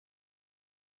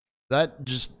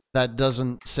That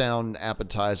doesn't sound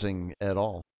appetizing at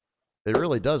all. It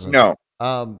really doesn't. No.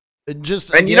 It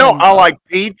just And again, I like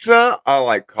pizza. I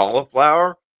like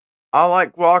cauliflower. I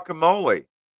like guacamole.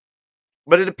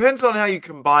 But it depends on how you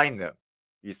combine them.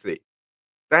 You see,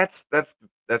 that's the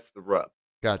rub.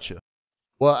 gotcha.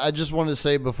 Well, I just want to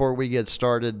say before we get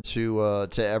started to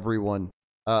everyone,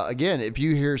 again, if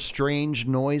you hear strange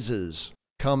noises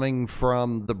coming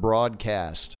from the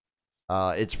broadcast,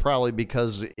 it's probably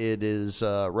because it is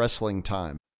wrestling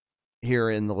time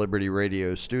here in the Liberty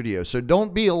Radio studio. So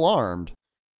don't be alarmed.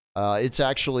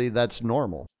 That's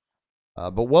normal.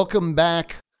 But welcome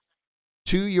back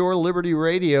to your Liberty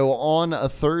Radio on a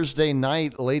Thursday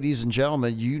night, ladies and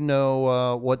gentlemen. You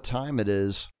know what time it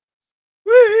is.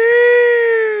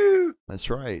 Woo-hoo! That's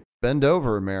right. Bend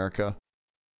over, America.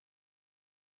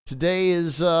 Today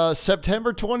is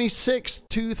September 26th,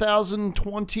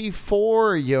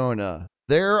 2024, Yona.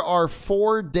 There are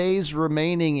 4 days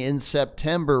remaining in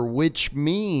September, which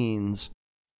means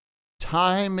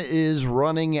time is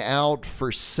running out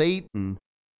for Satan.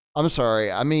 I'm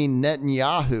sorry, I mean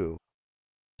Netanyahu,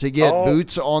 to get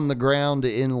boots on the ground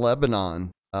in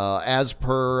Lebanon, as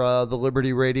per the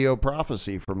Liberty Radio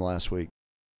prophecy from last week.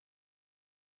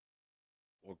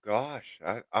 Well, gosh,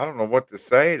 I don't know what to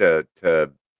say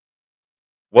to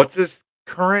what's his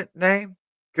current name?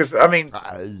 Because I mean,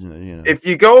 if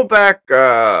you go back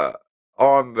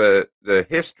on the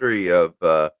history of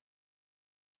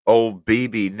old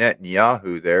Bibi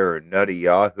Netanyahu there, or Nutty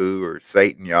Yahoo, or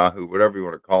Satan Yahoo, whatever you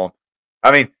want to call him.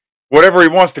 I mean, whatever he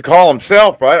wants to call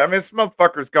himself, right? I mean, this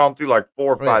motherfucker's gone through like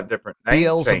 4 or 5 different names.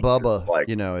 Beelzebubba, like,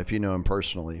 if you know him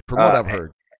personally, from what I've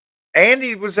heard. And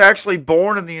he was actually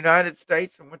born in the United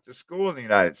States and went to school in the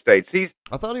United States.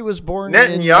 I thought he was born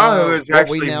Netanyahu in, is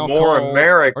actually more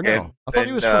American. No, I thought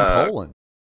he was from Poland.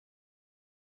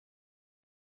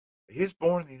 He was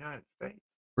born in the United States.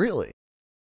 Really?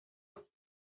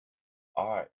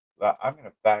 All right. I'm going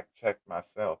to fact check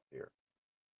myself here.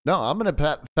 No, I'm going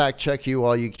to fact check you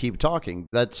while you keep talking.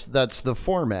 That's the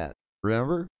format.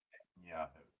 Remember? Netanyahu.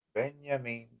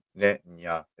 Benjamin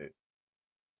Netanyahu.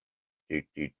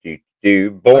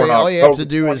 Born all you have to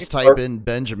do is type in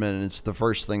Benjamin, and it's the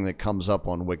first thing that comes up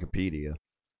on Wikipedia.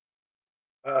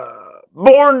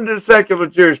 Born to secular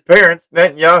Jewish parents,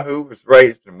 Netanyahu was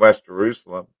raised in West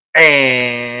Jerusalem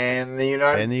and the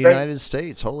United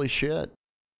States. Holy shit.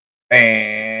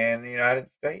 And the United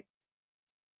States.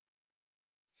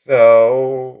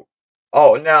 So,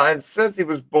 now it says he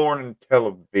was born in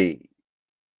Tel Aviv.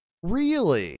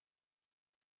 Really?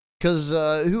 Because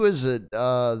who is it?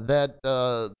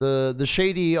 The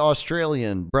shady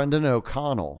Australian, Brendan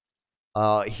O'Connell.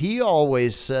 He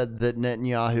always said that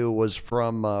Netanyahu was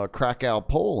from Krakow,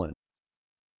 Poland.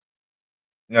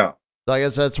 No. So I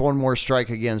guess that's one more strike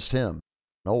against him.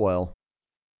 Oh, well.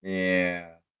 Yeah.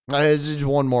 It's just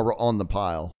one more on the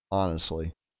pile,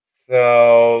 honestly.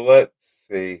 So, let's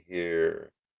see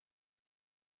here.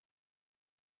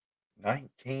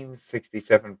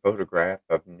 1967 photograph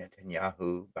of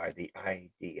Netanyahu by the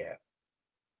IDF.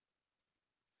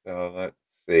 So let's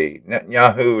see.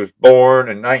 Netanyahu was born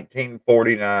in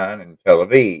 1949 in Tel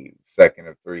Aviv, second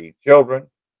of 3 children.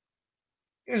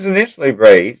 He was initially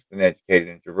raised and educated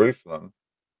in Jerusalem.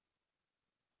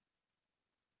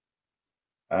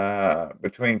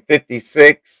 Between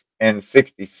 56 and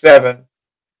 67,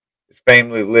 his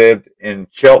family lived in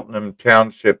Cheltenham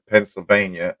Township,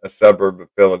 Pennsylvania, a suburb of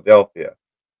Philadelphia,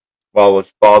 while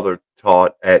his father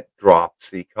taught at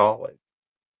Dropsy College.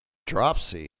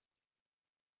 Dropsy?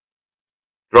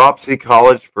 Dropsy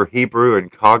College for Hebrew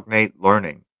and Cognate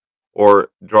Learning,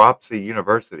 or Dropsy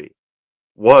University,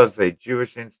 was a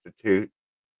Jewish institution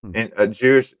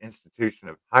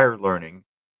of higher learning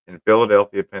in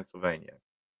Philadelphia, Pennsylvania.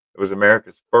 It was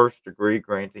America's first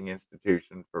degree-granting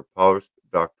institution for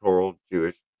postdoctoral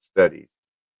Jewish studies,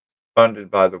 funded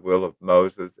by the will of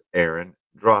Moses Aaron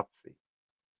Dropsy.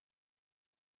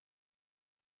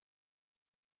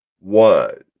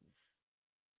 Was.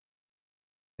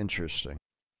 Interesting.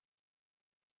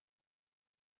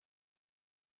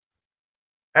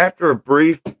 After a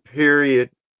brief period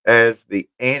as the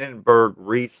Annenberg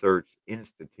Research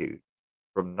Institute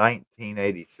from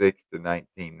 1986 to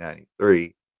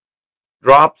 1993,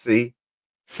 Dropsy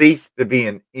ceased to be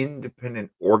an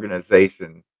independent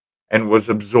organization and was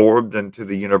absorbed into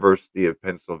the University of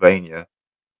Pennsylvania,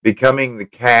 becoming the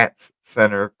Katz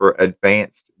Center for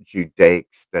Advanced Judaic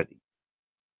Studies.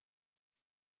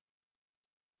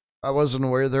 I wasn't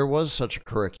aware there was such a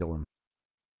curriculum.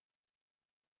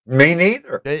 Me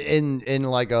neither. In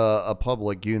like a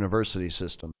public university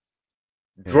system.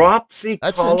 Dropsy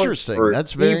That's College interesting. for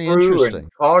That's very Hebrew interesting.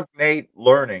 And Cognate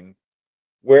Learning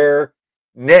where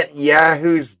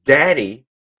Netanyahu's daddy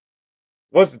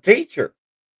was a teacher.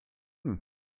 Hmm.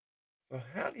 So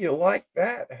how do you like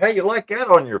that? How you like that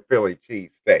on your Philly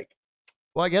cheesesteak?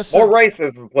 Well, I guess More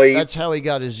racism, that's please. how he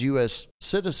got his U.S.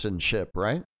 citizenship,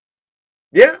 right?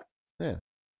 Yeah. Yeah.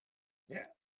 Yeah.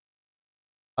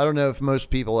 I don't know if most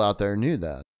people out there knew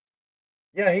that.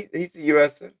 Yeah, he's a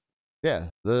U.S. citizen. Yeah,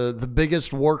 the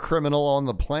biggest war criminal on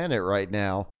the planet right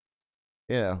now.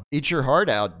 You know, eat your heart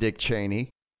out, Dick Cheney.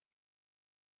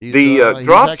 He's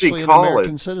Dropsy actually an American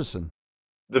College. citizen.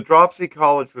 The Dropsy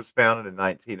College was founded in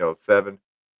 1907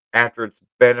 after its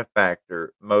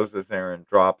benefactor, Moses Aaron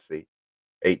Dropsy,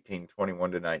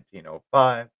 1821 to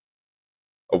 1905,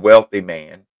 a wealthy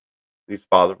man whose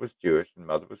father was Jewish and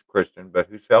mother was Christian, but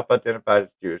who self-identified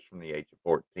as Jewish from the age of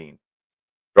 14.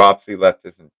 Dropsy left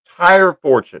his entire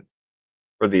fortune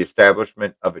for the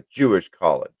establishment of a Jewish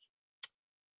college.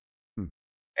 Hmm.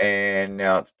 And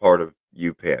now it's part of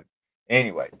UPenn.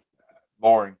 Anyways,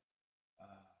 boring.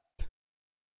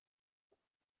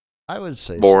 I would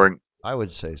say so. Boring. I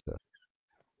would say so.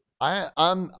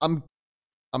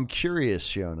 I'm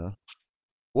curious, Yona.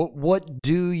 What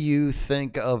do you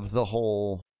think of the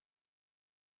whole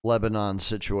Lebanon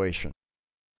situation?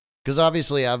 Because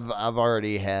obviously, I've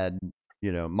already had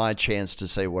my chance to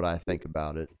say what I think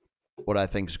about it, what I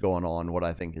think's going on, what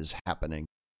I think is happening,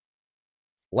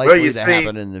 Well, you likely to see,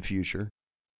 happen in the future.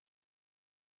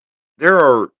 there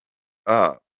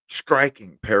are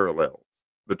striking parallels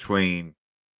between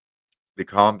the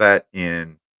combat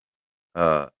in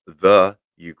the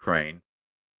Ukraine,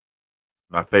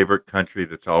 my favorite country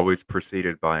that's always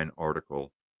preceded by an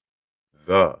article,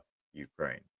 the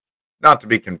Ukraine. Not to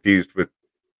be confused with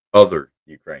other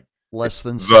Ukraine. Less It's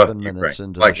than the 7 minutes Ukraine.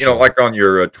 into the Like, show. like on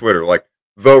your Twitter, like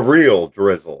the real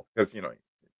drizzle. Because,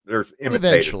 there's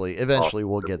imitators. Eventually,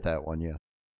 we'll get that one. Yeah,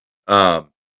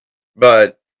 Um,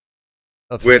 but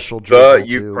with official the drizzle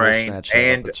too. We'll Ukraine snatch that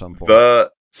up and at some point.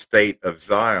 the state of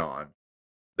Zion,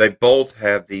 they both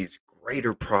have these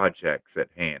greater projects at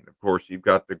hand. Of course, you've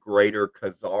got the Greater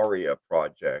Khazaria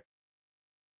project,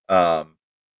 um,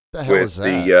 The hell with is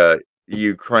that? the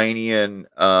Ukrainian.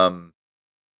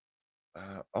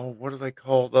 What do they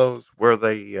call those? Where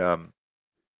they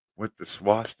with the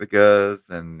swastikas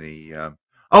and the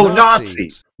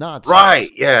Nazis. Nazis. Right?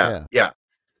 Nazis. Yeah, Yeah,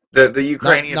 yeah. The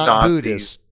Ukrainian not Nazis.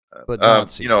 Buddhists, but Um,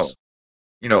 you know,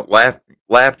 Nazis.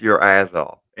 laugh your ass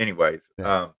off. Anyways,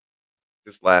 Yeah.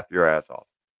 just laugh your ass off.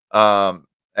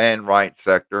 And Right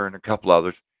Sector and a couple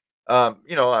others. I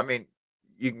mean,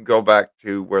 you can go back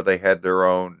to where they had their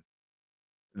own.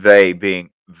 They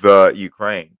being the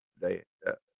Ukraine.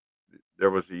 There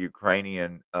was a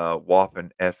Ukrainian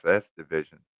Waffen SS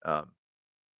division.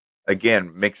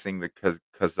 Again, mixing the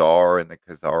Khazar and the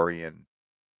Khazarian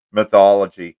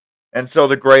mythology, and so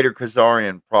the Greater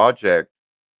Khazarian Project.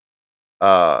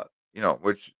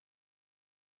 Which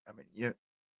I mean,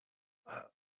 uh,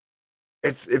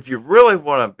 it's if you really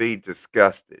want to be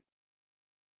disgusted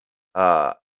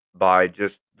uh, by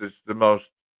just this the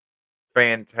most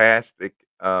fantastic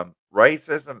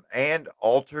racism and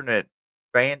alternate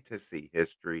fantasy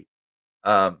history.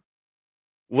 Um,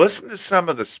 Listen to some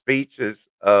of the speeches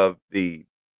of the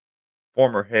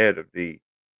former head of the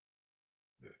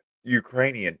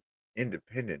Ukrainian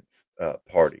Independence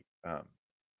Party,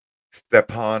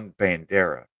 Stepan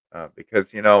Bandera,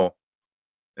 because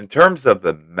in terms of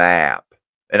the map,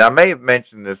 and I may have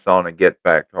mentioned this on a Get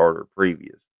Back Harder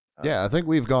previous, Yeah, I think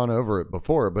we've gone over it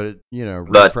before, but but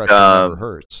refreshing never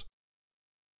hurts.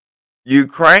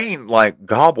 Ukraine like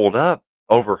gobbled up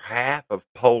over half of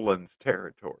Poland's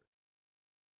territory.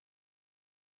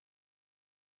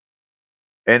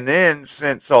 And then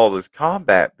since all this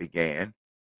combat began,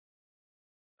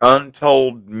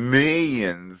 untold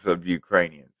millions of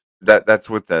Ukrainians. That's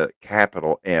with the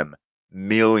capital M.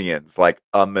 Millions, like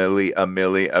a milli, a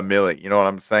milli, a milli. You know what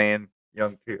I'm saying,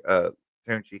 young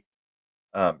Tunchi?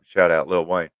 Shout out Lil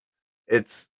Wayne.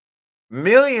 It's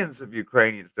millions of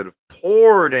Ukrainians that have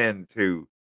poured into,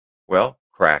 well,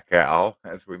 Krakow,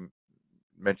 as we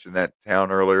mentioned that town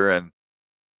earlier, and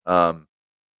um,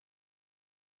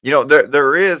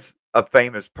 there is a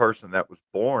famous person that was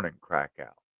born in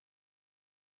Krakow,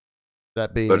 That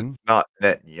but being, it's not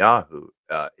Netanyahu.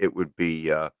 It would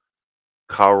be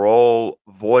Karol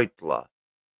Wojtyla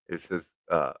is his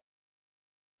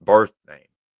birth name.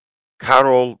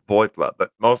 Karol Wojtyla,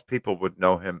 but most people would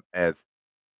know him as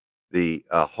the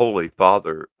Holy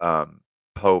Father,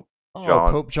 Pope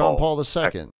John Pope John Paul Paul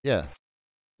II. II. Yeah,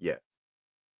 Yes,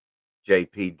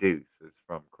 J.P. Deuce is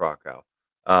from Krakow.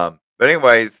 But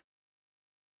anyways,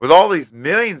 with all these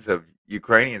millions of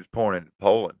Ukrainians pouring into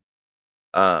Poland,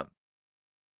 um,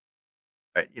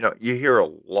 you hear a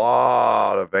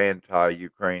lot of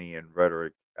anti-Ukrainian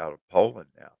rhetoric out of Poland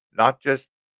now, not just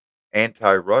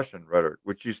anti-Russian rhetoric,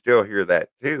 which you still hear that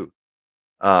too.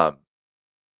 Um,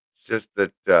 it's just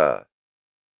that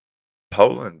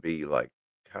Poland be like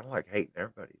kind of like hating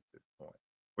everybody at this point,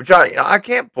 which I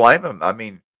can't blame them. I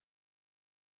mean,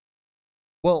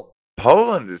 Well,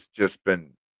 Poland has just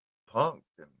been punked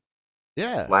and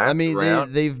yeah. I slapped mean,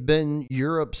 around. they've been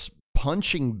Europe's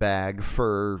punching bag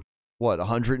for what,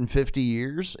 150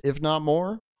 years, if not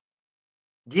more?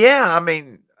 Yeah, I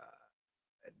mean,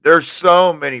 there's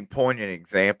so many poignant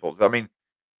examples. I mean,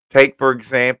 take for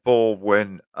example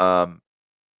when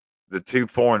the two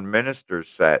foreign ministers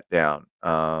sat down,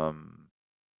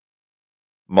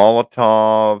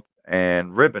 Molotov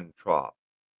and Ribbentrop.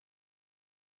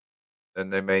 Then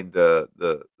they made the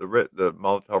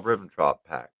Molotov Ribbentrop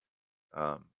Pact,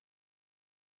 um,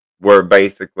 where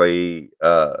basically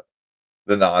the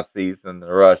Nazis and the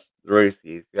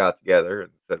Ruskies got together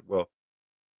and said, "Well,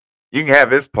 you can have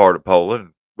this part of Poland,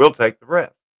 and we'll take the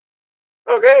rest."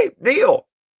 Okay, deal.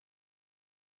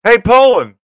 Hey,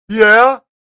 Poland, yeah,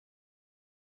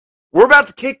 we're about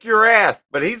to kick your ass,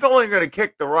 but he's only going to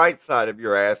kick the right side of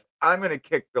your ass. I'm going to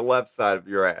kick the left side of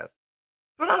your ass,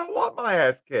 but I don't want my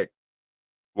ass kicked.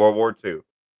 World War II.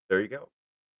 There you go.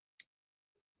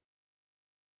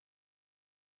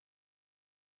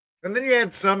 And then you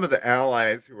had some of the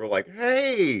allies who were like,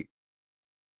 hey,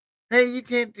 you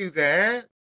can't do that.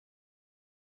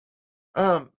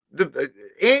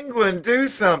 England, do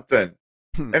something.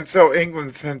 Hmm. And so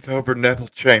England sends over Neville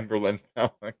Chamberlain.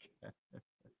 Oh my God.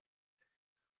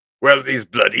 Well, these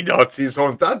bloody Nazis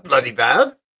aren't that bloody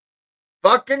bad.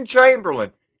 Fucking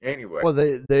Chamberlain. Anyway. Well,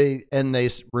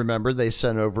 remember they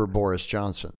sent over Boris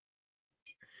Johnson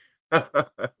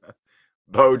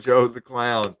Bojo the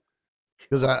Clown.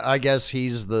 because I guess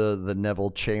he's the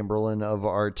Neville Chamberlain of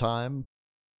our time.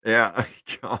 Yeah.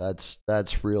 God.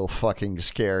 That's real fucking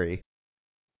scary.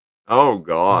 Oh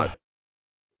God.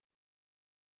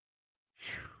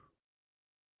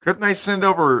 Couldn't they send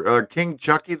over King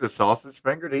Chucky the sausage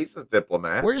fingered? He's a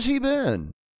diplomat. Where's he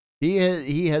been?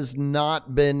 He has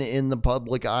not been in the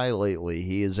public eye lately.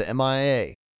 He is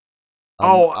MIA.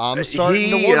 I'm starting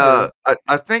to wonder.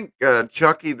 I think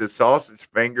Chucky the sausage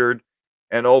fingered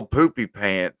and old Poopy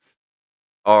Pants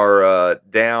are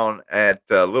down at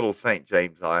Little St.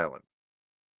 James Island.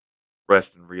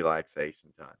 Rest and relaxation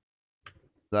time.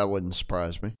 That wouldn't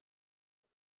surprise me.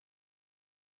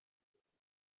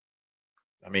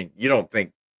 I mean, you don't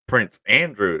think Prince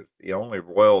Andrew is the only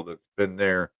royal that's been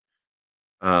there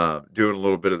doing a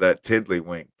little bit of that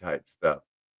tiddlywink type stuff.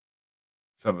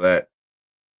 Some of that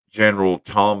general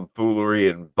tomfoolery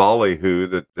and ballyhoo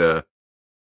that the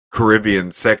Caribbean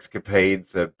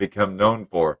sexcapades have become known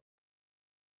for.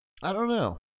 I don't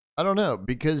know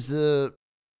because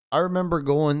I remember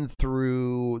going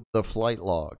through the flight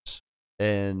logs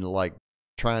and like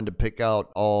trying to pick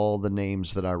out all the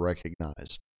names that I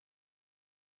recognized.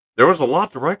 There was a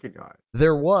lot to recognize.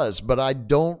 There was, but I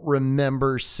don't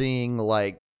remember seeing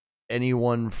like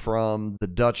anyone from the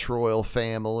Dutch royal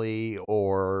family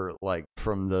or like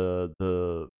from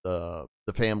the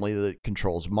family that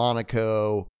controls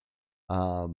Monaco,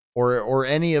 or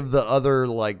any of the other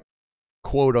like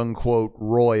quote unquote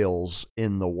royals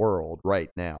in the world right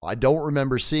now. I don't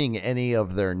remember seeing any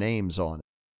of their names on it.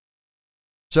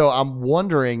 So I'm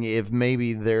wondering if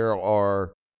maybe there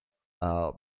are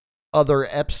other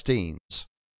Epsteins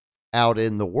out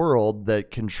in the world that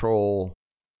control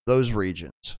those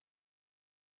regions.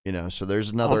 You know, so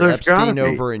there's another Epstein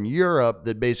over in Europe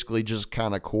that basically just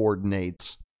kind of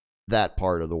coordinates that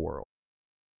part of the world.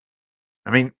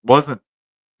 I mean, wasn't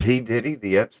P. Diddy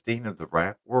the Epstein of the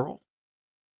rap world?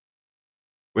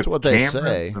 With That's what the they cameras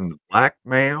say. and the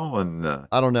blackmail and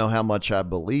I don't know how much I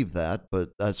believe that, but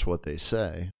that's what they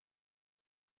say.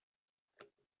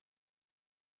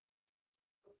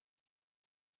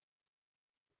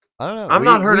 I don't know. I've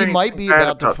not heard we anything might be bad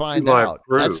about to about find Two Live out.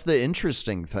 Crew. That's the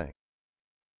interesting thing.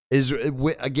 Is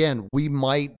again, we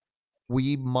might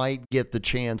get the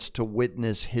chance to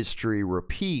witness history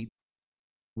repeat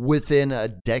within a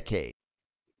decade.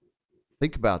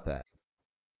 Think about that.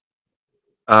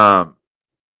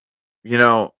 You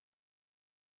know,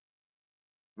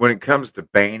 when it comes to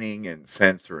banning and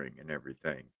censoring and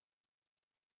everything,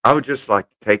 I would just like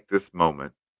to take this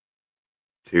moment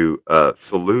to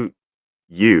salute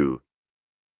you,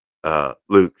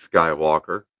 Luke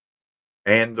Skywalker,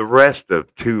 and the rest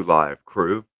of Two Live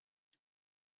Crew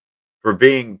for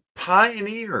being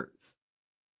pioneers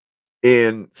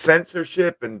in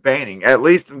censorship and banning, at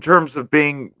least in terms of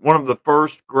being one of the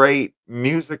first great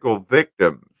musical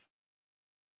victims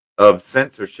of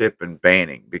censorship and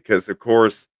banning, because of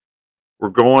course we're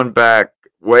going back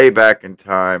way back in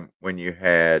time when you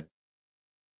had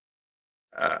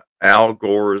Al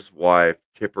Gore's wife,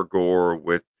 Tipper Gore,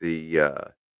 with the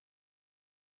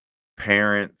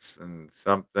parents and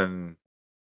something.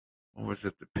 What was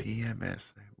it? The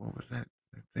PMS? What was that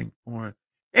thing for?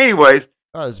 Anyways,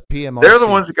 Oh, it's they're the PMRC.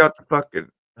 ones that got the fucking.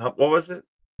 What was it?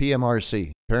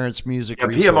 PMRC, Parents Music Yeah,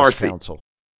 Resource PMRC. Council.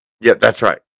 Yeah, that's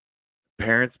right.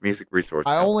 Parents Music Resource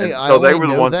I Council. only And I so they only were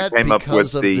the know ones that that came up with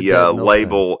because of the the Dead Milkmen.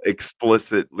 label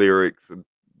explicit lyrics and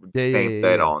Yeah, yeah, stamp yeah,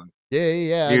 that yeah. on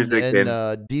Yeah. music.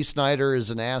 And D. Snyder is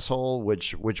an asshole,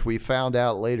 which we found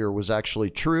out later was actually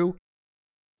true.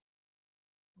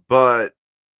 But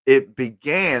it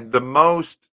began, the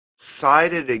most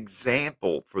cited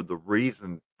example for the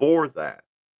reason for that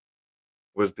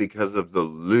was because of the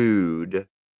lewd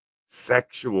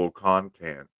sexual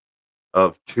content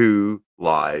of 2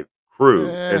 Live Crew.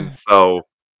 Eh, And so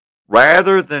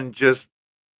rather than just,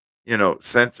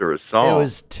 censor a it song,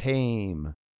 was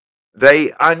tame.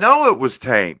 I know it was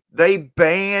tame. They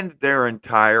banned their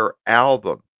entire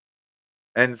album.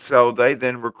 And so they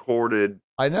then recorded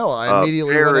I know. I a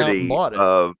immediately went out and parody bought it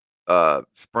of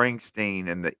Springsteen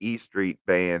and the E Street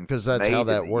Band's because that's how Made in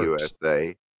that the works.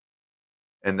 USA.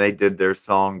 And they did their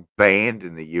song Banned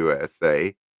in the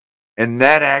USA. And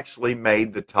that actually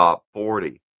made the top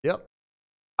 40. Yep.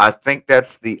 I think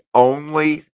that's the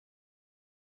only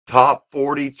top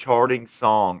 40 charting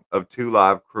song of 2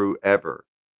 Live Crew ever.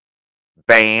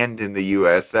 Banned in the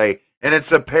USA. And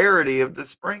it's a parody of the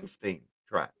Springsteen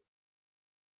track.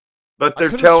 But I they're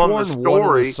could have telling the sworn one of the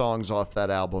story. songs off that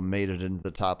album made it into the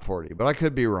top 40, but I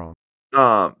could be wrong.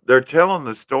 They're telling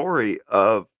the story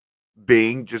of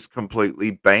being just completely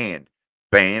banned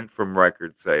from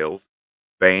record sales,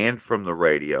 banned from the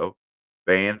radio,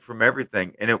 banned from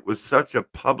everything. And it was such a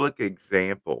public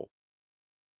example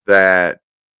that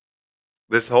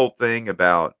this whole thing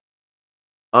about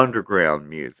underground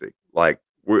music, like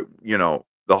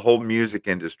the whole music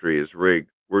industry is rigged.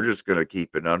 We're just going to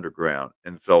keep it underground.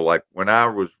 And so like when I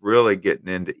was really getting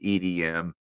into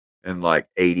EDM in like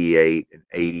 88 and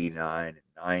 89 and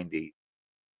 90,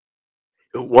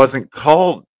 it wasn't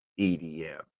called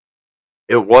EDM.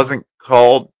 It wasn't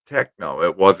called techno.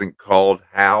 It wasn't called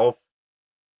house.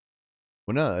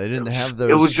 Well, no, they didn't have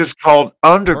It was those just called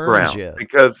terms underground yet.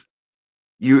 because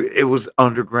it was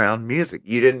underground music.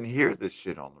 You didn't hear this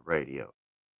shit on the radio.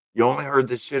 You only heard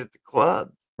this shit at the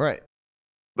club. Right.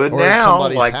 But Or at now,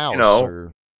 somebody's like, house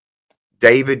or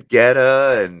David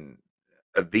Guetta and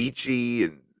Avicii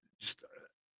and just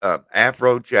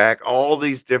Afrojack, all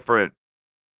these different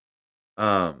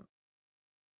um,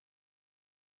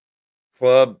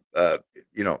 club,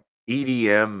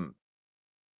 EDM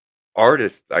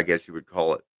artists, I guess you would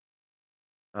call it.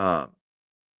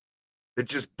 It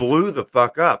just blew the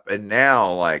fuck up. And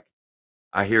now, like,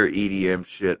 I hear EDM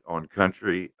shit on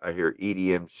country. I hear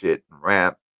EDM shit in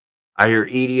rap. I hear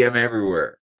EDM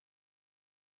everywhere.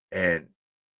 And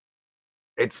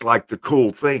it's like the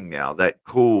cool thing now, that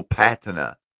cool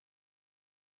patina.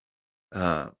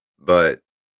 But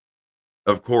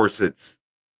of course,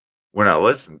 when I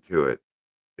listen to it,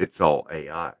 it's all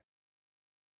AI,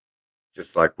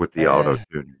 just like with the auto eh,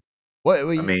 tuning. well,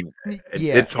 I mean, yeah,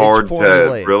 it's it's hard to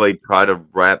formulaic. really try to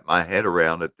wrap my head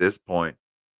around at this point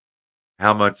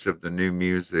how much of the new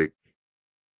music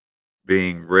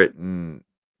being written,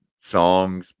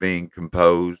 songs being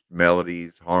composed,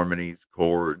 melodies, harmonies,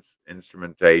 chords,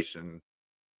 instrumentation,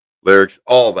 lyrics,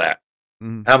 all that.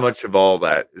 Mhm. How much of all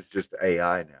that is just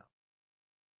AI now?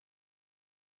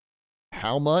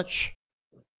 How much?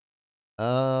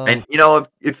 And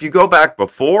if you go back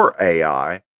before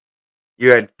AI, you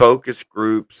had focus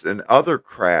groups and other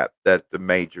crap that the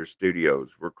major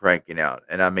studios were cranking out.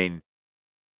 And I mean,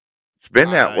 it's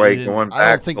been that You way didn't. going I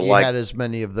don't back think to you like, had as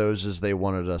many of those as they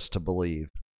wanted us to believe.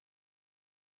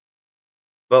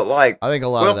 but like, I think a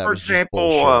lot of well, that for was just example,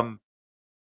 bullshit.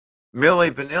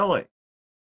 Milli Vanilli.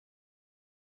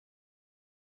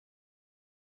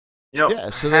 Yeah,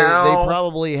 so they How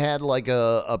probably had like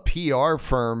a PR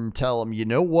firm tell them, you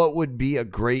know what would be a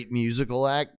great musical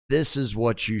act? This is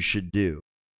what you should do.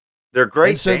 they're And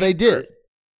great so they dancers did.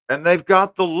 and they've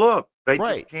got the look. They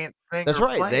Right. just can't sing That's or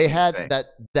right. play They had anything. that.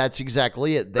 That's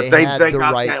exactly it. But They they had the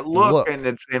got right that look, look. and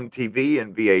it's MTV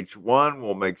and VH1.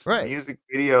 We'll make some Right. music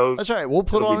videos. That's right. We'll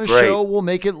put It'll be on a great. show. We'll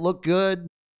make it look good.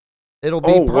 It'll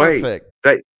be Oh wait, perfect.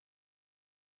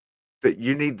 that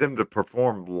you need them to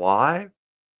perform live?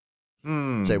 Say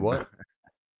Hmm. what?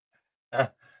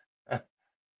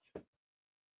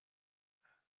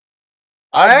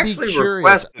 I I'd be actually curious.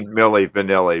 requested Milli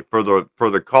Vanilli for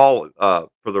the call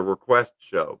for the request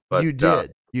show, but You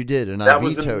did, and I that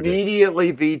was vetoed it.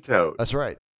 immediately vetoed. That's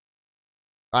right.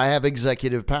 I have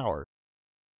executive power.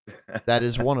 That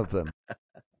is one of them.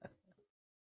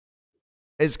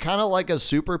 It's kind of like a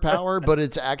superpower, but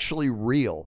it's actually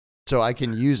real, so I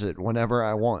can use it whenever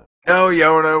I want. No,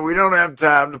 Yona, we don't have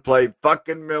time to play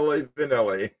fucking Milli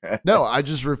Vanilli. No, I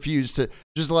just refuse to.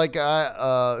 Just like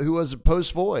who was it?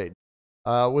 Post Void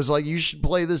was like, you should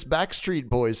play this Backstreet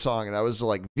Boys song, and I was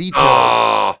like, vetoed.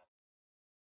 Oh.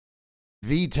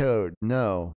 Vetoed.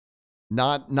 No,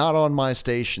 not on my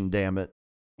station. Damn it.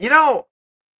 You know,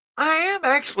 I am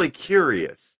actually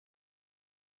curious.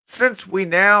 Since we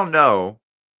now know,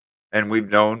 and we've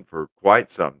known for quite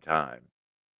some time,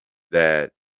 that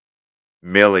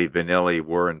Milli Vanilli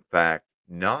were in fact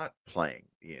not playing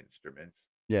the instruments,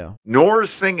 Yeah, nor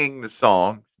singing the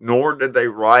songs, nor did they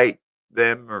write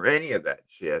them or any of that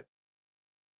shit.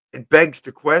 It begs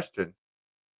the question: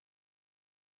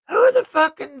 who the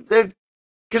fucking?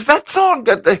 Because that song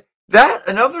got that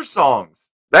and other songs.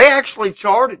 They actually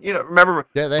charted. You know, remember?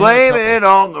 yeah. Blame it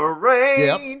on the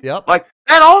rain. Yep. Like,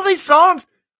 and all these songs.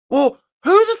 Well,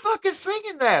 who the fuck is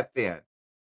singing that then?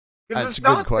 Because That's it's a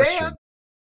good not question. them.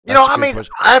 You know, I mean,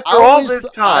 after all this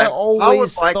time, I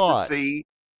would like to see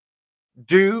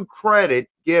due credit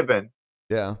given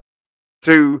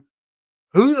to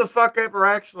who the fuck ever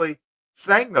actually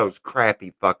sang those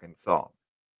crappy fucking songs.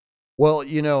 Well,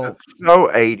 you know, that's so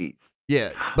 80s.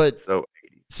 Yeah, but so 80s.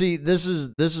 See, this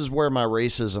is where my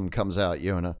racism comes out,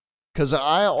 Yona, because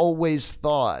I always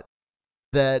thought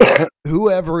that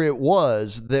whoever it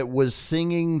was that was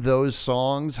singing those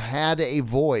songs had a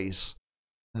voice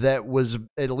that was,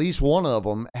 at least one of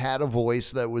them had a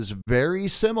voice that was very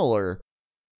similar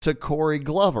to Corey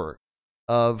Glover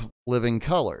of Living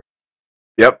Color.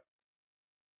 Yep.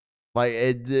 Like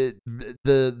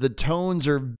the tones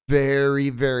are very,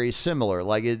 very similar.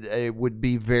 Like it would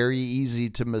be very easy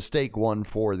to mistake one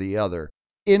for the other,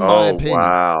 in my opinion.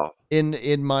 Wow.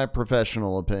 In my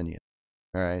professional opinion.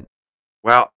 All right.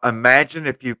 Well, imagine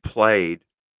if you played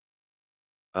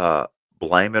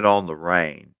Blame It on the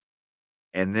Rain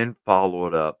and then follow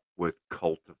it up with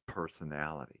Cult of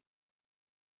Personality.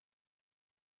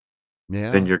 Yeah.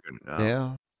 Then you're gonna know.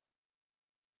 Yeah.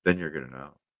 Then you're gonna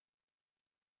know.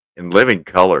 And Living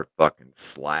Color fucking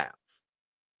slaps.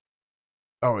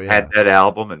 Oh yeah. Had that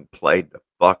album and played the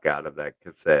fuck out of that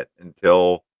cassette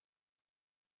until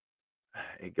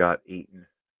it got eaten.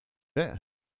 Yeah.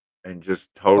 And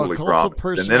just totally Cult of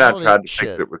dropped. And then I tried to shit.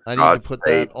 fix it with I need to put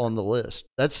that on the list.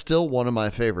 That's still one of my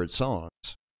favorite songs.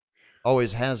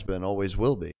 Always has been, always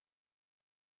will be.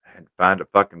 And find a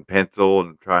fucking pencil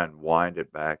and try and wind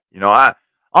it back. You know, I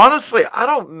honestly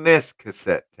don't miss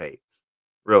cassette tapes.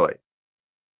 Really.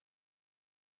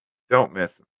 Don't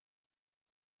miss them.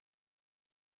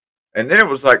 And then it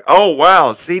was like, oh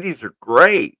wow, CDs are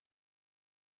great.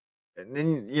 And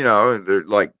then, you know, they're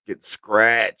like get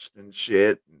scratched and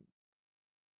shit.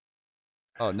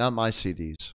 Oh, not my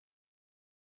CDs.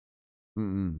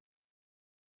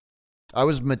 I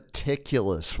was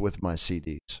meticulous with my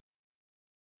CDs.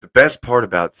 The best part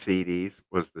about CDs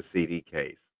was the CD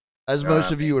case. As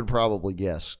most of you would probably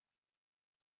guess.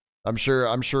 I'm sure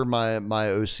my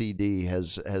OCD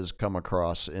has come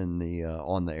across in the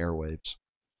on the airwaves.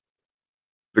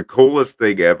 The coolest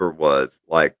thing ever was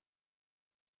like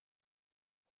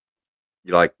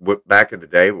what back in the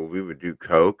day when we would do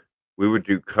coke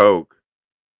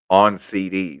on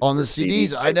CDs. On the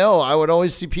CDs, I know. I would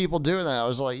always see people doing that. I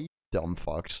was like, you dumb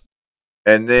fucks.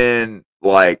 And then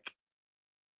like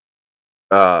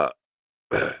the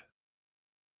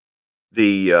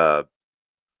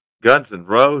Guns N'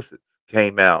 Roses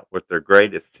came out with their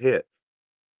greatest hits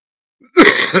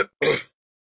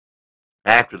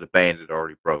after the band had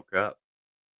already broke up.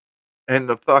 And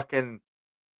the fucking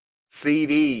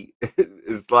CD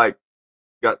is like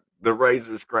got the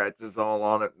razor scratches all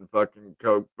on it and fucking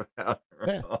coke powder.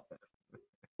 Yeah.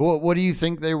 Well, what do you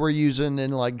think they were using in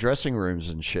like dressing rooms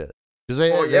and shit? Because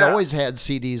they always had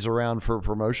CDs around for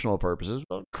promotional purposes.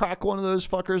 Well, crack one of those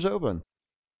fuckers open.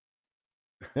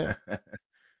 Yeah.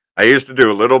 I used to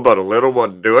do a little, but a little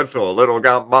wouldn't do it, so a little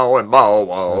got more and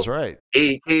more. That's right.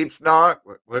 He keeps knocking.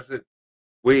 What was it?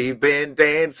 We've been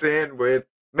dancing with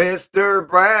Mr.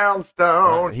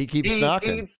 Brownstone. He keeps knocking.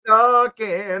 He keeps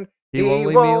knocking. He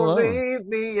won't leave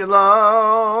me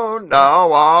alone.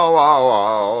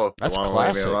 No, that's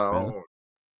classic, man.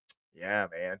 Yeah,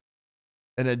 man.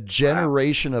 And a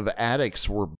generation of addicts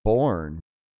were born.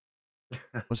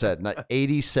 What's that?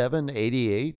 87,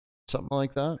 88, something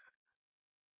like that.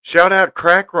 Shout out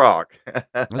Crack Rock.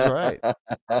 That's right.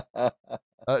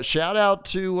 Shout out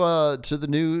to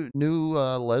the new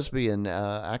lesbian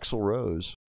Axl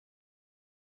Rose.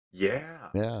 Yeah.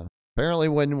 Yeah. Apparently,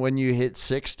 when you hit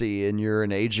 60 and you're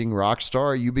an aging rock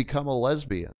star, you become a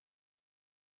lesbian.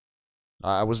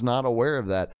 I was not aware of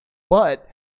that, but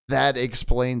that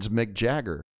explains Mick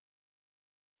Jagger.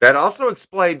 That also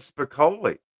explains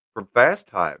Spicoli from Fast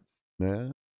Times. Yeah.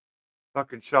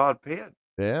 Fucking Sean Penn.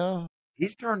 Yeah.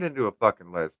 He's turned into a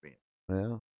fucking lesbian.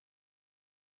 Yeah.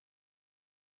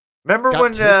 Remember Got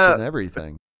when tits and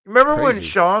everything. remember when Crazy.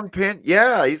 Sean Penn?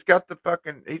 Yeah, he's got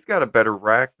a better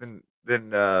rack than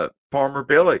Farmer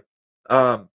Billy.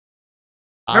 I've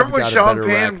Remember when got a Sean better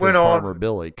rack Penn than went Farmer on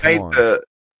Billy. Come made on. the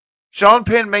Sean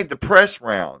Penn made the press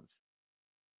rounds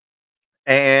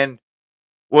and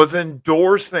was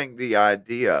endorsing the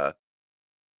idea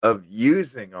of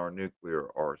using our nuclear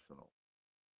arsenal.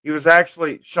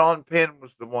 Sean Penn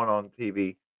was the one on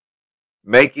TV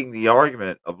making the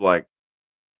argument of like,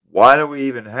 why do we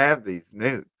even have these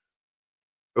nukes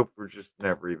if we're just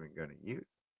never even going to use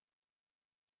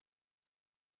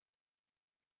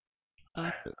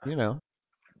You know,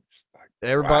 like,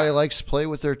 everybody likes to play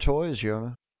with their toys,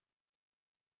 Yona.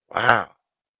 wow.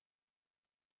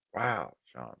 Wow,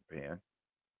 Sean Penn.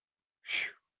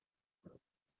 Phew.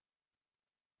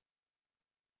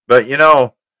 But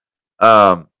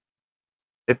um,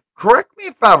 if correct me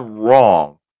if I'm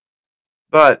wrong,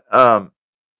 but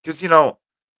because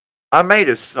I made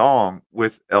a song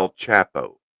with El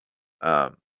Chapo,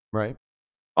 um, Right.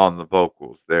 on the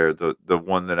vocals there. The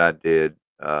one that I did,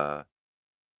 of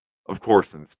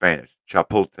course, in Spanish,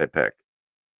 Chapultepec,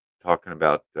 talking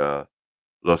about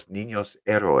Los Niños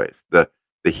Héroes, the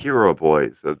hero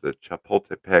boys of the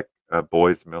Chapultepec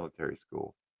Boys Military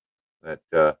School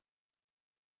that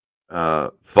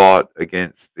fought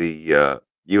against the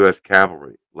U.S.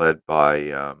 cavalry led by,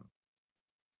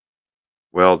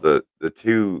 the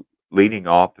two leading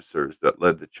officers that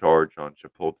led the charge on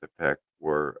Chapultepec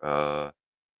were uh,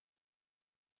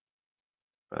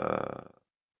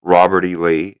 Robert E.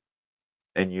 Lee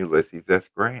and Ulysses S.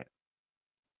 Grant,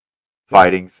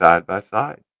 fighting side by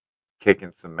side,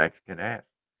 kicking some Mexican ass.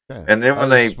 Okay. And then That when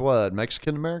was they, what,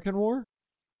 Mexican American War?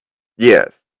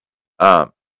 yes,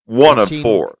 one of 18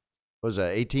 four, was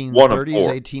that one of 1830s,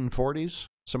 four, 1840s,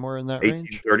 somewhere in that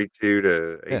range? 1832 to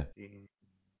Yeah.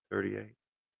 1838.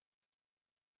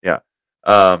 Yeah.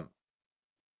 Um,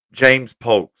 James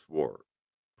Polk's War,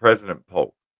 President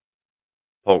Polk's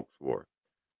War.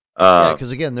 Yeah, Um,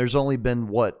 because again, there's only been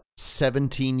what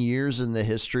 17 years in the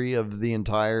history of the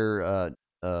entire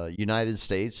United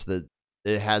States that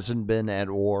it hasn't been at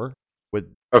war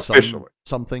with officially,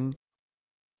 something.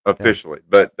 Yeah,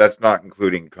 but that's not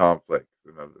including conflicts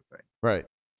and other things. right.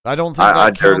 I don't think I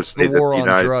that dare to counts the say that war the on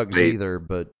United drugs States, either,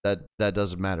 but that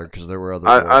doesn't matter because there were other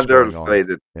I wars dare to going on. say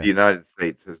that Yeah. the United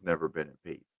States has never been at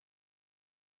peace.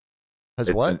 Has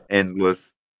It's an what?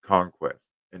 endless conquest,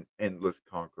 an endless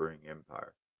conquering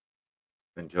empire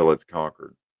until it's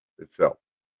conquered itself.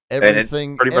 And it's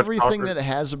pretty much Everything conquered. that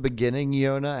has a beginning,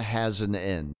 Yona, has an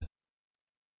end.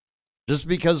 Just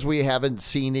because we haven't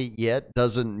seen it yet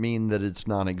doesn't mean that it's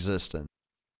non-existent.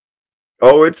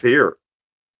 Oh, it's here.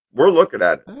 We're looking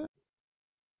at it.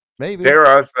 Maybe. Dare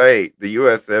I say, the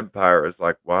U.S. empire is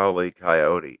like Wile E.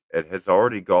 Coyote. It has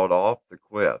already gone off the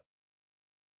cliff,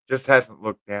 just hasn't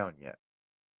looked down yet.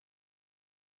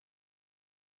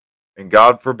 And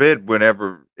God forbid,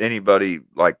 whenever anybody,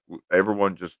 like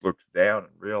everyone just looks down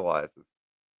and realizes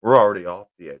we're already off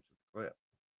the edge of the cliff.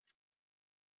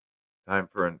 Time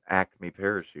for an Acme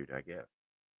parachute, I guess.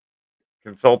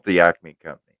 Consult the Acme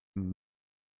company. Mm.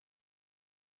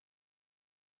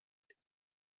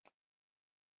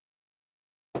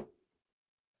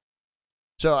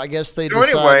 So I guess they So,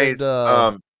 decided, anyways,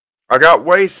 I got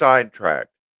way sidetracked.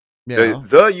 The yeah.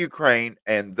 the Ukraine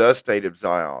and the state of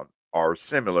Zion are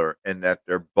similar in that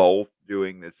they're both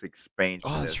doing this Oh, that's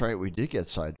expansionist right. We did get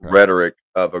sidetracked. rhetoric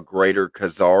of a greater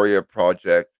Khazaria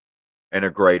project and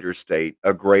a greater state,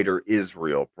 a greater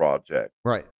Israel project.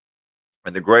 Right.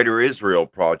 And the greater Israel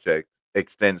project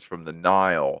extends from the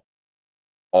Nile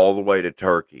all the way to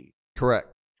Turkey, Correct.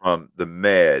 from the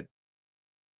Med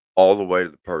all the way to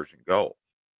the Persian Gulf.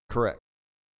 Correct.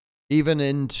 Even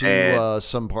into And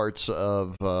some parts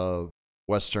of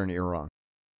Western Iran.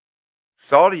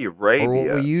 Saudi Or what we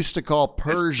Arabia used to call is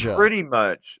Persia. pretty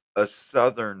much a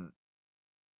southern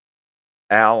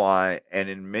ally and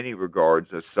in many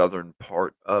regards a southern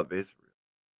part of Israel.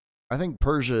 I think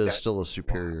Persia is That's still a wild.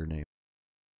 superior name.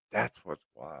 That's what's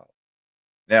wild.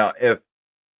 Now, the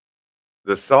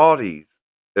Saudis,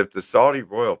 if the Saudi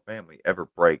royal family ever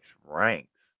breaks ranks,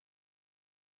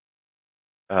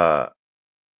 uh,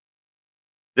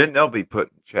 then they'll be put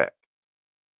in check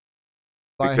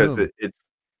By because whom?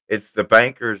 it's the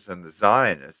bankers and the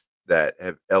Zionists that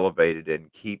have elevated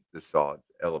and keep the Sauds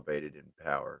elevated in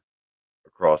power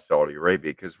across Saudi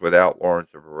Arabia. Because without Lawrence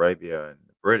of Arabia and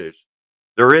the British,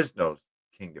 there is no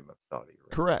Kingdom of Saudi Arabia.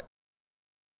 Correct.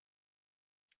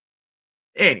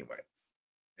 Anyway,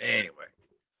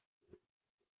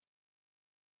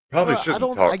 probably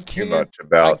shouldn't talk too much I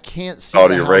about can't see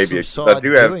Saudi the House Arabia of because I Saud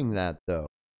do have. doing that though.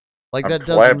 Like I'm that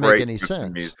doesn't make collaborating any with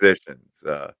some sense. musicians.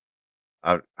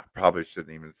 I probably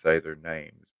shouldn't even say their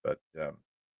names, but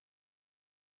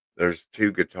there's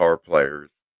two guitar players,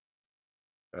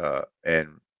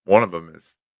 and one of them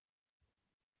is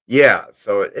yeah.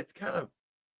 So it's kind of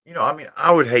I mean,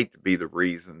 I would hate to be the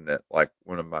reason that like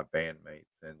one of my bandmates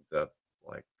ends up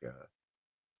like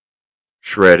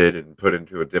shredded and put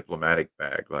into a diplomatic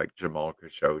bag like Jamal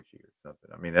Khashoggi or something.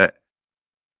 I mean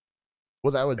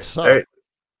Well, that would they suck.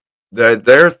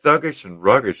 they're thuggish and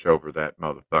ruggish over that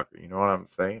motherfucker. You know what I'm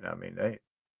saying? I mean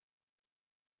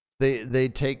They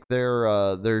take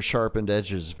their sharpened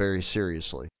edges very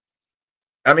seriously.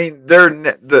 I mean,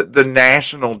 the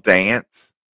national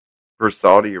dance for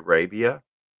Saudi Arabia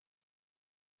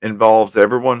involves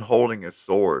everyone holding a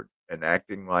sword and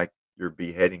acting like you're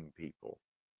beheading people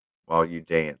while you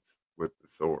dance with the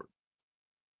sword.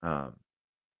 Um,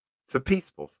 it's a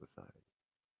peaceful society.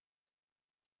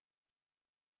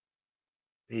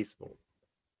 Peaceful.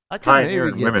 I could maybe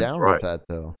Pioneering get women's down with rights. that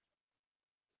though.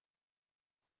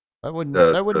 That The wouldn't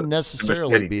the, the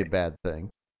necessarily machete be a dance. bad thing.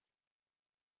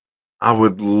 I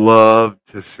would love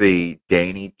to see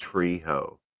Danny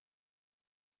Trejo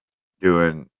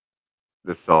doing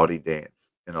the Saudi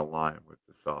dance in a line with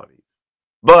the Saudis,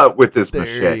 but with his There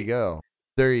you machete. go.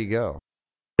 There you go.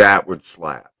 That would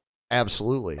slap.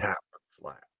 Absolutely. That would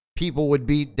slap. People would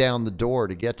beat down the door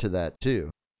to get to that too.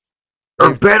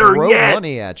 Or They throw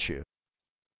money at you.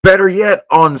 better yet,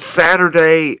 on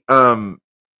Saturday, on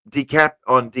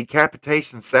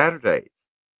decapitation Saturdays,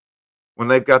 when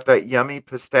they've got that yummy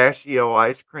pistachio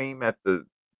ice cream at the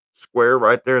square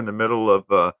right there in the middle of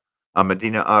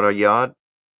Medina Arayad.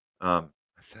 I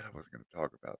said I was going to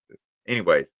talk about this.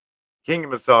 Anyways,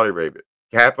 Kingdom of Saudi Arabia,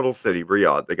 capital city,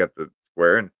 Riyadh. They got the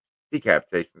square and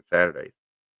decapitation Saturdays.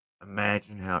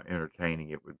 Imagine how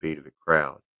entertaining it would be to the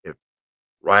crowd if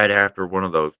right after one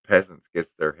of those peasants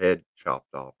gets their head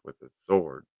chopped off with a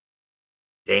sword,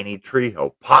 Danny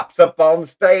Trejo pops up on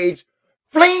stage,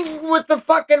 fling with the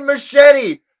fucking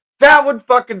machete. That would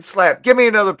fucking slap. Give me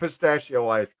another pistachio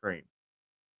ice cream.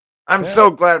 I'm Yeah. so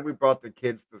glad we brought the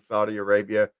kids to Saudi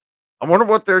Arabia. I wonder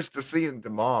what there's to see in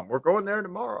Dammam. We're going there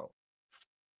tomorrow.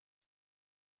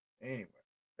 Anyway,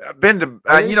 I've been to.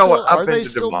 You know what? I've Are been they to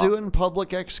still Dammam. doing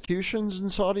public executions in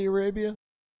Saudi Arabia?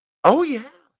 Oh yeah.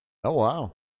 Oh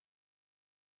wow.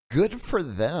 Good for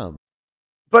them.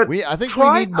 But I think we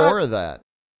need more of that.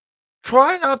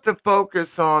 Try not to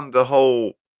focus on the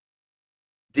whole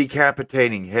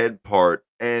decapitating head part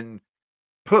and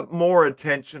put more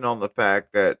attention on the fact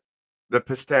that the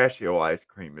pistachio ice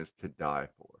cream is to die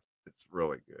for. It's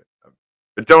really good.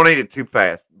 But don't eat it too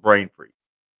fast. Brain freeze.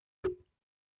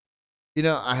 You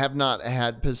know, I have not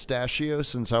had pistachio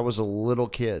since I was a little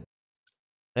kid.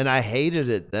 And I hated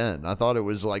it then. I thought it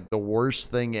was like the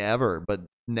worst thing ever. But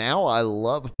now I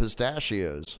love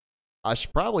pistachios. I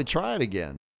should probably try it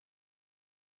again.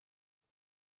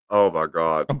 Oh my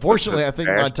God. Unfortunately, I think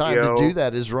my time to do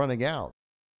that is running out.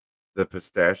 The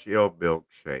pistachio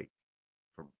milkshake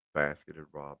from Basket and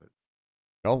Robbins.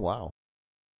 Oh, wow.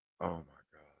 Oh my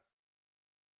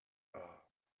God. Oh.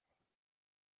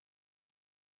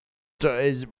 So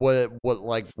is what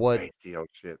Tasty old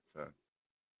shit, son.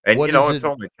 And what you know, is it's it?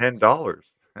 only $10.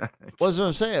 What's what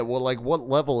I'm saying? Well, like what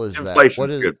level is that?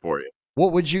 Inflation's good for you.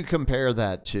 What would you compare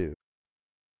that to?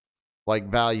 Like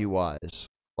value wise?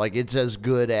 Like it's as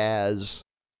good as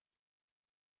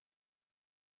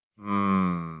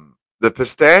The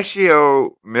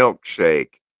pistachio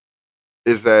milkshake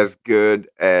is as good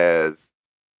as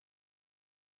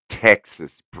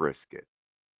Texas brisket,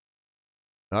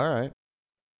 all right.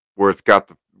 where it's got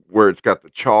the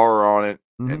char on it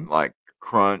Mm-hmm. and like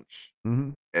crunch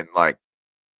Mm-hmm. and like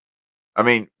I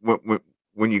mean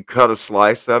when you cut a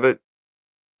slice of it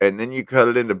and then you cut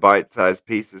it into bite-sized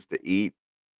pieces to eat,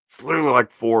 it's literally like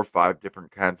 4 or 5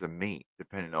 different kinds of meat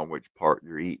depending on which part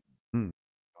you're eating, Mm.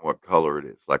 what color it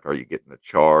is. Like, are you getting the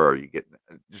char? Are you getting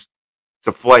just it's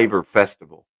a flavor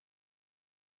festival.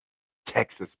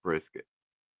 Texas brisket.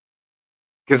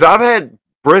 Because I've had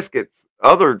briskets,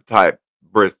 other type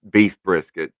beef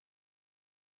brisket,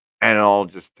 and it all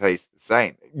just tastes the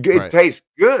same. It Right. tastes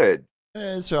good,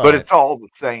 It's all but right. it's all the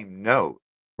same note.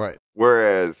 Right.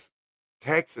 Whereas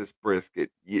Texas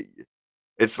brisket,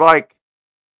 it's like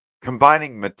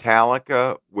combining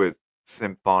Metallica with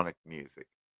symphonic music,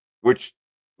 which,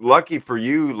 lucky for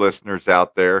you listeners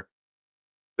out there,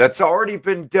 that's already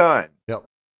been done. Yep.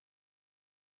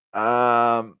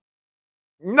 Not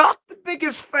the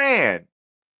biggest fan.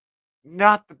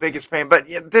 Not the biggest fan, but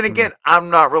then again,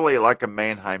 I'm not really like a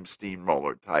Mannheim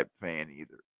Steamroller type fan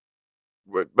either.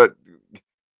 But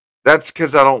that's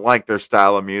because I don't like their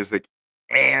style of music,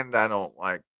 and I don't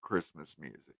like Christmas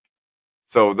music.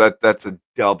 So that's a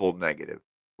double negative,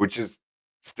 which is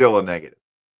still a negative.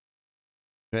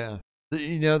 Yeah.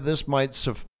 You know, this might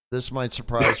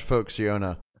surprise folks,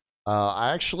 Yona.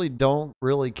 I actually don't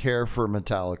really care for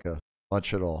Metallica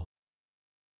much at all.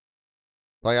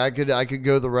 Like I could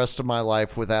go the rest of my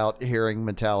life without hearing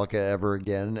Metallica ever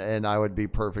again, and I would be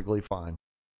perfectly fine.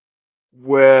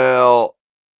 Well,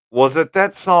 was it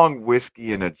that song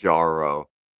 "Whiskey in a Jarro"?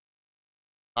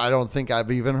 I don't think I've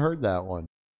even heard that one.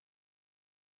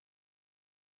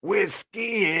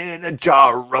 Whiskey in a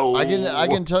Jarro. I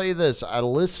can tell you this. I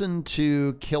listened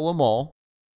to Kill 'Em All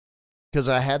because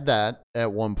I had that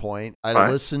at one point. I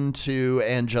listened to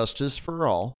And Justice for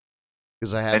All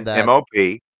because I had that.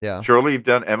 MOP. Yeah. Surely you've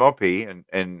done MOP and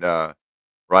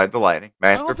Ride the Lightning.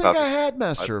 Master I don't think I had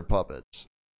Master of Puppets.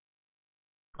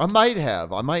 I might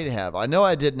have. I know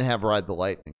I didn't have Ride the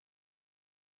Lightning.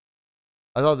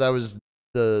 I thought that was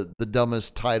the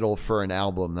dumbest title for an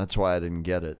album. That's why I didn't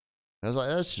get it. I was like,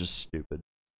 that's just stupid.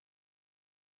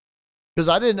 Because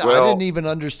I didn't even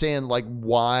understand like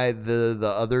why the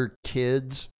other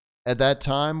kids at that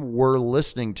time were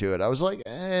listening to it. I was like,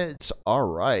 it's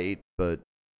all right, but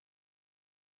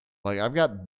like I've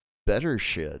got better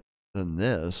shit than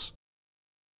this.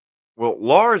 Well,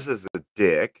 Lars is a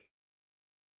dick.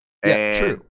 Yeah,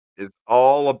 true. It's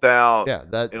all about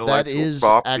that is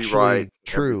actually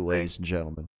true, ladies and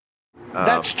gentlemen.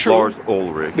 That's true. Lars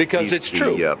Ulrich, because it's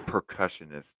true. The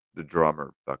percussionist, the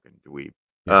drummer, fucking dweeb.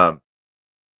 Yeah.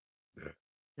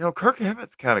 Kirk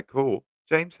Hammett's kind of cool.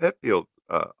 James Hetfield's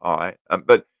all right,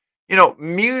 but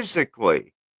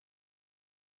musically,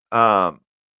 I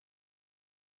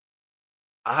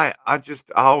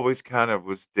always kind of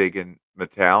was digging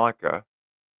Metallica,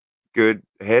 good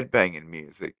headbanging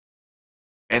music.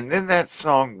 And then that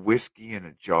song "Whiskey in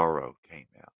a Jarro" came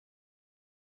out.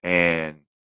 And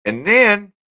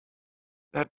then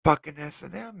that fucking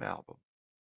S&M album.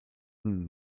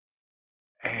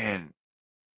 And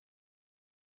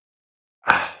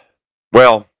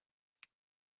well,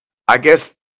 I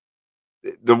guess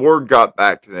the word got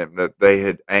back to them that they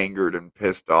had angered and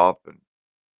pissed off and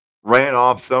ran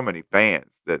off so many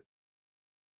fans that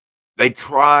they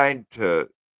tried to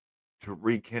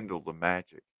rekindle the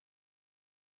magic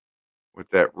with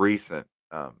that recent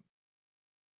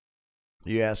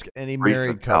you ask any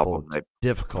married couple, it's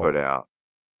difficult. Put out.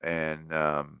 And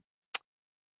I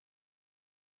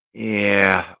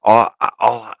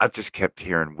just kept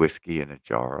hearing "Whiskey in a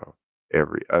Jarro"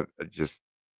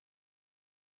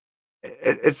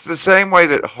 it's the same way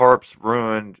that Harps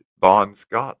ruined Bon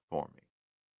Scott for me.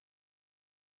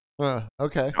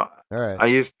 Okay. All right. I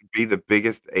used to be the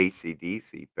biggest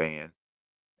AC/DC fan,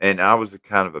 and I was a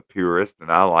kind of a purist,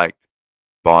 and I liked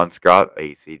Bon Scott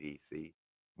AC/DC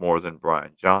more than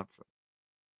Brian Johnson.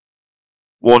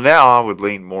 Well, now I would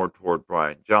lean more toward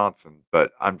Brian Johnson,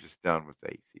 but I'm just done with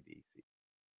AC/DC.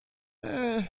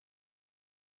 I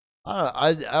don't know.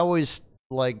 I always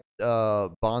liked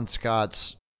Bon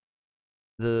Scott's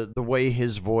the way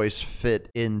his voice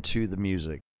fit into the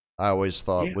music. I always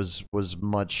thought was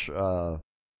much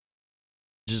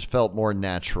just felt more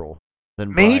natural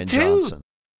than Brian Johnson.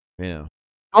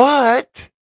 But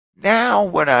now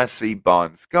when I see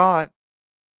Bon Scott,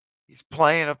 he's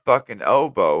playing a fucking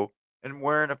oboe and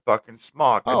wearing a fucking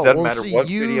smock. It doesn't matter what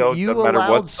video, you doesn't matter what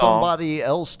allowed song. Somebody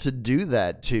else to do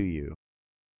that to you.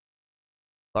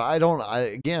 I don't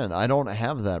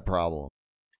have that problem.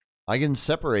 I can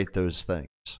separate those things.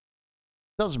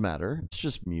 Doesn't matter. It's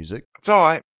just music. That's all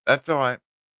right.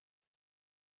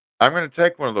 I'm going to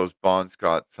take one of those Bon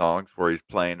Scott songs where he's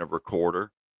playing a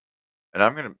recorder, and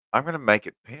I'm going to make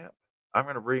it pimp. I'm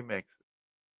going to remix it.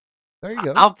 There you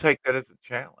go. I'll take that as a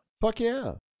challenge. Fuck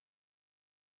yeah.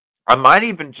 I might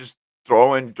even just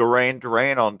throw in Duran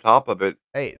Duran on top of it.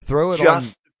 Hey, throw it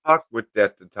just to fuck with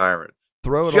Death to Tyrants.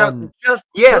 Throw it on. Yes.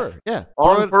 Sure, yeah.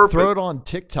 On purpose. Throw it on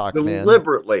TikTok, man.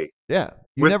 Deliberately. Yeah.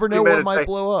 You never know what might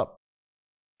blow up.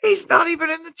 He's not even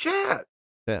in the chat.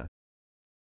 Yeah.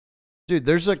 Dude,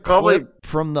 there's a clip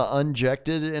from the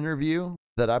Unjected interview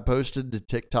that I posted to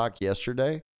TikTok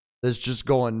yesterday that's just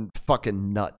going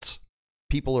fucking nuts.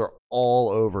 People are all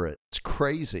over it. It's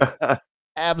crazy.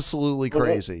 Absolutely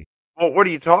crazy. Well, what are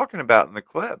you talking about in the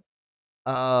clip?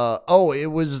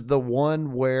 It was the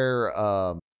one where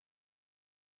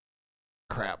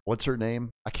crap, what's her name?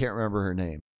 I can't remember her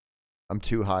name. I'm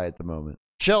too high at the moment.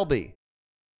 Shelby.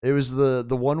 It was the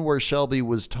one where Shelby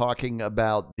was talking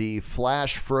about the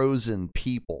flash frozen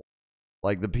people.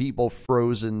 Like the people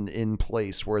frozen in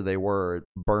place where they were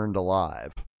burned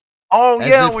alive. Oh, As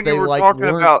yeah, if when they, you were like, talking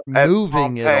weren't about at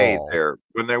moving at Pompeii all. there,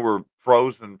 when they were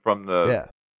frozen from the,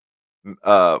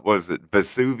 Yeah. was it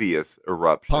Vesuvius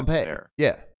eruption Pompeii. there?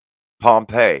 Yeah.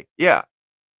 Pompeii, yeah.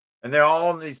 And they're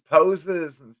all in these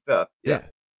poses and stuff. Yeah.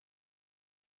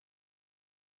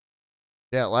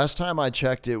 Yeah, last time I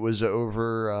checked, it was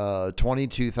over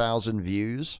 22,000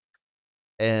 views.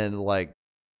 And, like,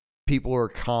 people are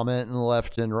commenting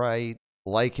left and right,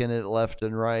 liking it left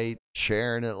and right,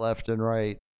 sharing it left and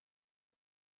right.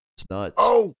 It's nuts.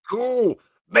 Oh, cool.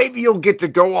 Maybe you'll get to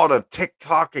go on a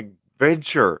TikTok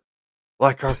adventure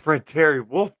like our friend Terry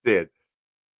Wolf did.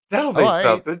 That'll be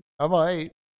something. I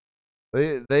might.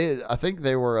 I think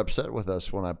they were upset with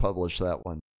us when I published that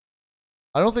one.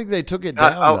 I don't think they took it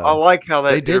down. I like how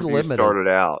that did interview started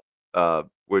out.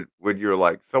 When you're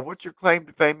like, so what's your claim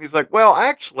to fame? He's like, well,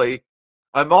 actually,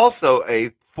 I'm also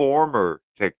a former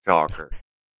TikToker.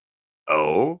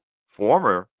 Oh,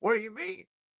 former? What do you mean?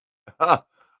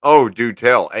 Oh, do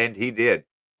tell. And he did.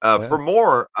 For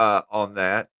more on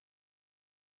that.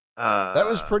 That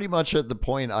was pretty much at the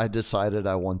point I decided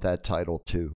I want that title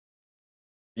too.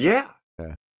 Yeah.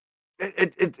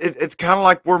 It's kind of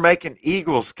like we're making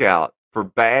Eagle Scout for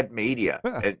bad media.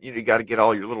 And you got to get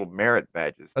all your little merit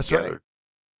badges together.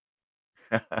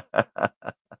 Right.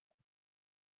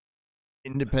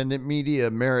 Independent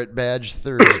Media Merit Badge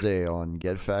Thursday on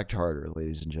Get Fact Harder,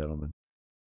 ladies and gentlemen.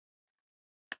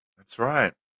 That's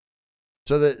right.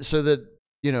 So that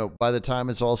by the time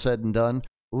it's all said and done,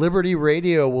 Liberty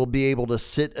Radio will be able to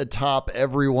sit atop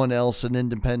everyone else in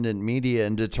independent media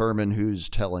and determine who's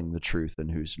telling the truth and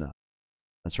who's not.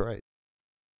 That's right.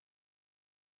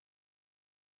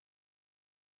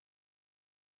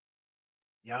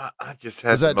 Yeah, I just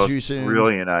had the most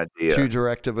brilliant idea. Too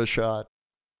direct of a shot.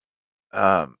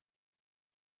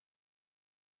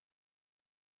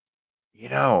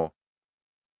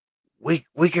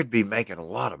 We could be making a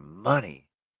lot of money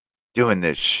doing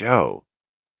this show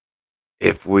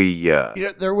if we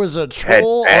there was a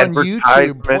troll on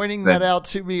YouTube pointing that out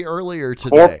to me earlier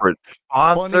today. Corporate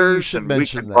sponsors, and we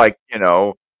could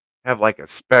have like a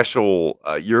special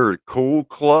You're Cool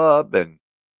Club, and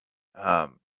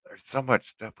there's so much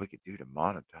stuff we could do to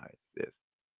monetize this.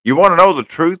 You want to know the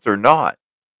truth or not?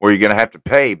 Or you're gonna have to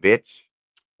pay, bitch.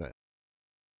 Right.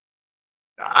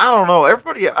 I don't know.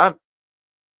 Everybody, I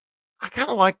kind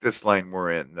of like this lane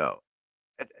we're in, though.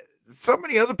 So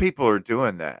many other people are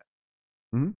doing that.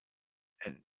 Mm-hmm.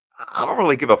 And I don't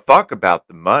really give a fuck about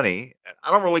the money. I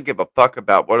don't really give a fuck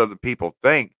about what other people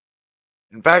think.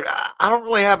 In fact, I don't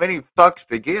really have any fucks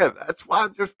to give. That's why I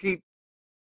just keep,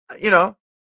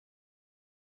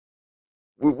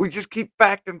 we just keep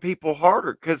facting people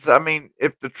harder. Because, I mean,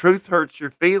 if the truth hurts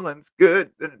your feelings,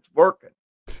 good, then it's working.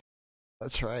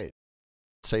 That's right.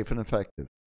 Safe and effective.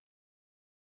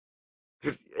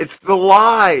 Because it's the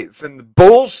lies and the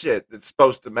bullshit that's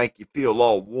supposed to make you feel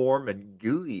all warm and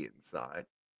gooey inside.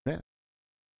 Yeah.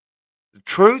 The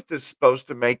truth is supposed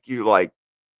to make you, like,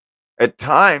 at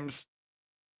times,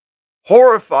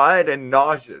 horrified and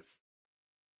nauseous.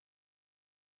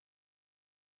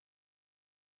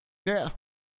 Yeah.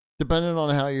 Depending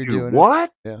on how you're doing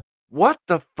what? it. Yeah. What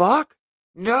the fuck?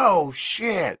 No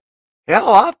shit. Hell,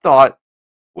 I thought,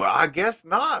 well, I guess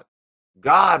not.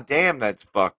 God damn, that's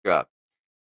fucked up.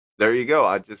 There you go.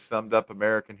 I just summed up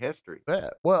American history. Yeah.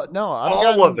 Well, no,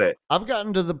 all of it. I've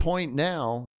gotten to the point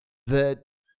now that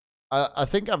I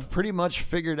think I've pretty much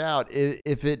figured out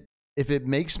if it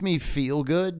makes me feel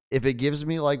good, if it gives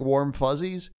me like warm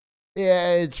fuzzies,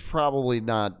 yeah, it's probably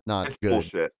not it's good.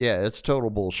 Bullshit. Yeah, it's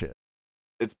total bullshit.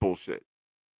 It's bullshit.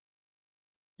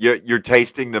 You're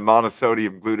tasting the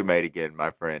monosodium glutamate again,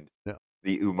 my friend. Yeah.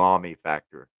 The umami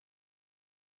factor.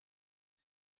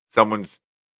 Someone's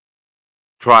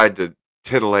tried to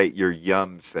titillate your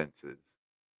yum senses.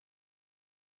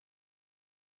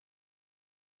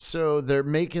 So they're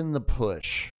making the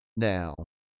push now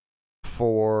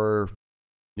for,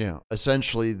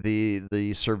 essentially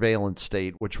the surveillance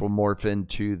state, which will morph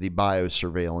into the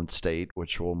biosurveillance state,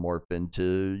 which will morph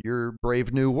into your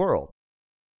brave new world.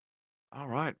 All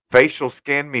right. Facial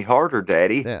scan me harder,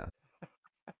 daddy. Yeah.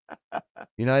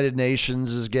 United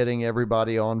Nations is getting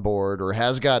everybody on board, or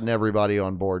has gotten everybody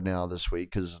on board now this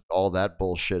week, because all that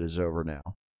bullshit is over now.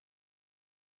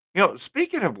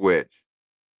 Speaking of which,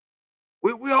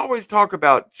 we always talk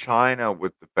about China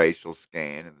with the facial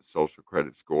scan and the social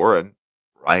credit score, and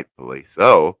rightfully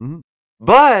so. Mhm.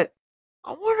 But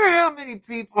I wonder how many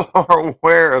people are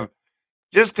aware of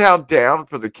just how down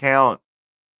for the count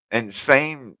and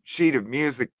same sheet of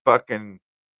music fucking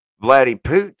Vladdy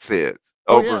Poots is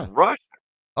Oh, over yeah. in Russia.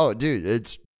 Oh, dude,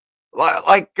 it's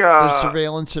Like, the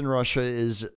surveillance in Russia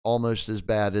is almost as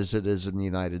bad as it is in the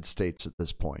United States at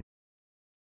this point.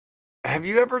 have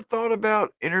you ever thought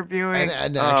about And, interviewing?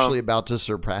 and actually about to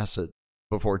surpass it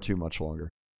before too much longer.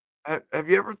 Have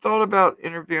you ever thought about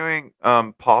interviewing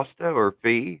Pasta or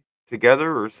Fee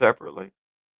together or separately?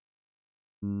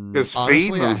 Because Fee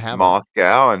Honestly, I moved to haven't.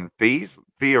 Moscow, and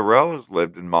Fiorella's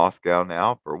lived in Moscow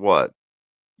now for what,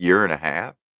 year and a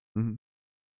half? Mhm.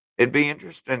 It'd be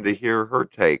interesting to hear her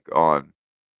take on,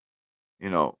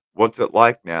 what's it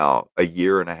like now, a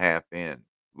year and a half in,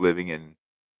 living in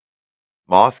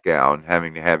Moscow and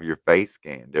having to have your face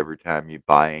scanned every time you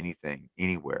buy anything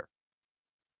anywhere.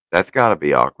 That's gotta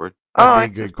be awkward. That'd Oh, be a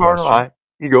that's good just part of question. life.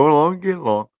 You go along, get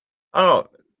along. I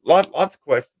don't know. Lots of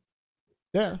questions.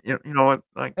 Yeah. You know what?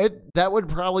 Like, That would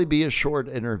probably be a short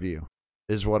interview,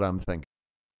 is what I'm thinking.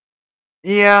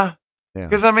 yeah, Yeah.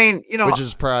 because I mean, Which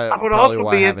is I would probably also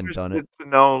why I be haven't done it. interested to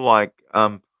know, like,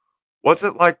 what's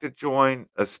it like to join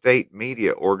a state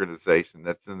media organization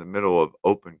that's in the middle of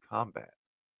open combat?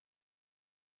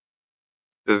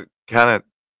 Does it kind of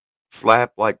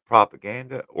slap like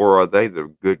propaganda, or are they the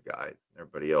good guys and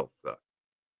everybody else sucks?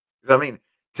 'Cause I mean,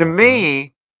 to Uh-huh.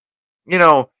 me, you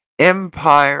know,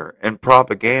 empire and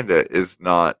propaganda is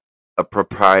not a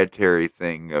proprietary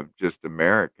thing of just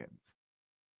Americans.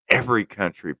 Every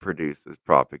country produces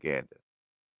propaganda.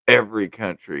 Every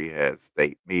country has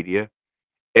state media.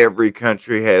 Every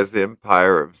country has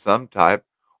empire of some type,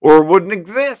 or it wouldn't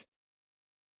exist.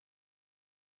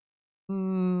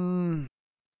 Mm,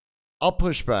 I'll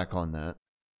push back on that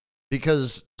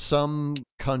because some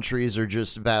countries are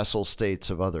just vassal states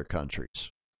of other countries.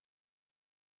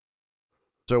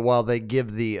 So while they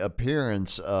give the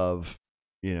appearance of,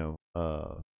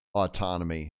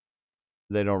 autonomy,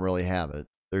 they don't really have it.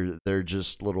 They're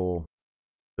just little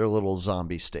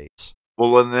zombie states.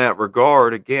 Well, in that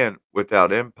regard, again,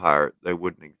 without empire, they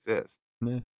wouldn't exist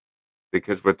Yeah.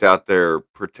 because without their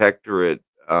protectorate,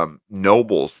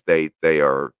 noble state, they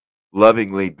are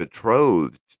lovingly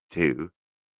betrothed to,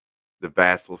 the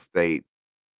vassal state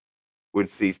would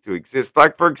cease to exist.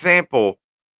 Like, for example,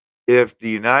 if the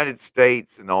United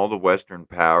States and all the Western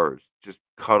powers just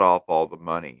cut off all the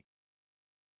money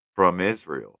from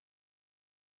Israel,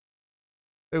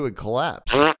 It would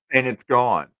collapse. and it's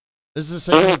gone, It's the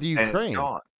same with and it's Ukraine,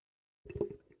 gone.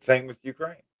 Same with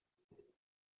Ukraine.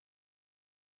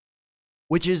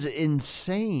 which is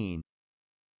insane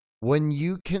when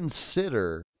you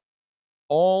consider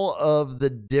all of the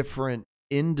different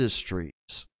industries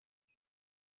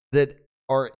that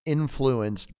are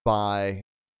influenced by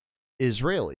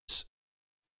Israelis.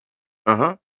 Uh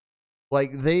huh.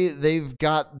 Like they've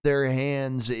got their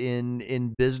hands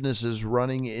in businesses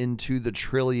running into the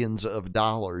trillions of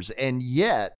dollars, and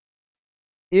yet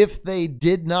if they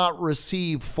did not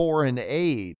receive foreign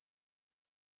aid,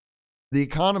 the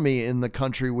economy in the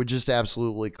country would just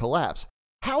absolutely collapse.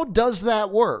 How does that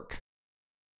work?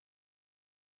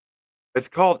 It's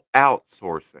called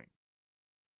outsourcing.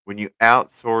 When you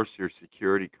outsource your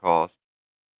security costs,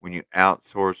 when you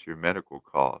outsource your medical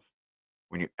costs,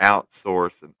 when you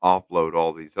outsource and offload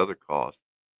all these other costs,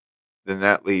 then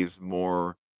that leaves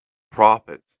more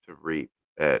profits to reap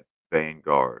at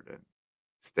Vanguard and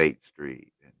State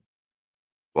Street and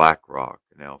BlackRock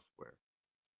and elsewhere.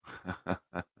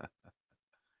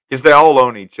 Because they all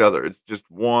own each other. It's just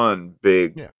one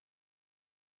big, Yeah.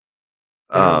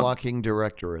 um, Interlocking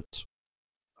directorates.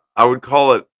 I would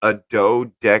call it a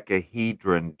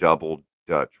dodecahedron double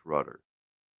Dutch rudder.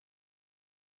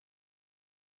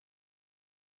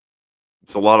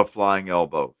 It's a lot of flying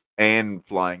elbows and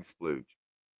flying splooge.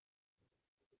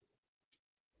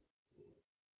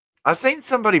 I seen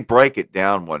somebody break it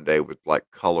down one day with like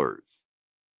colors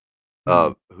Hmm.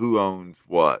 of who owns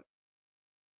what,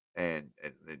 and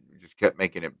it just kept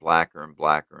making it blacker and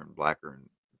blacker and blacker and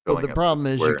Well, the filling up the problem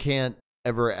is you square. can't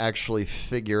ever actually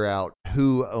figure out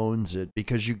who owns it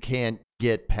because you can't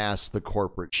get past the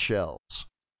corporate shells,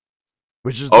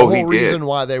 which is the Oh, he whole did. reason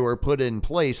why they were put in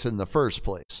place in the first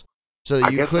place. So I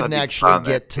that you guess I couldn't need to actually find that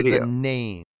get to the video.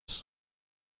 names.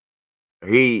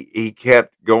 He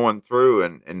kept going through,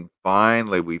 and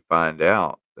finally we find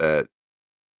out that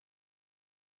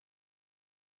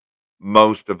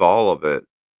most of all of it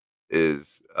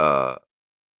is oh,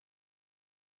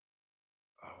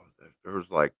 there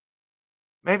was like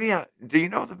maybe do you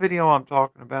know the video I'm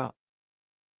talking about?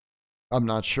 I'm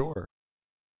not sure.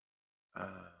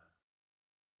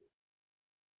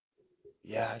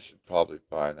 Yeah, I should probably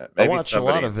find that. I Maybe watch a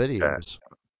lot somebody of in the chat.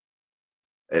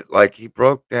 videos. Like he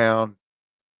broke down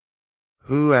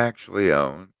who actually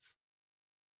owns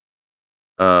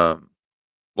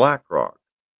BlackRock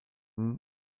Mm.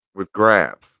 with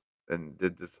graphs and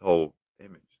did this whole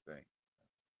image thing.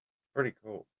 Pretty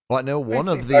cool. Well, I know one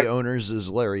see of if the owners is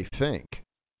Larry Fink.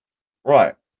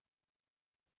 Right.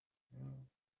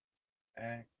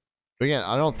 Again,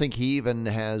 I don't think he even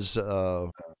has.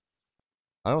 I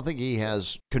don't think he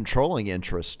has controlling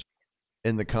interest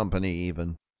in the company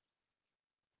even.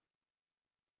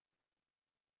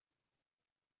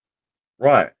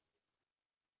 Right.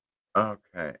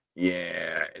 Okay.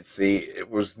 Yeah. See, it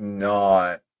was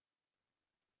not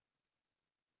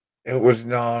on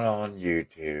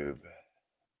YouTube.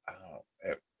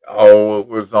 It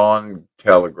was on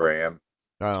Telegram.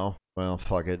 Oh, well,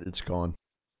 fuck it. It's gone.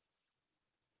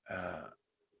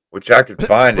 Which I could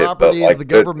find it, but Property like of the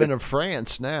government of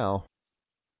France now.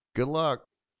 Good luck.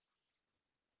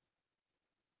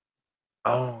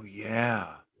 Oh,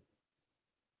 yeah.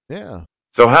 Yeah.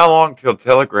 So how long till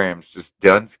Telegram's just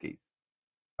Dunskies?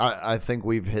 I think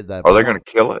we've hit that Are point. they going to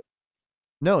kill it?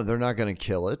 No, they're not going to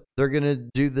kill it. They're going to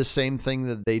do the same thing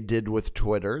that they did with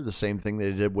Twitter, the same thing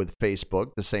they did with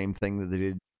Facebook, the same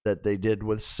thing that they did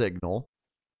with Signal.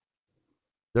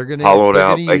 They're going to hollow it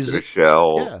out, make use it a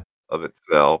shell Yeah. of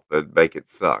itself, and make it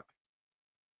suck.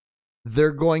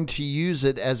 They're going to use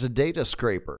it as a data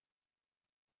scraper.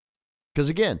 Because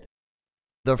again,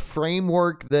 the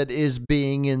framework that is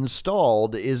being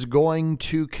installed is going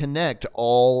to connect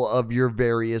all of your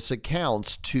various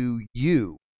accounts to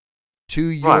you, to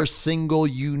your single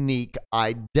unique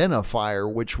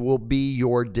identifier, which will be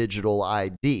your digital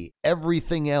ID.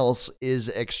 Everything else is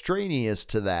extraneous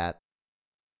to that,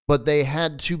 but they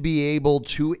had to be able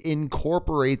to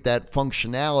incorporate that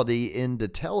functionality into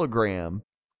Telegram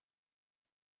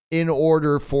in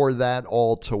order for that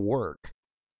all to work.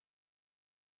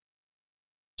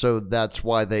 So that's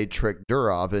why they tricked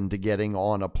Durov into getting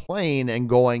on a plane and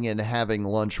going and having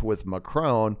lunch with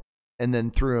Macron and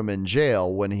then threw him in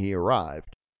jail when he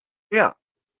arrived. Yeah.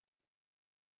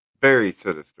 Very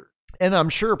sinister. And I'm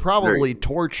sure probably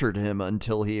tortured him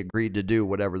until he agreed to do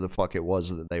whatever the fuck it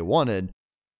was that they wanted,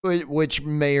 which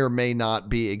may or may not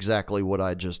be exactly what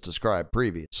I just described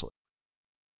previously.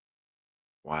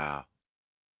 Wow.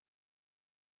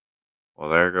 Well,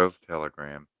 there goes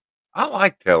Telegram. I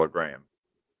like Telegram.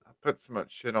 I put so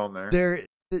much shit on there.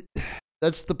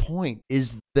 That's the point,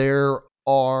 is there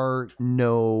are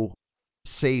no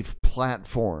safe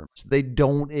platforms. They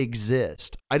don't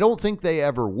exist. I don't think they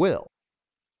ever will.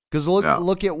 Because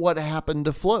look at what happened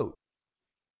to Float.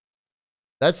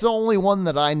 That's the only one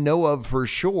that I know of for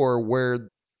sure where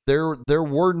there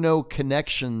were no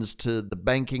connections to the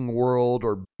banking world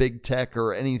or big tech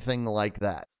or anything like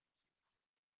that.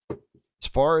 As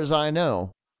far as I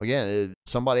know, again, if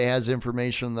somebody has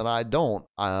information that I don't,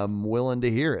 I'm willing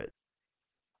to hear it.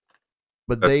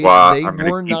 But they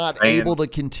were not able to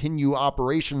continue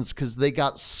operations because they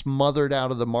got smothered out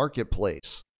of the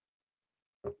marketplace.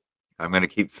 I'm going to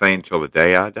keep saying till the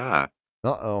day I die.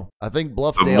 Uh-oh. I think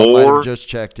Bluffdale might have just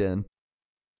checked in.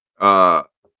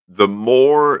 The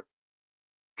more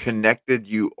connected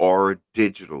you are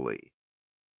digitally,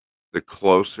 the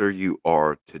closer you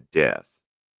are to death.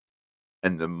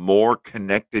 And the more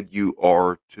connected you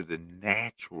are to the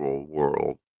natural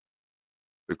world,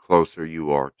 the closer you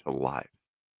are to life.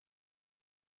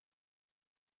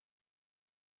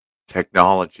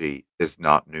 Technology is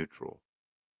not neutral.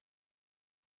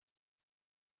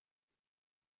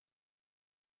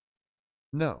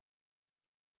 No.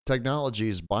 Technology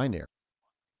is binary.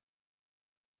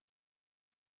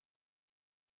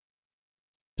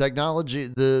 Technology,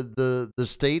 the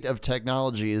state of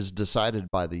technology is decided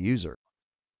by the user.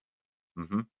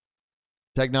 Mm-hmm.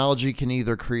 Technology can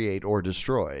either create or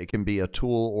destroy. It can be a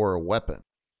tool or a weapon.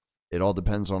 It all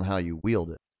depends on how you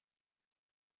wield it.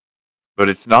 But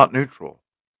it's not neutral.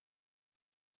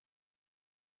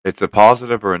 It's a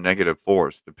positive or a negative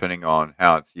force, depending on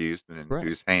how it's used and in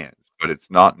whose hands. But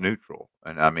it's not neutral.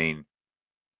 And I mean,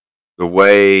 the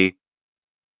way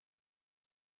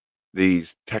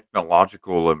these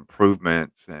technological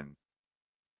improvements and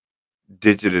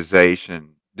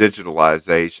digitalization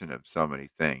of so many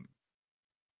things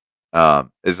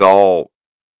is all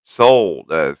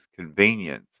sold as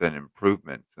convenience and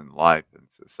improvements in life and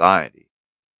society.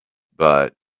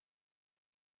 But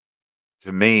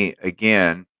to me,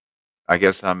 again, I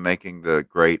guess I'm making the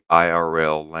great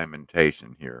IRL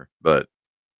lamentation here, but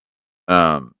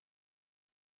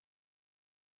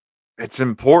it's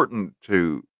important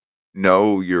to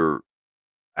know your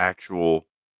actual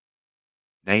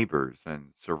neighbors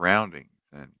and surroundings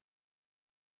and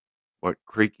what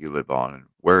creek you live on and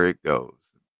where it goes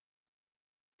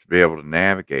to be able to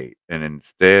navigate. And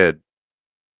instead,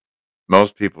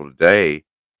 most people today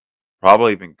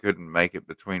probably even couldn't make it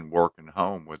between work and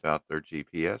home without their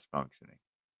GPS functioning.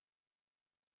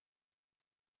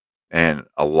 And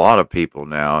a lot of people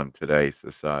now in today's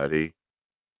society,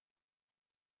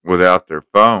 without their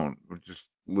phone, would just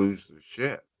lose their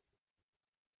shit.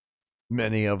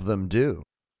 Many of them do.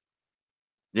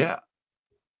 Yeah.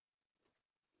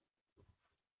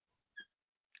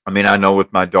 I mean, I know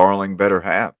with my darling better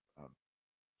half,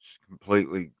 she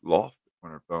completely lost it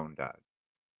when her phone died.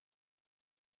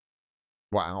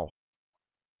 Wow.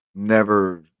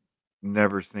 Never,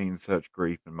 never seen such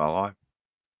grief in my life.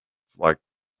 It's like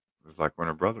it was like when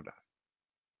her brother died.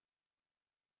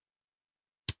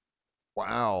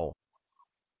 Wow.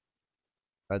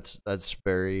 That's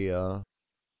very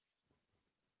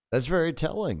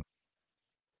telling.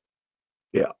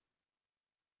 Yeah.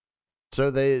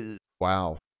 So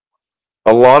wow.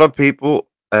 A lot of people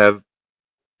have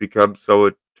become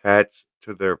so attached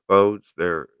to their phones,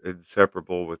 they're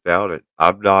inseparable without it.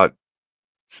 I'm not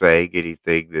saying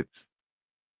anything that's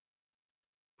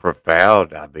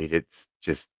profound. I mean, it's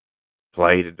just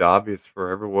plain and obvious for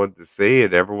everyone to see,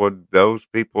 and everyone knows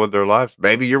people in their lives.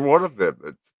 Maybe you're one of them.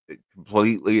 It's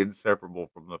completely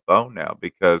inseparable from the phone now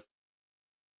because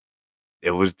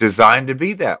it was designed to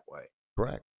be that way.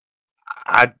 Correct.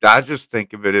 I just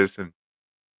think of it as an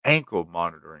ankle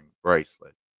monitoring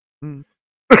bracelet. Mm.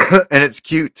 And it's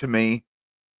cute to me.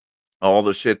 All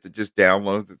the shit that just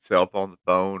downloads itself on the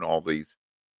phone, all these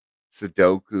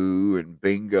Sudoku and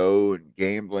bingo and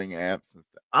gambling apps and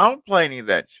stuff. I don't play any of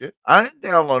that shit. I didn't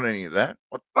download any of that.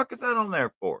 What the fuck is that on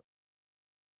there for?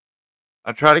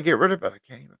 I try to get rid of it. I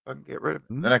can't even fucking get rid of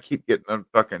it. Mm. Then I keep getting them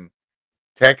fucking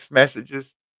text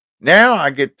messages. Now I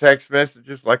get text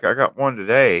messages like I got one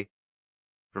today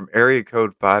from area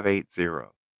code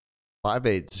 580.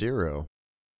 580.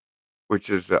 Which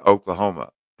is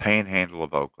Oklahoma, panhandle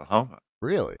of Oklahoma.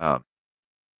 Really? But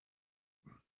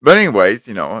anyways,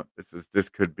 this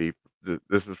could be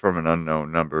this is from an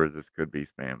unknown number. This could be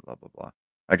spam. Blah blah blah.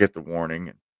 I get the warning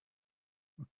and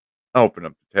I open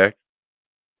up the text.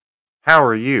 How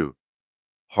are you?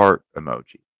 Heart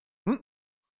emoji. Hmm.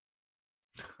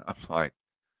 I'm like,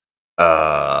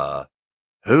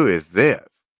 who is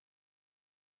this?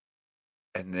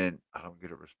 And then I don't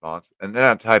get a response. And then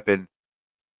I type in,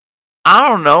 I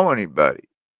don't know anybody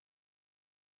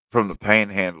from the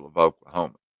panhandle of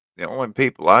Oklahoma. The only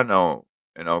people I know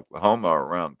in Oklahoma are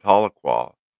around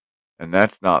Tahlequah, and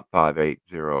that's not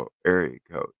 580 area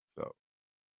code. So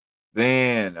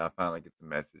then I finally get the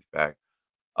message back.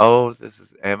 Oh, this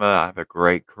is Emma. I have a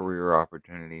great career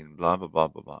opportunity and blah blah blah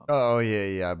blah blah. Oh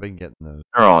yeah. I've been getting those.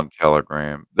 They're on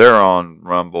Telegram. They're on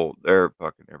Rumble. They're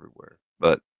fucking everywhere.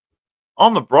 But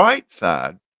on the bright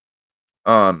side,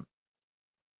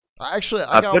 Actually,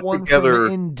 I I got put one together.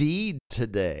 from Indeed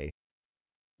today.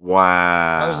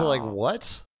 Wow. I was like,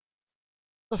 what?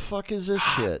 The fuck is this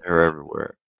shit? They're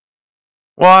everywhere.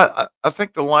 Well, I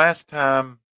think the last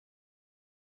time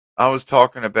I was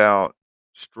talking about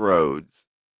Strodes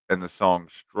and the song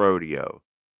Strodio,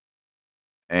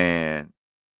 and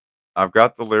I've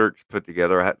got the lyrics put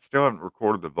together. Still haven't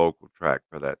recorded the vocal track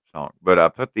for that song, but I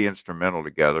put the instrumental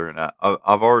together, and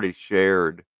I've already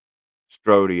shared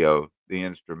Strodio, the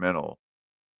instrumental,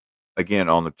 again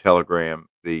on the Telegram,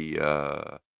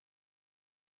 the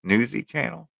Newsy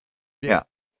channel. Yeah,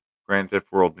 Grand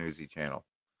Theft World Newsy channel.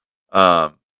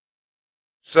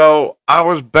 So I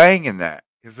was banging that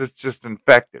because it's just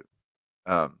infective,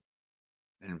 an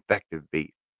infective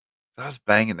beat. So I was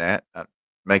banging that,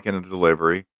 making a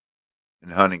delivery in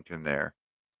Huntington there,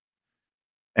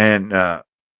 and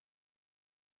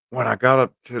when I got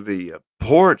up to the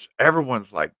porch,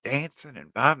 everyone's like dancing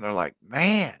and vibing. They're like,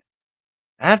 "Man,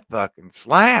 that fucking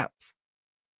slaps!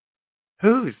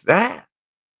 Who's that?"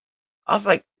 I was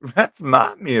like, "That's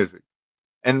my music."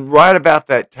 And right about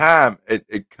that time,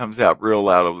 it comes out real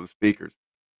loud over the speakers,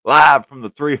 live from the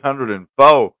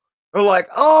 304. They're like,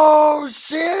 "Oh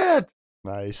shit!"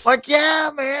 Nice. Like,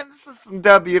 yeah, man, this is some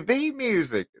WB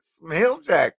music. It's some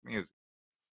Hilljack music.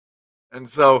 And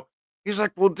so he's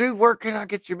like, "Well, dude, where can I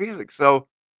get your music?" So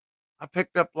I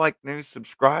picked up like new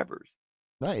subscribers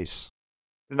Nice.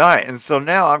 tonight. And so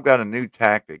now I've got a new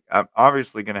tactic. I'm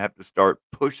obviously going to have to start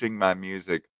pushing my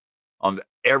music on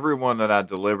everyone that I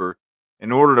deliver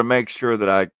in order to make sure that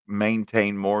I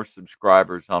maintain more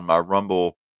subscribers on my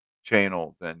Rumble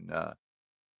channel than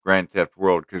Grand Theft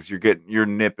World because you're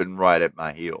nipping right at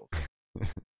my heels.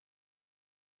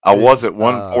 I was It's at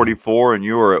 144 and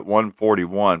you were at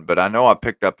 141, but I know I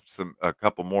picked up a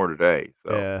couple more today.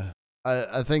 So yeah.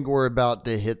 I think we're about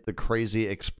to hit the crazy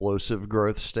explosive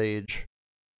growth stage,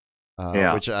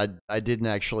 yeah. which I didn't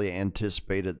actually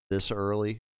anticipate it this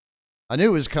early. I knew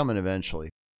it was coming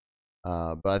eventually,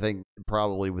 but I think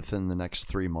probably within the next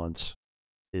 3 months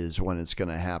is when it's going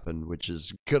to happen, which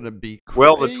is going to be crazy.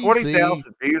 Well, the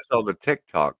 20,000 views on the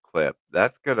TikTok clip,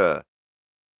 that's gonna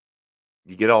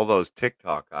you get all those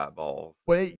TikTok eyeballs.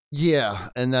 Well, yeah,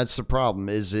 and that's the problem.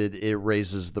 Is it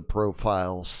raises the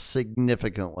profile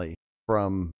significantly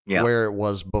from Yeah. where it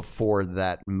was before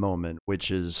that moment,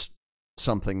 which is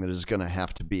something that is going to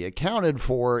have to be accounted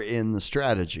for in the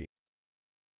strategy.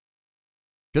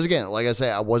 Because again, like I say,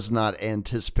 I was not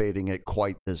anticipating it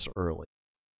quite this early.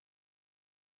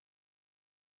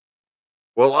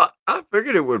 Well, I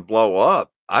figured it would blow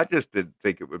up. I just didn't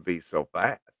think it would be so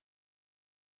fast.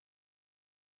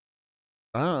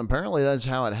 Apparently, that's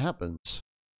how it happens.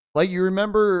 Like, you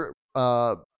remember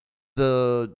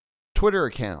the Twitter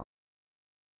account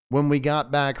when we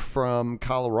got back from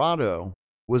Colorado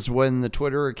was when the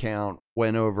Twitter account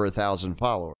went over 1,000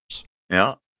 followers.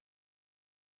 Yeah.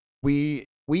 We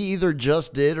either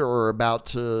just did or are about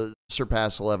to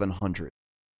surpass 1,100.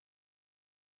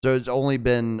 So it's only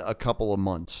been a couple of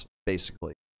months,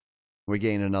 basically. We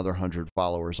gained another 100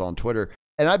 followers on Twitter.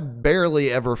 And I barely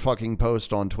ever fucking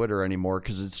post on Twitter anymore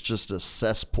because it's just a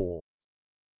cesspool.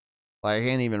 Like, I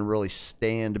can't even really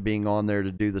stand being on there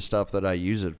to do the stuff that I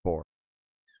use it for.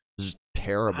 It's just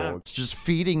terrible. It's just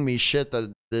feeding me shit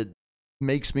that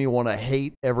makes me want to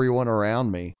hate everyone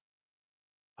around me.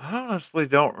 I honestly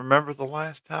don't remember the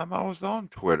last time I was on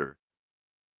Twitter.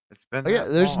 It's been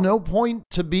There's long. no point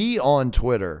to be on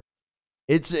Twitter.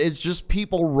 It's just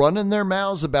people running their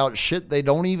mouths about shit they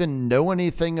don't even know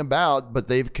anything about, but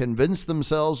they've convinced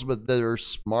themselves that they're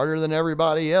smarter than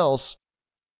everybody else.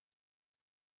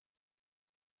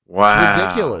 Wow. It's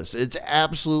ridiculous. It's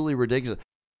absolutely ridiculous.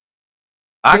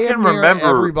 I can remember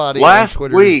everybody last on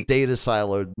Twitter week. is data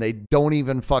siloed. They don't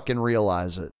even fucking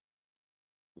realize it.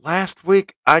 Last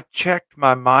week, I checked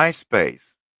my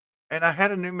MySpace, and I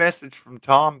had a new message from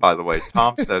Tom, by the way.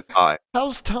 Tom says hi.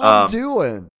 How's Tom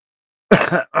doing?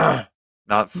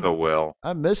 Not so well.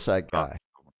 I miss that guy.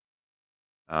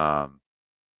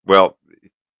 Well,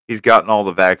 he's gotten all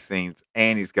the vaccines,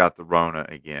 and he's got the Rona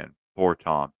again. Poor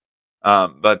Tom.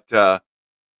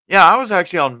 Yeah, I was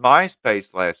actually on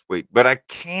MySpace last week, but I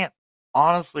can't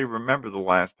honestly remember the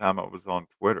last time I was on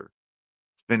Twitter.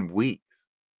 It's been weeks.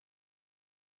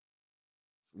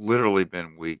 Literally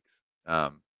been weeks.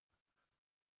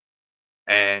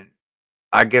 And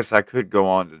I guess I could go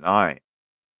on tonight.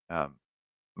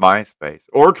 MySpace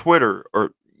or Twitter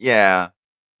or yeah.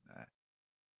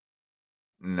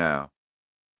 No.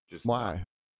 Just Why? not.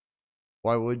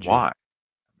 Why would you? Why?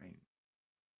 I mean,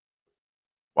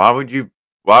 why would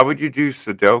you do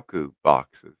Sudoku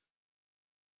boxes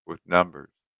with numbers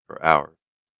for hours?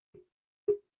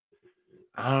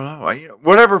 I don't know.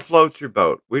 Whatever floats your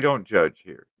boat. We don't judge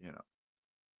here,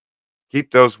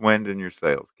 Keep those wind in your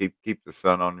sails. Keep the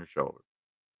sun on your shoulders.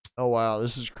 Oh wow,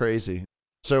 this is crazy.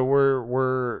 So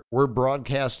we're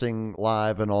broadcasting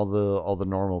live in all the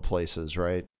normal places,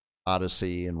 right?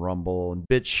 Odyssey and Rumble and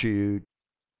BitChute,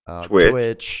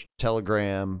 Twitch,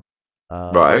 Telegram,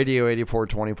 Right.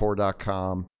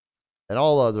 radio8424.com, and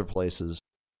all other places.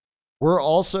 We're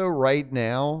also right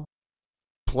now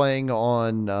playing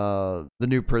on the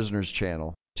New Prisoners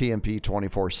channel, TMP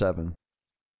 24/7.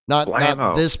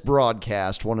 Not this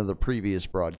broadcast, one of the previous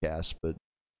broadcasts, but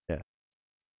yeah.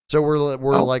 So we're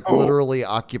literally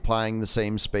occupying the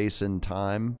same space and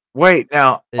time. Wait,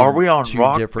 now are we on two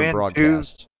different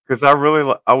broadcasts? Because I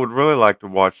would really like to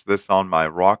watch this on my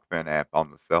Rockfin app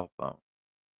on the cell phone.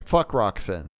 Fuck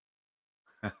Rockfin.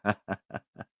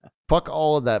 Fuck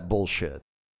all of that bullshit.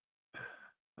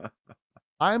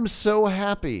 I'm so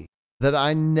happy that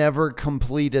I never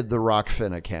completed the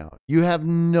Rockfin account. You have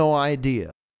no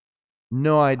idea.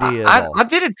 No idea at all. I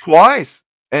did it twice,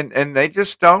 and they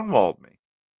just stonewalled me.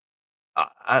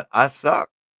 I suck.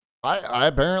 I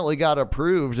apparently got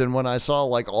approved, and when I saw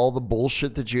like all the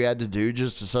bullshit that you had to do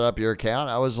just to set up your account,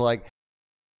 I was like,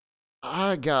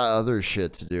 I got other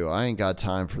shit to do. I ain't got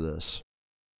time for this.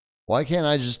 Why can't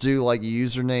I just do like a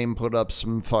username, put up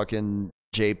some fucking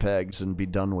JPEGs, and be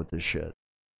done with this shit?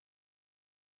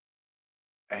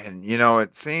 And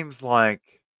it seems like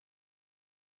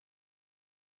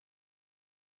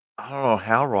I don't know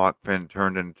how Rockfin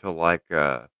turned into like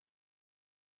a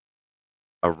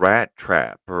rat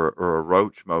trap or a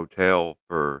roach motel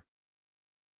for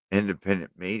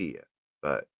independent media,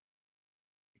 but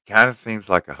it kind of seems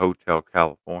like a Hotel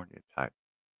California type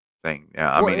thing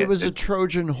now. Well, I mean, it was a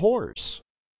Trojan horse.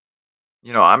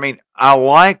 I mean, I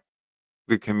like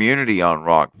the community on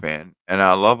Rockfin, and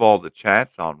I love all the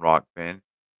chats on Rockfin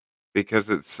because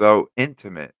it's so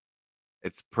intimate.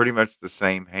 It's pretty much the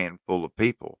same handful of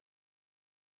people.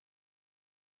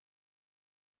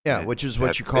 Yeah, And which is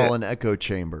what you that's call it. an echo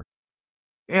chamber.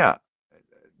 Yeah.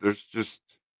 There's just,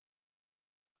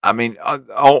 I mean,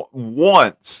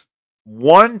 one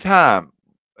time,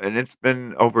 and it's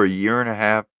been over a year and a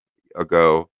half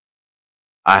ago,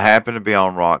 I happened to be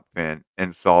on Rockfin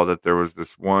and saw that there was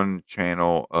this one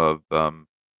channel of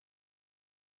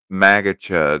MAGA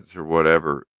chuds or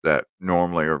whatever that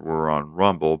normally were on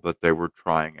Rumble, but they were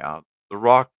trying out the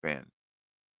Rockfin.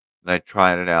 They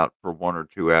tried it out for 1 or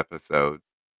 2 episodes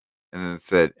and then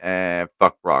said,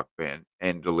 fuck Rockfin,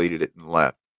 and deleted it and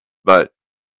left. But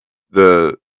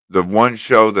the one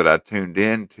show that I tuned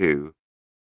into,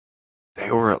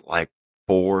 they were at like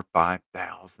 4 or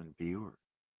 5,000 viewers.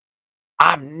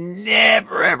 I've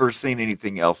never ever seen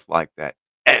anything else like that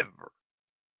ever.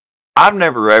 I've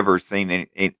never ever seen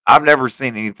I've never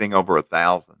seen anything over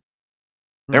 1,000.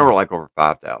 They were like over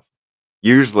 5,000.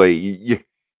 Usually,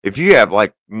 if you have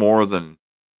like more than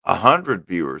 100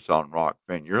 viewers on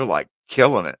Rockfin, you're like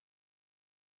killing it.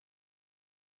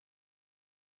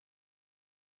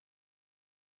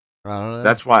 I don't know.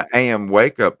 That's why AM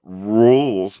Wake Up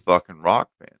rules fucking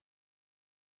Rockfin.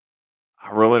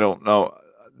 I really don't know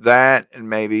that, and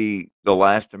maybe The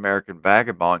Last American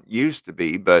Vagabond used to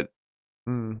be, but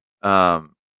cause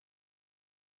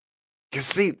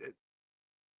see,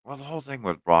 well, the whole thing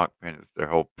with Rockfin is their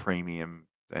whole premium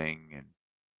thing, and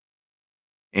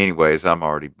anyways, I'm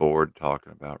already bored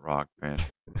talking about Rockfin.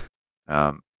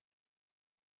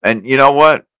 And you know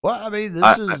what? Well, I mean,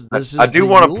 this is I do the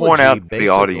want to point out eulogy, to the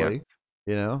audience. basically.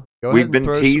 You know, go ahead We've and been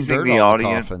throw some teasing dirt the on the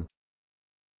audience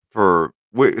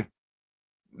coffin.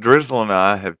 Drizzle and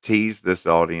I have teased this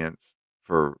audience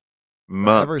for Ever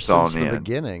months since on the end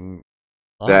beginning,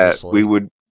 that we honestly. would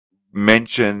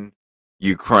mention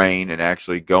Ukraine and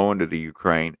actually go into the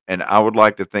Ukraine. And I would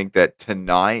like to think that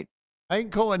tonight I ain't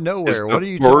going is nowhere. the What are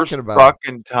you first talking about?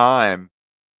 fucking time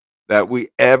that we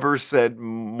ever said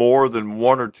more than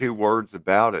 1 or 2 words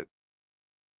about it.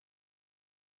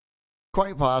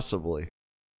 Quite possibly.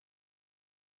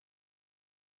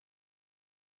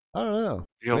 I don't know.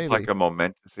 Feels Maybe. like a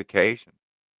momentous occasion.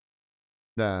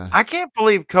 Nah. I can't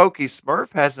believe Koki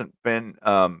Smurf hasn't been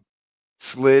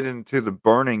slid into the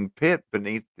burning pit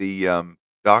beneath the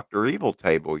Dr. Evil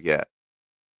table yet.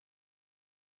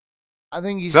 I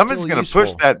think he's Someone's still going to push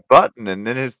useful. that button, and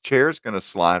then his chair's going to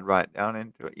slide right down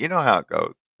into it. You know how it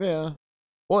goes. Yeah.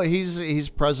 Well, he's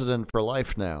president for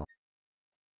life now.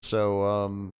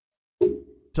 So,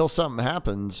 till something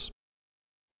happens,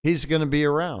 he's going to be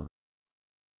around.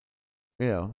 You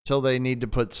know, till they need to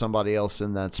put somebody else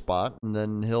in that spot, and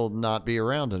then he'll not be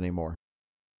around anymore.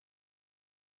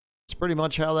 It's pretty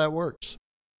much how that works.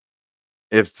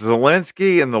 If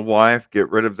Zelensky and the wife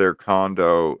get rid of their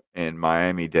condo in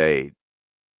Miami-Dade,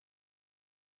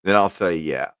 then I'll say,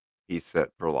 yeah, he's set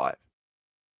for life.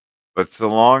 But so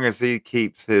long as he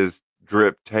keeps his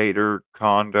drip tater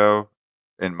condo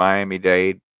in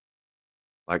Miami-Dade,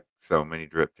 like so many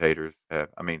drip taters have.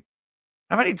 I mean,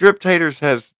 how many drip taters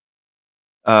has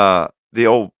the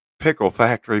old pickle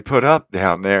factory put up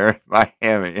down there in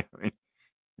Miami? I mean,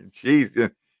 jeez,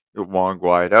 you got Juan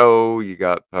Guaido, you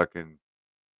got fucking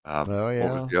Oh, what was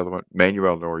yeah. the other one?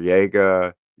 Manuel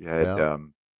Noriega. You had Yeah.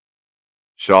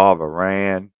 Shah of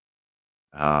Iran.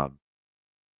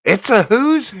 It's a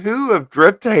who's who of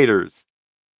drip taters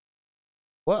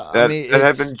Well, I that mean,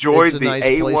 have it's enjoyed a the nice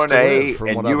place to live, A1A from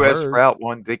and what I've US heard. Route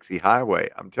 1 Dixie Highway.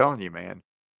 I'm telling you, man.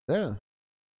 Yeah.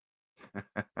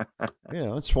 You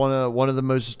know, it's one of the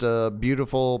most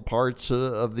beautiful parts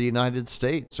of the United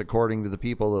States, according to the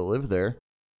people that live there.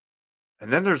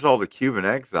 And then there's all the Cuban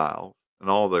exiles and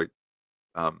all the,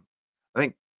 I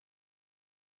think,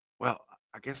 well,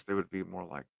 I guess they would be more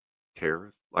like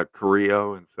terrorists, like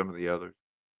Carrillo and some of the others.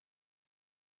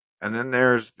 And then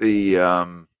there's the,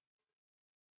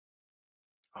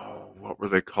 what were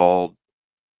they called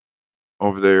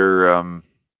over there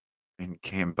in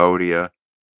Cambodia?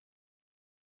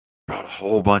 Brought a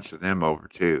whole bunch of them over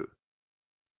too.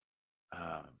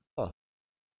 Huh. Are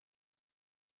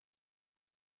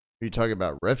you talking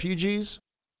about refugees?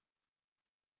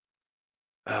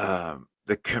 Not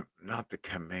the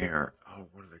Khmer. Oh,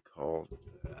 what are they called?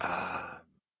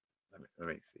 Let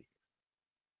me see.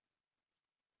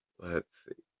 Let's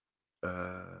see.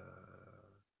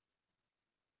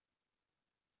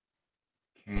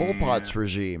 Pol Pot's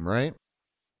regime, right?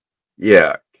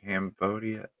 Yeah,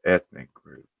 Cambodia ethnic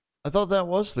group. I thought that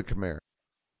was the Khmer.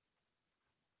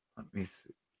 Let me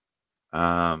see.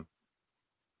 Yeah,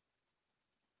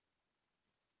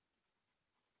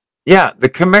 the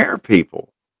Khmer people.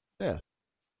 Yeah.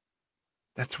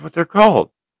 That's what they're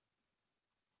called.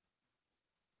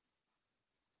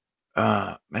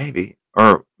 Maybe.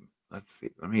 Or let's see.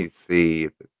 Let me see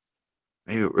if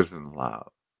maybe it was in Laos.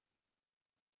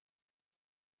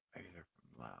 Maybe they're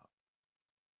from Laos.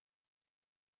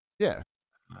 Yeah.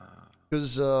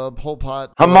 Because Pol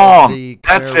Pot led Hmong. the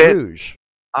That's Khmer it. Rouge.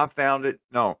 I found it.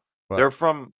 No, What? they're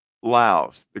from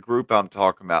Laos. The group I'm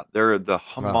talking about. They're the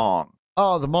Hmong.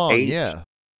 Oh, the Hmong. Yeah.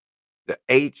 The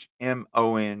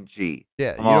Hmong.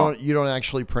 Yeah. Hmong. You don't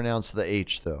actually pronounce the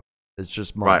H though. It's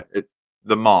just Hmong. Right.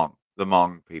 The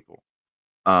Hmong people.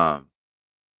 Of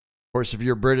course, if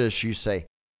you're British, you say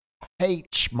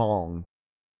H-Mong.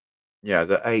 Yeah,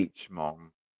 the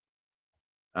Hmong.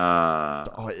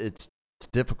 It's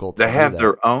difficult to They do have that.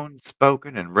 their own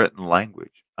spoken and written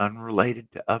language,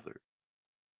 unrelated to others.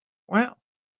 Well,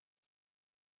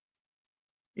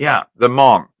 yeah, the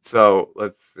Hmong. So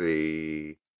let's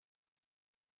see.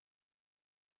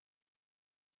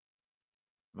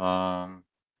 Hmong,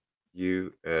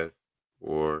 U.S.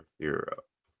 war hero.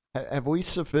 Have we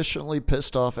sufficiently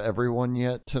pissed off everyone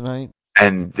yet tonight?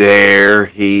 And there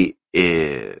he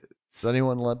is. Has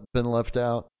anyone been left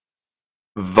out?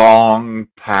 Vong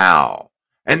Pao.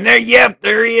 And there,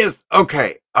 there he is.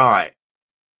 Okay, all right.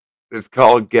 It's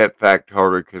called Get Fact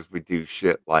Harder because we do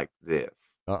shit like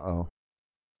this. Uh-oh.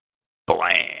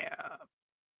 Blam.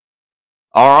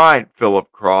 All right, Philip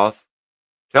Cross.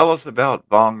 Tell us about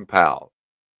Vong Pao.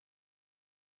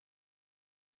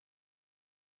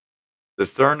 The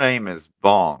surname is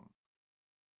Vong.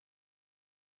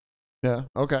 Yeah,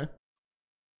 okay.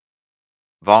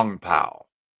 Vong Pao.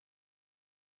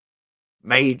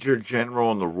 Major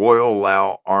General in the Royal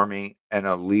Lao Army and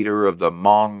a leader of the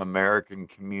Hmong American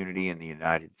community in the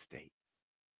United States.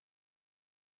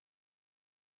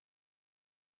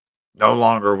 No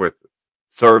longer with us.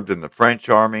 Served in the French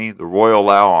Army, the Royal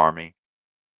Lao Army,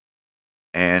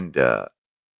 and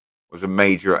was a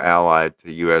major ally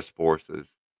to U.S.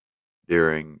 forces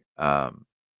during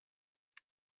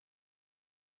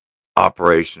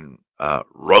Operation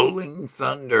Rolling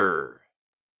Thunder.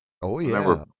 Oh, When yeah. they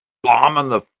were bombing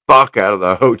the fuck out of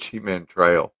the Ho Chi Minh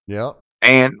Trail. Yep.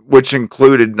 And which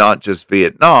included not just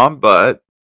Vietnam, but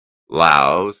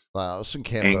Laos and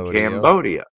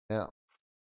Cambodia. Yeah.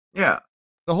 Yeah.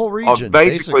 The whole region,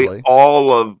 basically.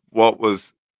 All of what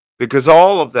was, because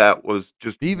all of that was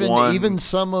just even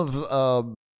some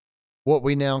of what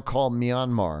we now call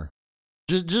Myanmar.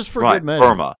 Just for good measure.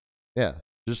 Burma. Yeah.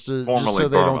 Just so Formerly they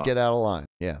Burma. don't get out of line.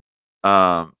 Yeah.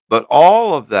 But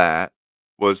all of that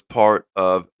was part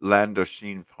of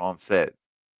l'Indochine Française,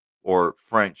 or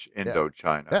French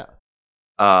Indochina.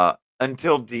 Yeah.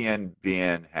 Until Dien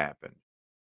Bien happened.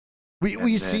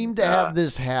 We seem to have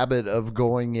this habit of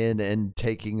going in and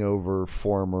taking over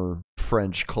former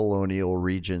French colonial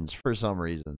regions for some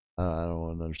reason. I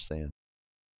don't understand.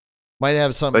 Might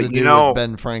have something to do with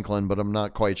Ben Franklin, but I'm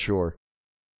not quite sure.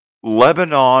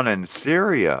 Lebanon and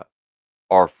Syria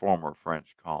are former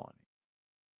French colonies.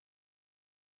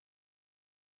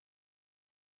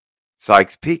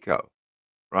 Sykes-Picot,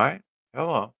 right?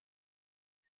 Hello.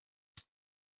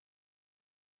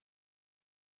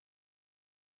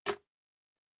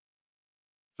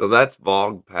 So that's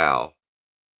Vong Pao.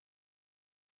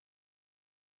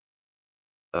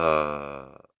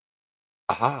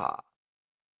 Aha.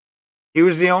 He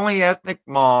was the only ethnic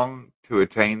Hmong to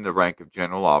attain the rank of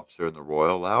general officer in the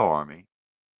Royal Lao Army,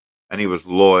 and he was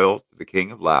loyal to the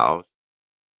King of Laos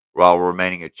while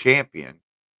remaining a champion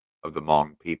of the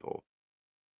Hmong people.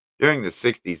 During the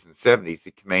 60s and 70s,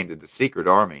 he commanded the Secret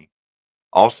Army,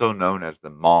 also known as the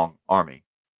Hmong Army,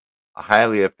 a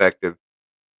highly effective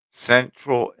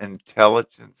Central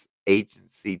Intelligence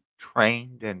Agency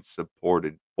trained and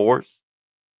supported force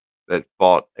that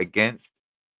fought against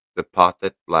the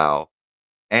Pathet Lao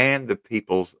and the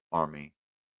People's Army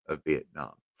of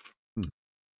Vietnam.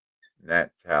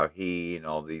 That's how he and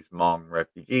all these Hmong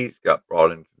refugees got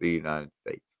brought into the United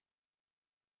States.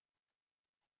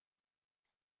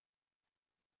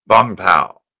 Vong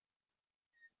Pao.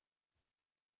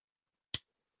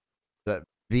 That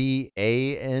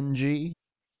V-A-N-G?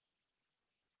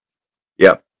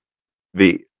 Yep.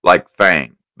 V, like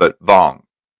Fang, but Vong.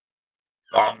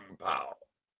 Vong Pao.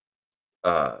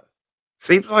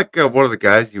 Seems like one of the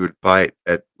guys you would fight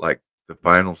at like the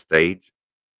final stage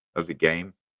of the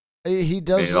game. He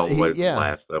does. All the way to yeah. the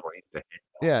last level.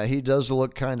 Yeah, he does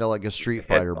look kind of like a Street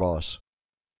Fighter boss.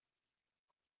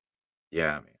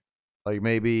 Yeah, I mean, like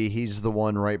maybe he's the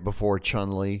one right before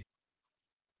Chun-Li.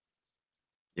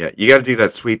 Yeah, you got to do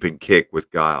that sweeping kick with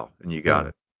guile, and you got Yeah.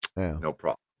 it. Yeah. No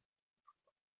problem.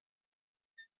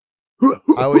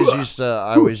 I always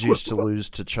used to lose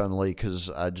to Chun-Li because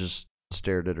I just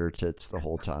stared at her tits the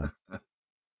whole time.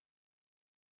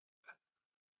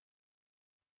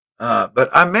 But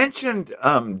I mentioned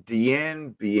Dien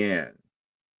Bien,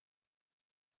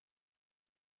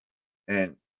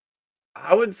 and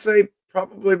I would say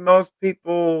probably most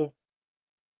people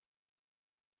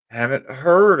haven't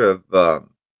heard of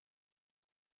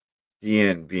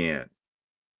Dien Bien,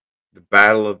 the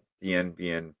Battle of Dien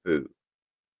Bien Phu.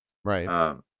 Right.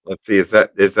 Let's see, is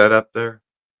that up there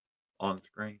on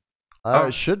screen? All It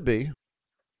right. should be.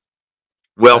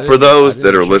 Well, for I those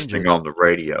that didn't are change listening it. on the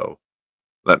radio,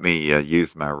 let me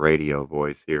use my radio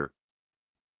voice here.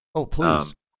 Oh, please.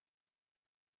 Um,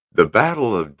 the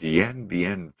Battle of Dien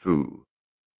Bien Phu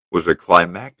was a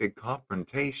climactic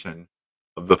confrontation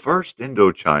of the First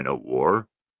Indochina War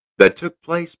that took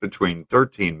place between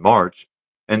 13 March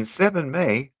and 7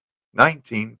 May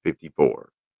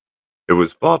 1954. It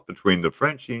was fought between the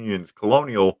French Union's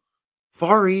colonial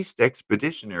Far East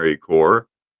Expeditionary Corps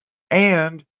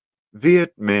and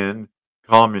Viet Minh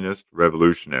Communist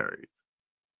Revolutionaries.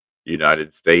 The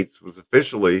United States was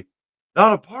officially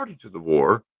not a party to the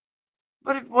war,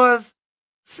 but it was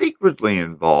secretly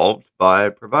involved by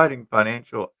providing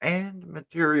financial and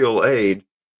material aid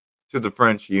to the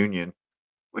French Union,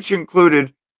 which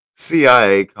included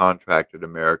CIA contracted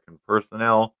American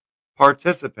personnel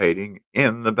participating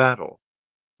in the battle.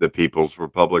 The People's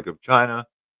Republic of China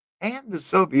and the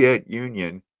Soviet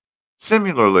Union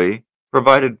similarly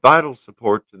provided vital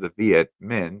support to the Viet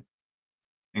Minh,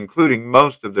 including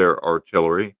most of their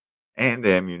artillery and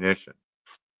ammunition.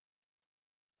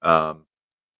 Um,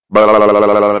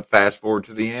 Fast forward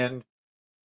to the end,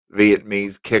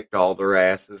 Vietnamese kicked all their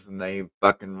asses and they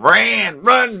fucking run,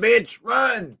 bitch,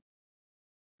 run,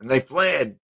 and they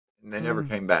fled and they never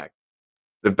came back.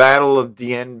 The Battle of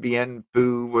Dien Bien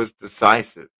Phu was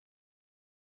decisive.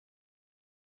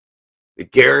 The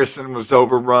garrison was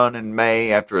overrun in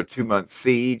May after a 2-month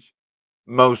siege.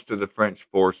 Most of the French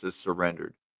forces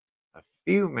surrendered. A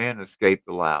few men escaped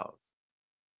the Laos.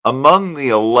 Among the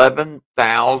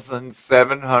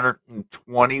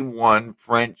 11,721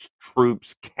 French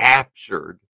troops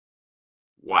captured,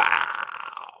 wow.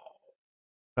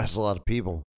 That's a lot of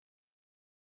people.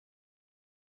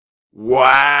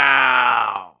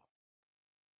 Wow.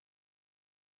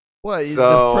 Well,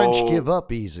 the French give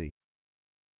up easy.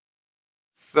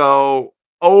 So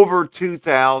over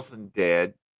 2,000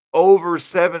 dead, over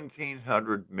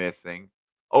 1,700 missing,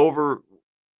 over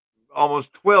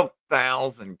almost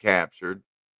 12,000 captured.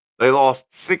 They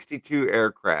lost 62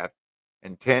 aircraft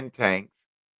and 10 tanks.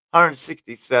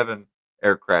 167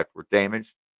 aircraft were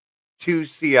damaged. 2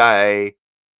 CIA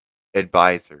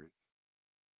advisors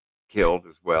killed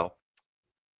as well.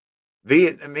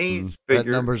 Vietnamese That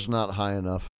figure, number's not high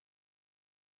enough.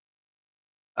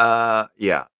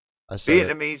 yeah. I said it.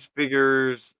 Vietnamese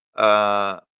figures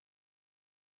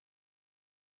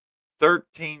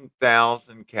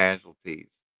 13,000 casualties,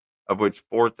 of which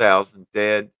 4,000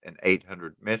 dead and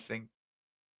 800 missing.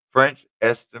 French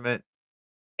estimate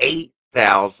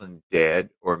 8,000 dead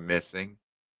or missing,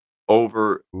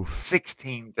 over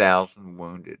 16,000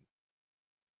 wounded.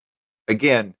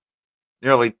 Again,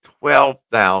 nearly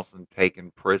 12,000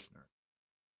 taken prisoner.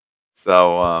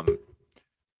 So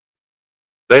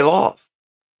they lost.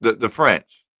 The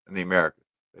French and the Americans.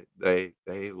 They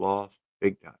lost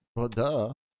big time. Well,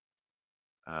 duh.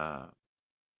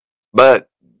 But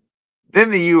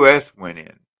then the U.S. went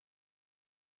in,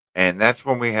 and that's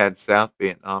when we had South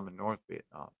Vietnam and North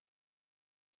Vietnam.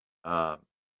 And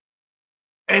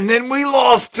then we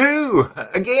lost too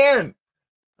again.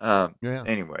 Yeah.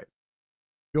 Anyway.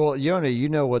 Well, Yona, you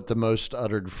know what the most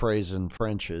uttered phrase in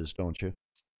French is, don't you?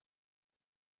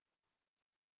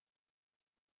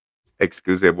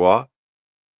 Excusez-moi.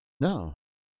 No.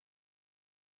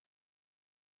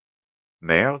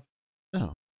 Merde?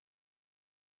 No.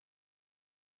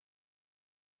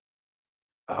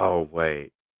 Oh,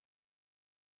 wait.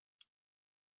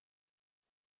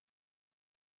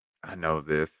 I know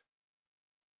this.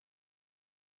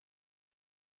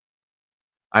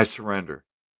 I surrender.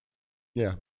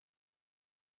 Yeah.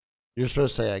 You're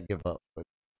supposed to say I give up, but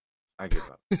I give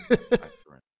up. I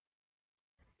surrender.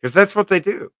 Because that's what they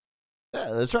do.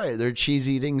 yeah, that's right. They're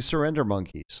cheese-eating surrender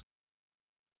monkeys.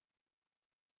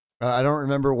 I don't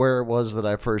remember where it was that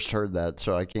I first heard that,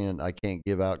 so I can't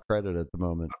give out credit at the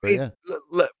moment. But yeah,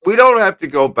 We don't have to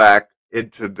go back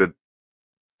into the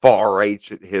far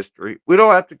ancient history. We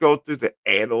don't have to go through the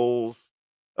annals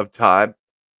of time.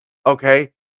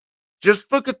 Okay,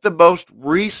 just look at the most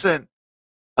recent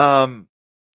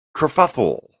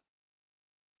kerfuffle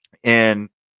in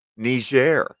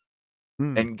Niger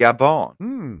and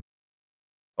Gabon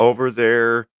over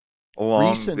there along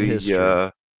Recent the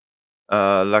history.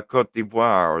 La Côte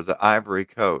d'Ivoire, or the Ivory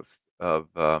Coast of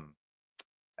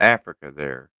Africa,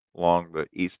 there along the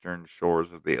eastern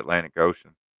shores of the Atlantic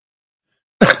Ocean,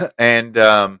 and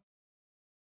the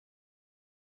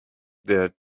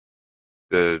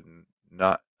the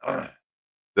not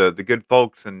the good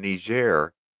folks in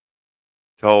Niger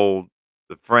told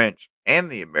the French and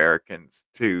the Americans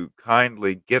to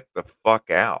kindly get the fuck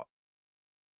out.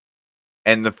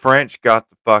 And the French got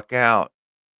the fuck out.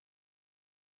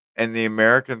 And the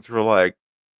Americans were like,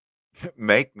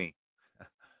 make me.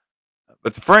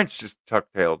 But the French just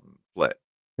tuck-tailed and fled.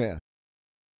 Yeah.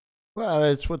 Well,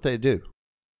 that's what they do.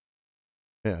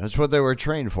 Yeah, that's what they were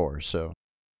trained for. So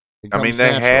it comes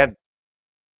They natural.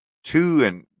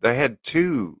 had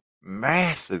two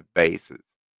massive bases.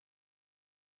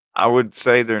 I would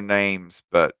say their names,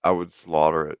 but I would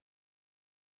slaughter it.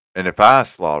 And if I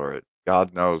slaughter it,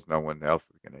 God knows no one else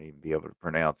is going to even be able to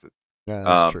pronounce it. Yeah,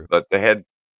 that's true. But they had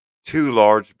two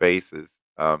large bases.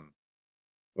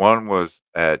 One was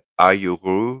at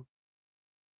Ayuru.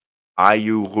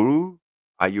 Ayuru.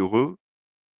 Ayuru.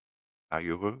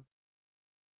 Ayuru.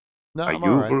 No, I'm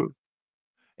all right. Ayuru.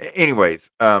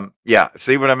 Anyways, yeah,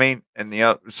 see what I mean? And the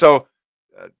other,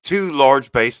 two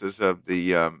large bases of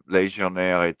the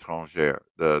Légionnaire étranger,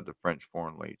 the French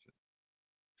Foreign Legion.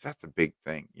 That's a big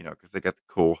thing, because they got the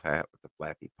cool hat with the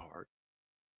flappy part.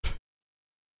 It's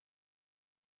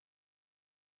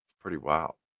pretty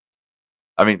wild.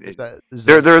 I mean,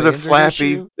 they're the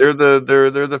flappy. Issue? They're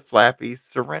the flappy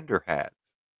surrender hats.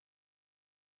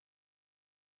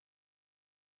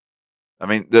 I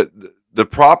mean, the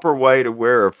proper way to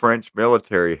wear a French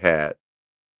military hat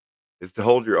is to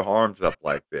hold your arms up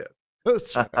like this.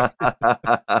 That's right.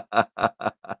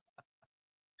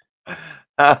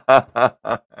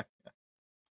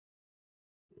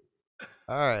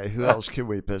 All right, who else can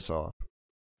we piss off?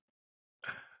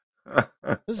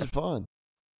 This is fun.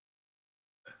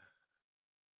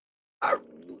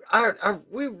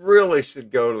 We really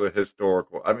should go to the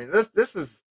historical. I mean, this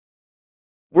is.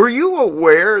 Were you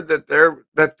aware that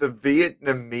the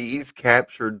Vietnamese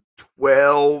captured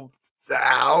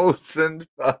 12,000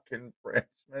 fucking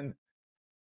Frenchmen,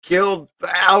 killed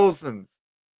thousands?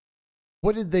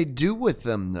 What did they do with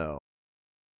them, though?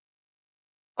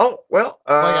 Oh well,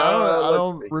 I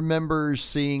don't remember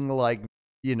seeing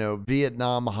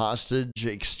Vietnam hostage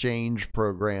exchange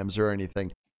programs or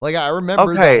anything. Like, I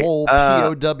remember the whole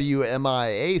POW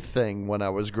MIA thing when I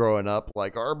was growing up.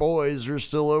 Like, our boys are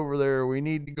still over there. We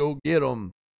need to go get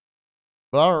them.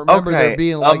 But I don't remember there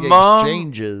being,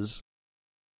 exchanges.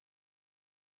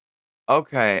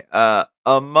 Okay.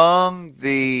 Among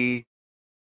the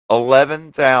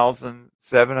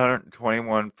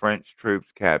 11,721 French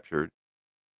troops captured,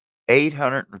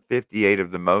 858 of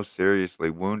the most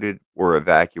seriously wounded were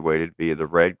evacuated via the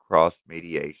Red Cross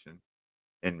mediation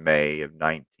in May of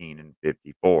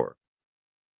 1954.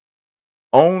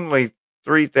 Only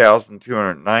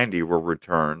 3,290 were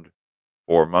returned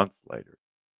 4 months later.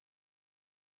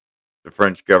 The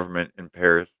French government in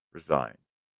Paris resigned.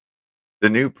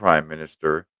 The new prime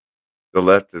minister, the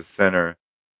left of center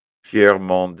Pierre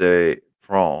Mendès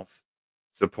France,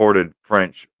 supported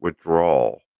French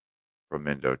withdrawal from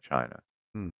Indochina.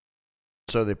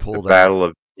 So they pulled out. The Battle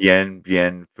of Dien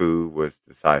Bien Phu was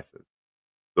decisive.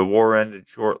 The war ended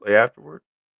shortly afterward.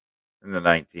 In the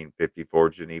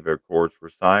 1954 Geneva Accords were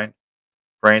signed.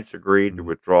 France agreed to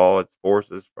withdraw its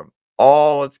forces from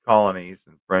all its colonies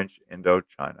in French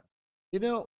Indochina,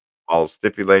 while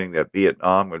stipulating that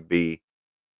Vietnam would be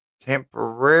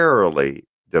temporarily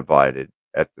divided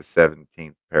at the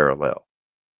 17th parallel,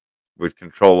 with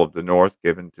control of the North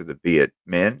given to the Viet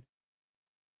Minh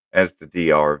as the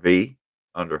DRV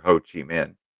under Ho Chi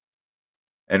Minh.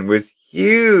 And with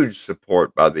huge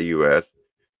support by the U.S.,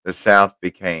 the South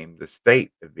became the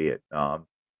state of Vietnam,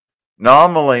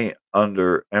 nominally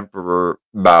under Emperor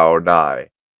Bao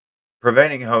Dai,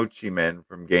 preventing Ho Chi Minh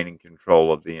from gaining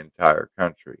control of the entire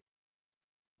country.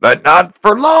 But not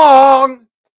for long!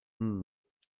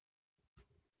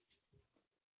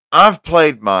 I've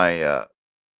played my,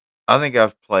 I think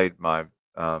I've played my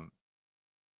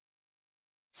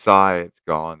Sigh It's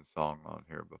Gone song on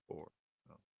here before.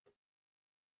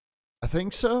 I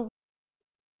think so.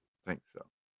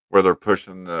 Where they're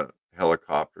pushing the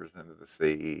helicopters into the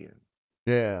sea. And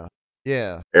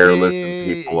yeah. Airlifting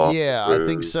people off the I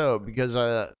think so, because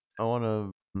I want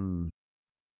to.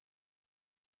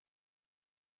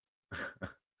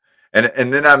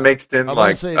 And then I mixed in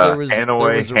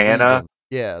Hanoi Hannah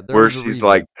Yeah, where there's a she's reason.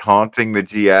 like taunting the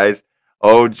GIs.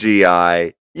 Oh,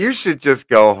 GI, you should just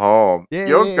go home. Yeah,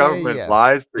 Your yeah, yeah, government yeah.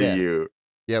 lies to Yeah, you.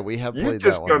 yeah, we have You're played that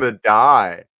just one. gonna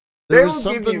die. There They was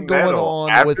will give you something going medal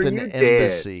on after with an you dead.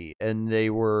 embassy, and they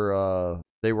were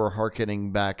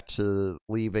hearkening back to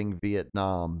leaving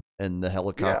Vietnam and the Yeah.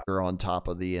 helicopter on top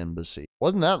of the embassy.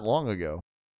 Wasn't that long ago?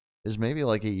 It was maybe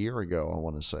like a year ago, I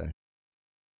want to say.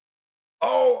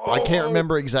 Oh, I oh, can't oh,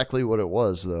 remember exactly what it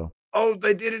was though. oh,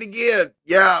 they did it again.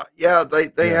 Yeah, yeah.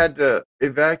 They Yeah, had to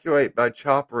evacuate by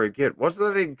chopper again.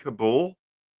 Wasn't that in Kabul?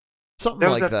 something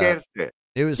That was like that. Afghanistan.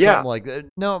 It was something Yeah. like that.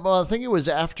 No, well, I think it was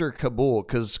after Kabul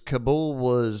because Kabul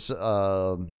was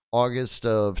August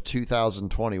of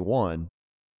 2021,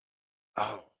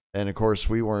 Oh, and of course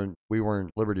we weren't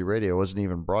Liberty Radio wasn't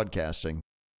even broadcasting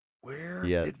where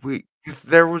yet. did we? Because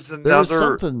there was There was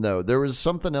another. something though. There was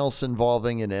something else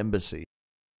involving an embassy.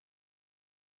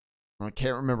 I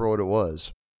can't remember what it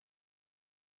was.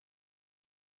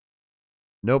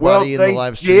 Well, Nobody in the they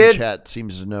live stream did. chat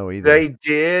seems to know either. They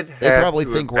did They have probably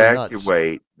to think we're nuts.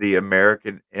 evacuate the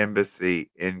American embassy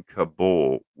in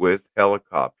Kabul with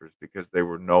helicopters because they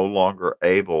were no longer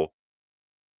able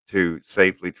to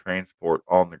safely transport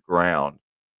on the ground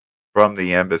from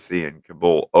the embassy in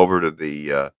Kabul over to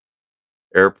the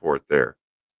airport there.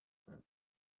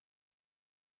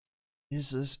 Is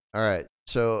this all right?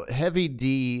 So Heavy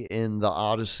D in the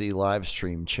Odyssey live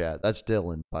stream chat. That's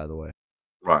Dylan, by the way.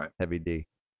 Right. Heavy D.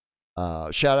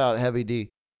 Shout out Heavy D.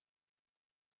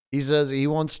 He says he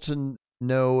wants to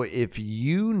know if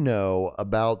you know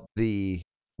about the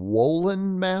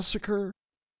Wolin massacre.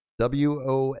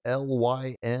 Wolyn.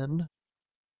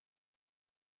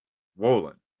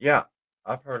 Woolen. Yeah,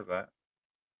 I've heard of that.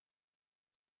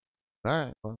 All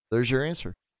right. Well, there's your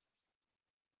answer.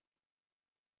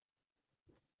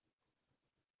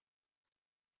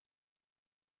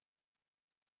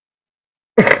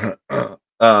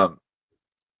 um,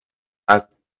 I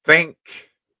think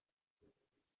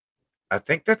I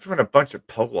think that's when a bunch of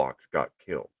Polacks got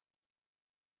killed.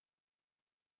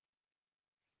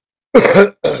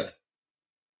 Talking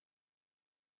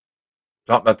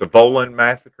about the Volin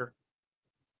massacre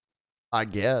I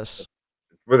guess.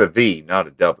 with a V, not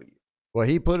a W. Well,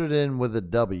 he put it in with a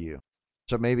W.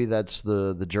 So maybe that's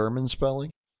the German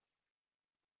spelling?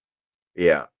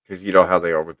 Yeah, because you know how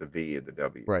they are with the V and the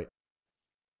W. Right.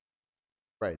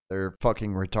 Right. They're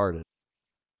fucking retarded.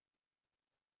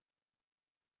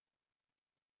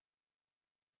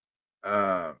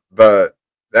 But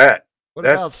that What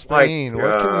about that's Spain?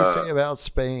 What can we say about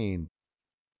Spain?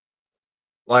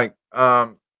 like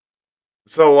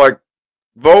so like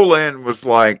Volin was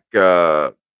like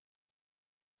we're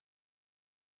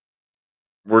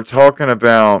talking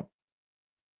about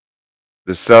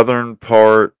the southern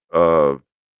part of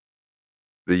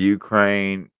the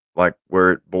Ukraine, like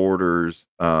where it borders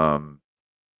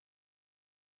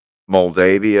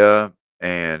Moldavia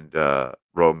and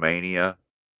Romania,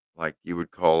 like you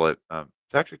would call it.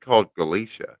 It's actually called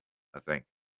Galicia, I think.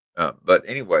 But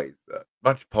anyways, a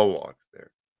bunch of Polacks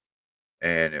there,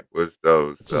 and it was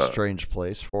those. It's a strange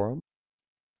place for them.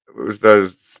 It was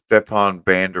those Stepan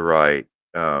Banderite,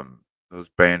 those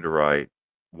Banderite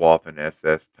Waffen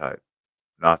SS type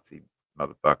Nazi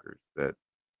motherfuckers that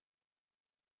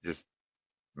just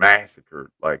massacred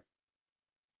like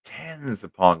tens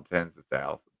upon tens of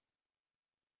thousands,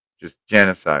 just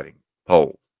genociding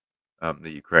Poles,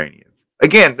 the Ukrainians.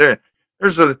 Again,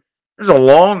 there's a there's a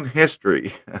long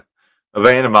history of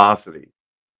animosity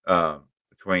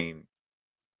between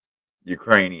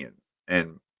Ukrainians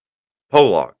and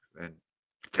Polacks, and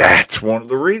that's one of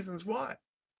the reasons why.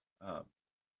 Um,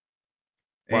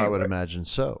 Well, I would anyway, imagine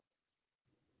so.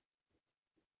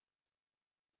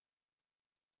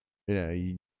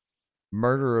 You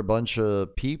murder a bunch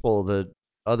of people that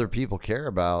other people care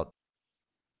about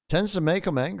tends to make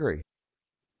them angry.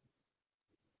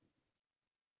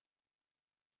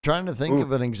 Trying to think ooh.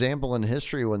 of an example in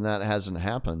history when that hasn't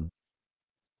happened.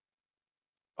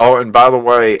 Oh, and by the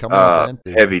way, Coming up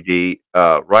empty. Heavy D,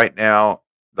 right now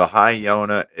the High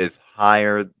Yona is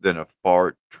higher than a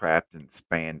fart trapped in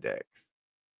spandex.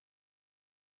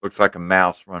 Looks like a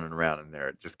mouse running around in there.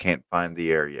 It just can't find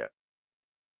the air yet.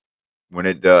 When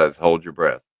it does, hold your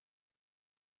breath.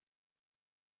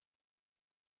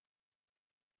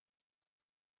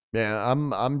 Yeah,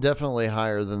 I'm definitely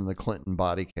higher than the Clinton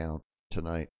body count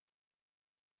tonight.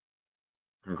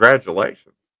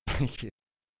 Congratulations.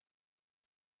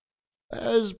 That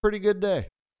was a pretty good day.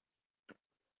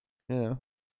 I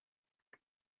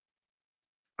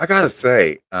gotta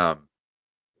say,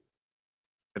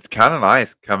 it's kind of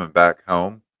nice coming back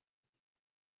home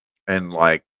and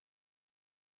like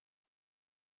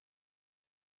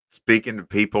speaking to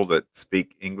people that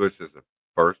speak English as a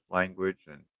first language,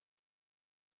 and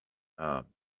um,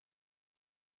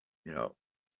 you know,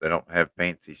 they don't have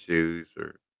fancy shoes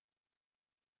or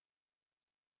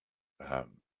um,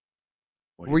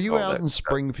 what do Were you you call out that? in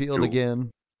Springfield Jewelry.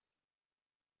 again?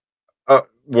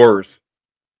 Worse,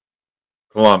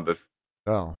 Columbus.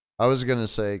 Oh, I was gonna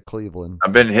say Cleveland.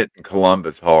 I've been hitting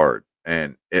Columbus hard,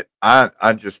 and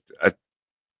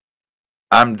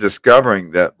I'm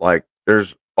discovering that like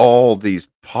there's all these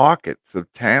pockets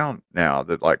of town now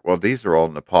that like, well, these are all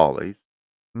Nepalis.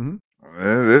 Hmm.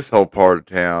 This whole part of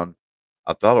town,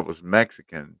 I thought it was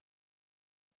Mexican,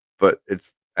 but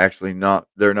it's actually not.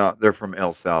 They're not. They're from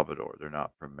El Salvador. They're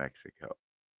not from Mexico,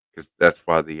 because that's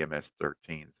why the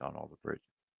MS-13 is on all the bridges.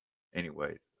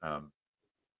 Anyways,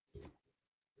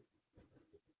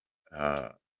 uh,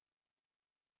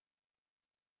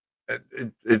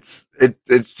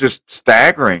 it's just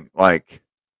staggering, like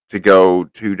to go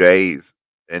 2 days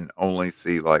and only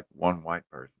see like one white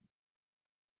person,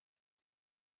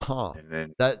 Huh. and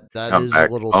then That to that come is a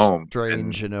back little home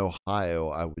strange in Ohio,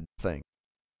 I would think.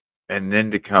 and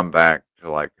then to come back to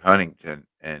like Huntington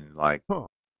and like Huh.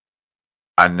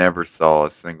 I never saw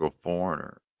a single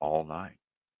foreigner all night.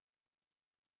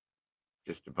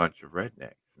 Just a bunch of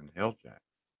rednecks and hilljacks,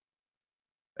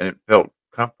 and it felt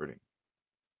comforting.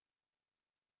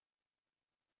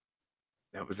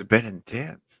 It was a bit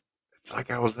intense. It's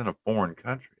like I was in a foreign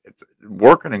country. It's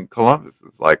working in Columbus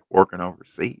is like working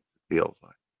overseas. It feels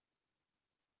like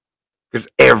because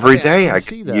every I day can I get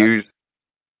see to that. use.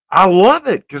 I love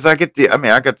it because I get the. I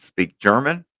mean, I got to speak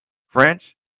German,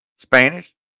 French,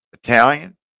 Spanish,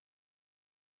 Italian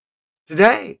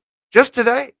today. Just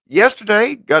today,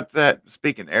 yesterday, got that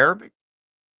speaking Arabic.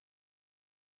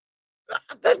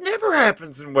 That never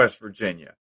happens in West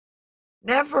Virginia.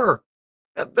 Never.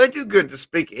 They do good to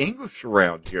speak English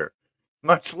around here,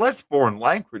 much less foreign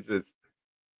languages.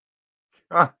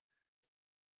 Huh,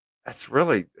 that's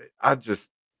really, I just,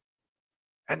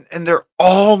 and they're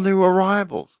all new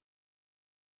arrivals,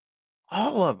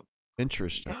 all of them.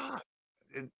 Interesting. God,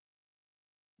 it,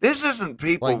 this isn't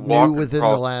people Like new walking within the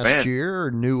across the last bench. year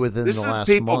or new within the This is last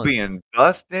people month? being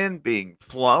bussed in, being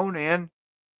flown in.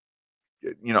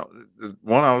 You know, the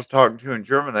one I was talking to in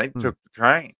Germany, they Hmm. took the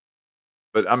train,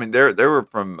 but I mean, they were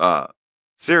from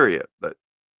Syria, but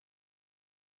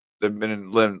they've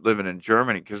been living in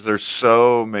Germany because there's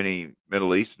so many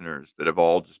Middle Easterners that have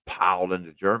all just piled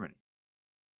into Germany.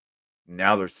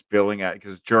 Now they're spilling out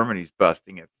because Germany's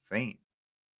busting at the seams.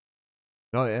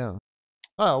 Oh yeah.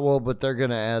 Oh well, but they're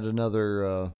gonna add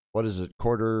another what is it,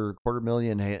 quarter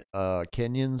million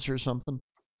Kenyans or something.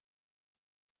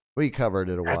 We covered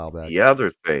it a while That's back. the other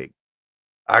thing.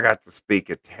 I got to speak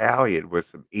Italian with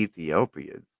some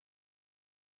Ethiopians,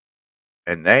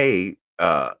 and they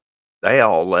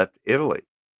all left Italy.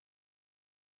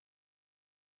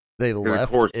 They Because of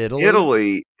left course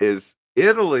Italy.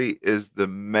 Italy is the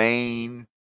main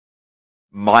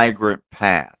migrant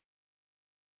path.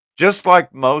 Just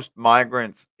like most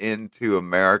migrants into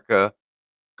America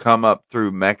come up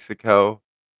through Mexico,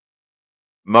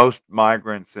 most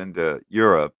migrants into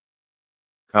Europe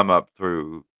come up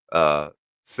through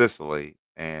Sicily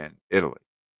and Italy,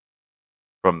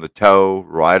 from the toe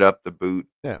right up the boot,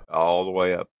 Yeah. all the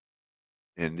way up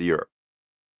into Europe,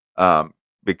 um,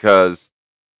 because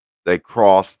they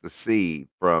cross the sea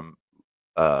from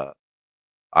uh,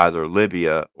 either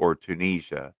Libya or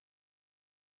Tunisia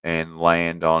and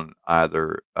land on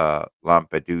either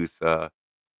Lampedusa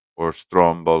or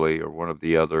Stromboli or one of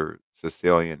the other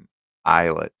Sicilian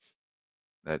islets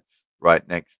that's right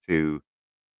next to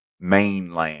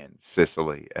mainland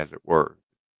Sicily, as it were.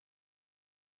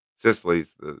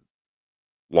 Sicily's the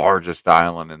largest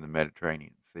island in the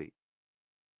Mediterranean Sea.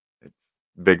 It's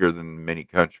bigger than many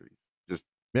countries, just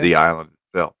Yeah. the island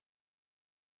itself.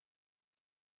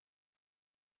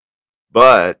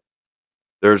 But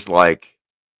there's like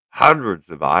hundreds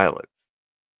of islets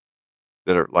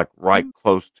that are like right Mm.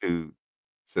 close to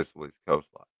Sicily's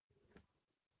coastline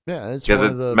Yeah, it's because one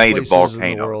of it's the made of places in the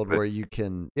volcanoes, world but where you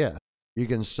can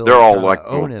they're still all kind of like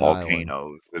little own an island.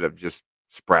 volcanoes that have just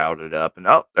sprouted up. And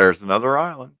oh, there's another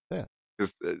island. Yeah.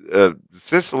 Because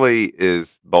Sicily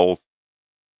is both.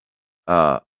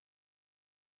 Uh,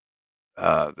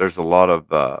 there's a lot of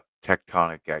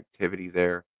tectonic activity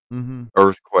there, Mm-hmm.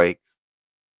 earthquakes,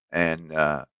 and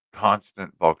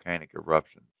constant volcanic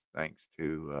eruptions, thanks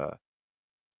to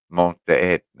Monte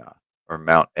Etna or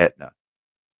Mount Etna,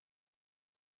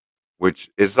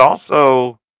 which is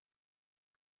also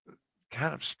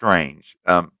kind of strange.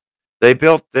 They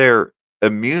built their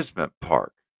amusement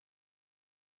park,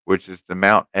 which is the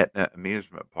Mount Etna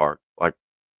amusement park, like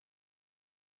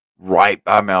right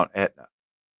by Mount Etna.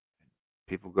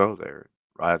 People go there,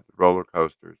 ride the roller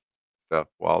coasters, stuff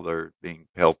while they're being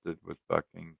pelted with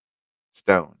fucking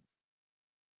stones.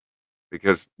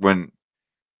 Because when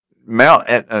Mount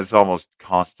Etna is almost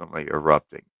constantly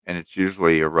erupting, and it's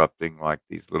usually erupting like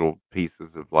these little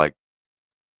pieces of like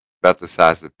about the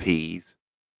size of peas,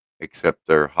 except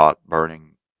they're hot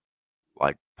burning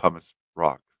like pumice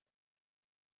rocks.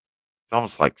 It's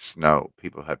almost like snow.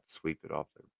 People have to sweep it off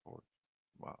their porch.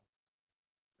 Wow.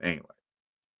 Anyway,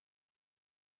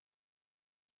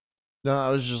 No, I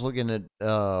was just looking at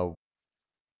the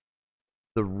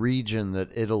region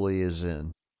that Italy is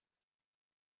in.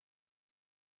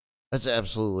 That's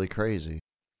absolutely crazy.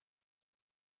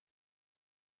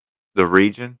 the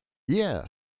region. Yeah,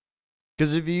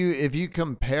 because if you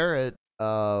compare it,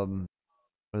 what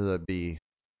would that be,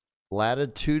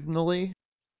 latitudinally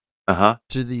Uh huh.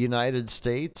 to the United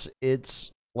States,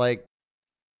 it's like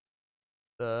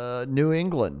New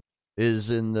England is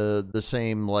in the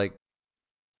same, like,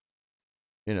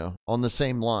 on the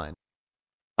same line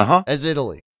Uh huh. as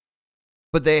Italy,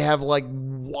 but they have like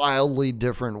wildly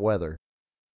different weather.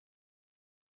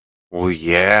 Well,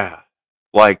 yeah.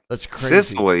 Like That's crazy.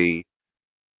 Sicily.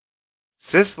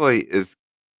 Sicily is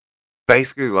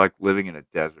basically like living in a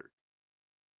desert.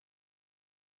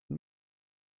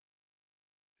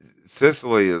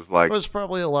 Sicily is Well, like it's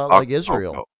probably a lot like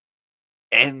Israel. Acapulco.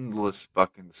 Endless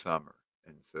fucking summer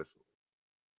in Sicily.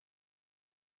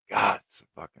 God, it's so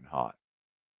fucking hot.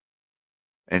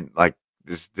 And like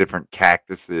there's different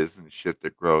cactuses and shit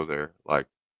that grow there. Like,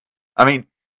 I mean,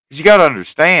 'cause you got to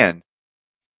understand,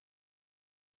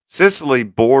 Sicily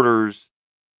borders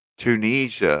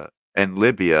Tunisia and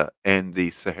Libya and the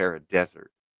Sahara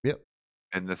Desert. Yep.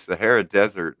 And the Sahara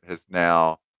Desert has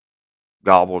now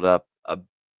gobbled up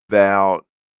about,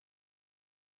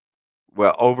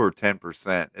 well, over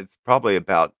 10%. It's probably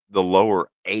about the lower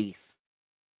eighth,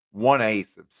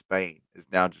 1/8 of Spain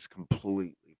is now just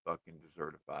completely fucking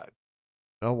desertified.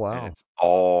 Oh And wow. it's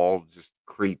all just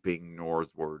creeping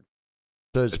northward.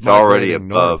 So it's It's already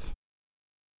migrating above north.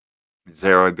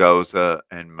 Zaragoza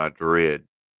and Madrid.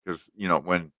 Because,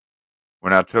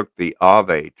 when I took the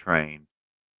Ave train,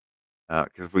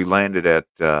 because we landed at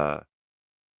Aeropuerto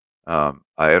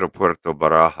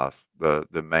Barajas,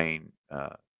 the main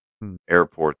Hmm.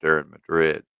 airport there in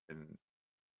Madrid, and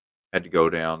had to go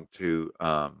down to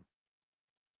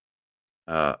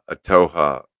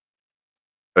Atocha,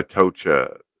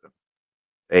 Atocha,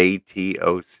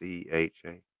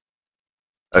 Atocha,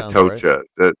 Sounds right. Atocha,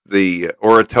 the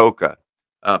or Atoka,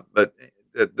 but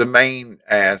the main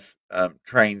ass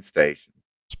train station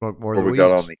Smoke more where the we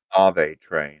got on weeds. the Ave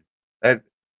train. That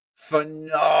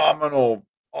phenomenal,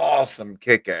 awesome,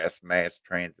 kick-ass mass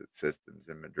transit systems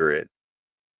in Madrid.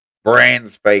 Brand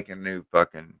spanking new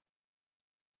fucking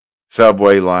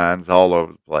subway lines all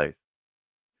over the place.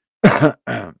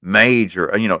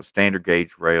 Major, standard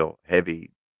gauge rail,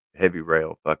 heavy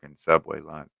rail, fucking subway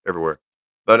lines everywhere.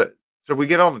 But so we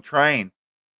get on the train.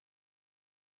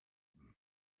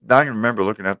 I can remember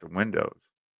looking out the windows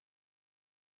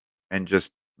and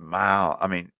just mile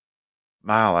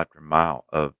after mile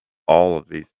of all of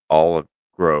these olive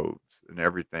groves and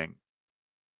everything,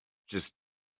 just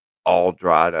all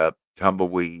dried up,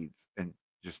 tumbleweeds, and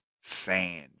just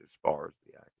sand as far as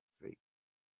the eye could see.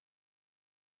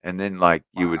 And then, like,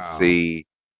 you would Wow. see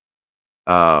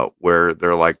where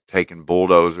they're like taking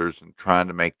bulldozers and trying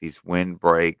to make these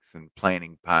windbreaks and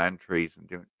planting pine trees and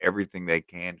doing everything they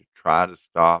can to try to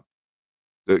stop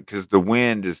because the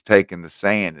wind is taking the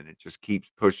sand and it just keeps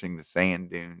pushing the sand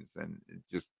dunes and it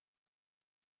just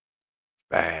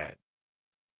bad.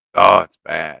 Oh, it's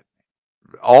bad.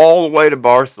 All the way to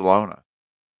Barcelona.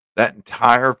 That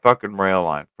entire fucking rail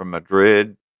line from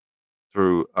Madrid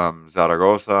through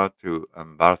Zaragoza to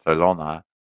Barcelona.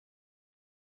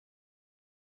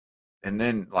 And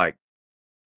then, like,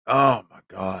 oh my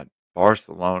God,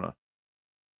 Barcelona.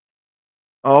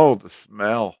 Oh, the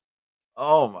smell.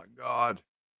 Oh my God.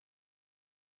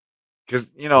 Because,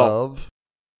 Of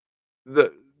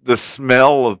the the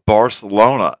smell of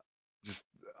Barcelona just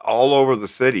all over the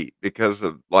city because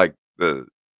of like the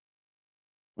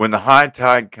when the high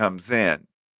tide comes in,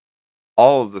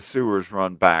 all of the sewers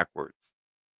run backwards,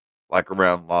 like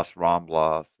around Las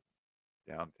Ramblas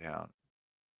downtown.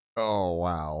 oh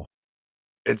wow.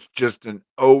 It's just an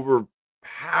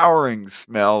overpowering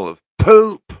smell of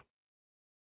poop.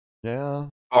 Yeah.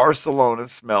 Barcelona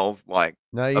smells like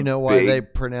Now a you know why they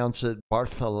big, pronounce it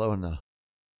Barcelona,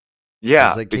 because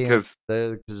yeah, they can't. because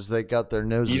Because they got their you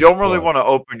noses don't really plugged. want to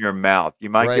open your mouth.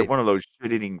 You might get Right. one of those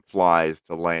shit-eating flies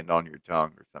to land on your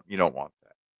tongue or something. You don't want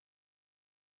that.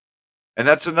 And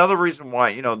that's another reason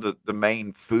why, the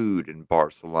main food in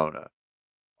Barcelona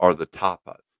are the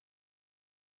tapas,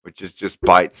 which is just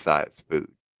bite-sized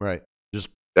food. Right. Just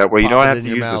That way you pop don't it have in to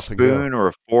your use a mouth and go. spoon or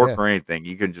a fork Yeah. or anything.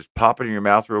 You can just pop it in your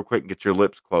mouth real quick and get your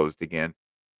lips closed again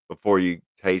before you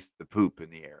taste the poop in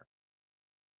the air.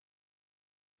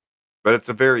 But it's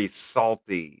a very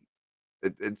salty.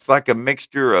 It's like a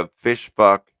mixture of fish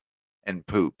fuck and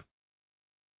poop.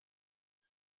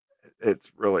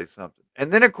 It's really something.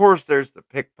 And then, of course, there's the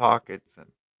pickpockets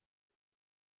and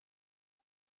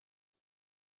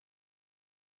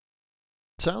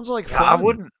Sounds like yeah, I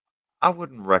fun.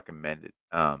 wouldn't recommend it.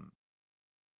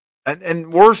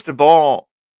 And worst of all,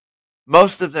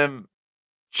 most of them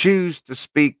choose to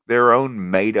speak their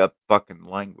own made up fucking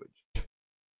language,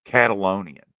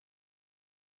 Catalonian.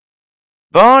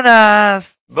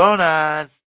 Bonas,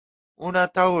 bonas, una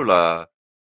taula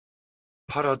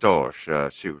para dos,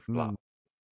 shoes blah.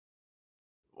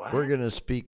 We're What? going to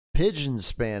speak pidgin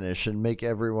Spanish and make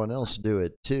everyone else do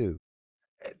it too.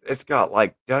 It's got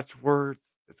like Dutch words.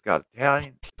 It's got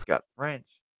Italian. It's got French.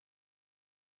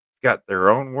 It's got their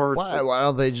own words. Why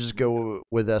don't they just go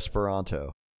with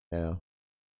Esperanto? You know,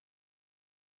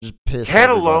 just piss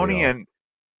everybody off.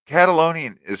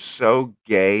 Catalonian is so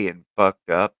gay and fucked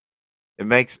up. It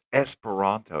makes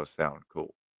Esperanto sound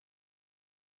cool.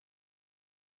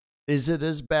 Is it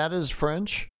as bad as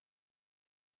French?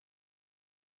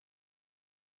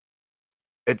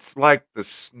 It's like the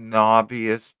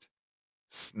snobbiest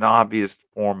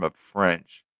form of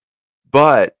French,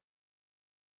 but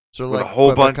So with like a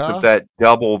whole bunch Quebecois? of that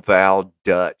double vowel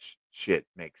Dutch shit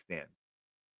mixed in.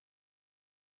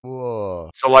 Whoa.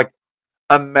 So, like,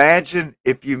 imagine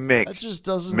if you That mixed just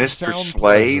doesn't Mr. sound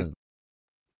Slave.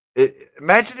 pleasant.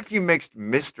 Imagine if you mixed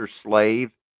Mr.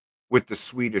 Slave with the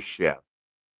Swedish Chef.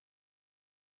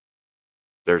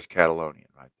 There's Catalonian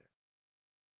right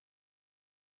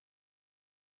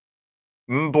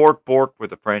there. Bork bork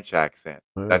with a French accent.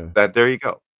 That there you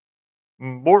go.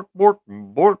 Bork bork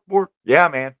bork bork. Yeah,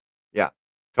 man. Yeah,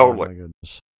 totally. Oh my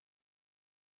goodness.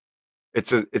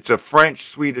 It's a French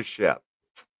Swedish Chef.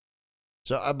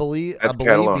 So I believe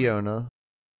Catalonian.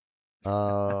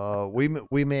 Yona.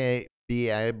 We may be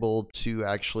able to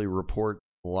actually report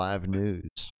live news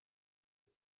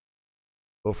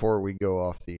before we go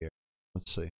off the air.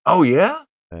 Let's see. Oh yeah.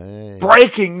 Hey.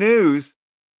 Breaking news.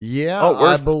 Yeah, Oh,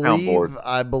 where's the soundboard?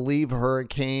 I believe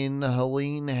Hurricane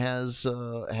Helene has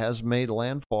made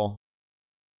landfall.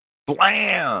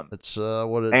 Blam. That's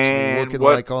what it's looking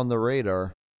like on the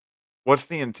radar. What's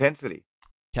the intensity?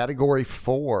 Category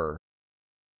 4.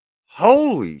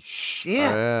 Holy shit!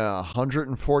 Yeah,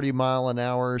 140 mile an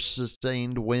hour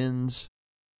sustained winds.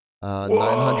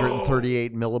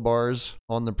 938 millibars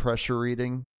on the pressure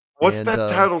reading. What's that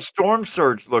tidal storm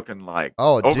surge looking like?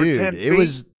 Oh, over dude, 10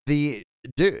 feet?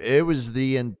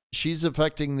 She's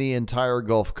affecting the entire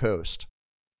Gulf Coast,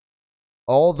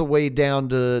 all the way down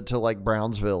to like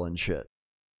Brownsville and shit.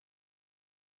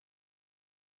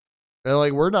 And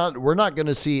like we're not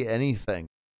gonna see anything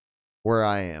where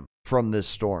I am from this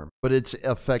storm, but it's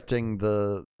affecting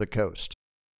the coast.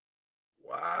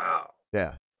 Wow.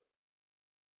 Yeah,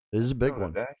 this is a big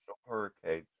one. National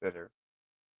Hurricane Center.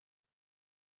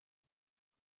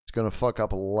 It's gonna fuck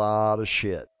up a lot of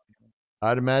shit.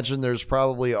 I'd imagine there's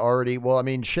probably already. Well, I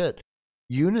mean, shit.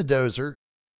 Unidozer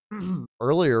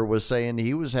earlier was saying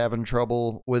he was having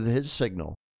trouble with his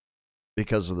signal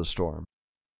because of the storm.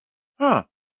 Huh.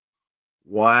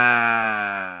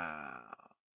 Wow.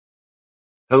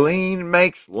 Helene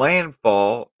makes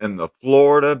landfall in the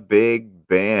Florida Big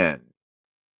Bend.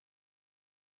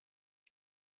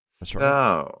 That's right.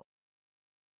 So,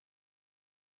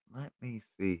 let me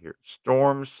see here.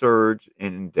 Storm surge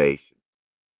inundation.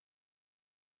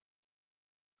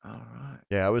 All right.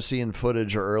 Yeah, I was seeing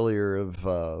footage earlier of,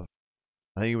 I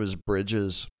think it was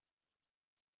bridges,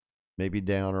 maybe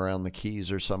down around the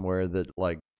Keys or somewhere that,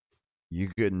 like, you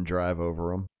couldn't drive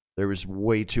over them. There was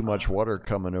way too much water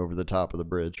coming over the top of the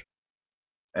bridge.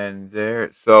 And there,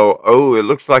 it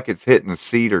looks like it's hitting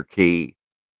Cedar Key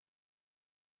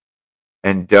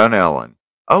and Dunellen.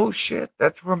 Oh, shit,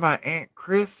 that's where my Aunt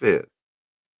Chris is.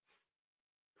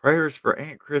 Prayers for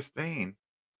Aunt Christine.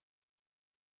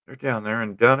 They're down there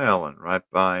in Dunellen, right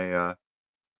by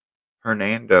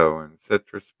Hernando and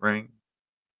Citrus Springs.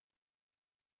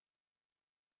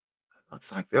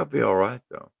 Looks like they'll be all right,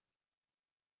 though.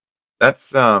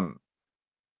 That's right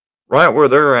where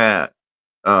they're at.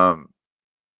 And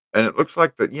it looks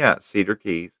like Cedar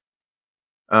Keys.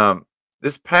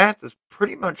 This path is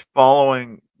pretty much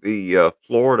following the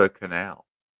Florida Canal.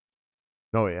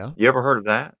 Oh, yeah? You ever heard of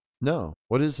that? No.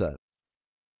 What is that?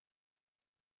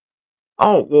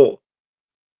 Oh, well,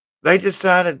 they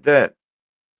decided that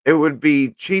it would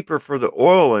be cheaper for the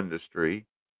oil industry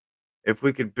if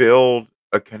we could build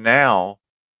a canal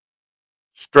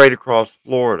straight across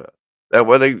Florida. That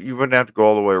way you wouldn't have to go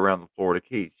all the way around the Florida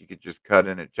Keys. You could just cut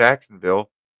in at Jacksonville,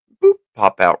 boop,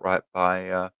 pop out right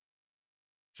by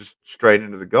just straight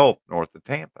into the Gulf north of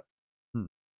Tampa. Hmm.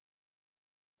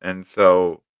 And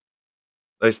so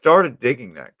they started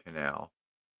digging that canal.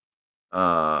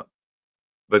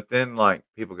 But then like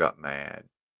people got mad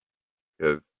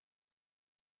because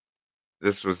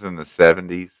this was in the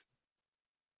 70s.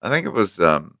 I think it was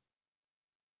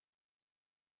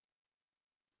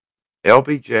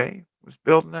LBJ was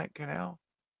building that canal.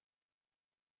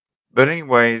 But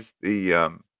anyways, the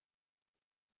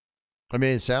I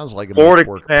mean, it sounds like a Florida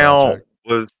work Canal project.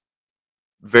 was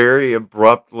very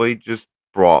abruptly just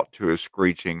brought to a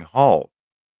screeching halt.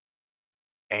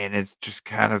 And it's just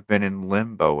kind of been in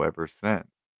limbo ever since.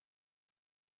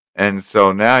 And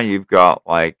so now you've got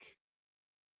like,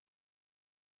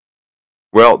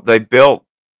 well, they built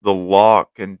the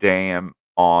lock and dam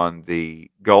on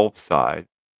the Gulf side,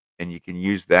 and you can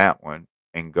use that one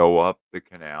and go up the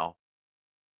canal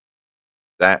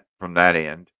that from that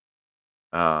end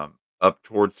up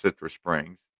towards Citrus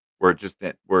Springs, where it just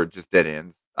dead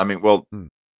ends. I mean, well,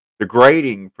 the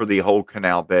grading for the whole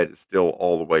canal bed is still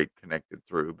all the way connected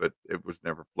through, but it was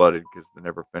never flooded because they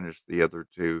never finished the other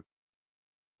two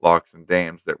locks and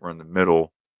dams that were in the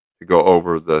middle to go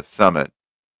over the summit.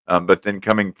 But then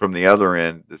coming from the other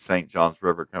end, the St. Johns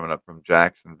River coming up from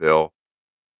Jacksonville,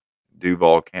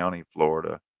 Duval County,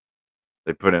 Florida,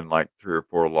 they put in like 3 or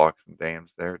 4 locks and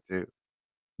dams there too.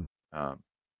 All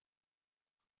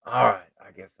right,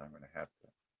 I guess I'm going to have to.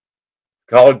 It's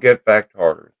called Get Back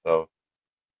Harder. So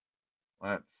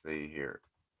let's see here.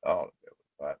 Oh, it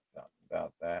was something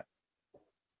about that.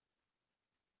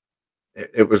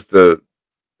 It was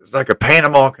like a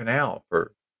Panama Canal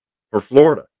for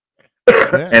Florida.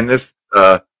 Yeah. And this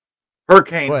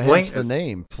hurricane. Well, hence the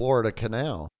name Florida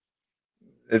Canal.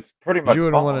 It's pretty much. You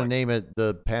wouldn't want to name it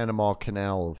the Panama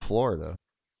Canal of Florida.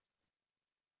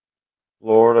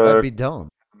 Florida. That'd be dumb.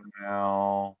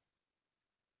 Canal.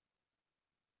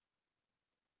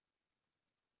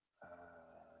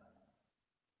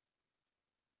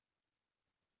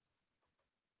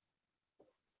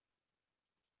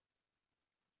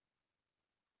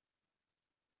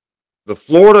 The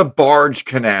Florida Barge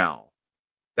Canal.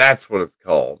 That's what it's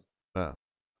called.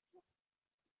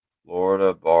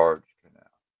 Florida Barge Canal.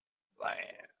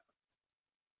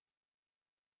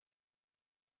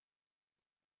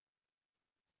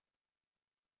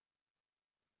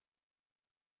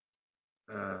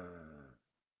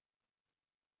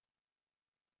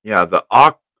 Yeah, the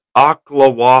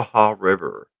Ocklawaha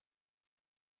River.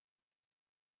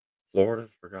 Florida's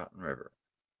Forgotten River.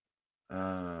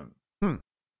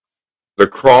 The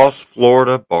Cross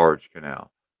Florida Barge Canal.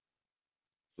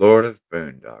 Florida's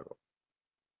boondoggle.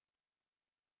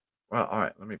 Well, all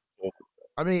right, let me pull this up.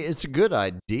 I mean, it's a good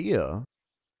idea.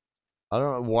 I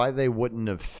don't know why they wouldn't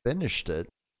have finished it.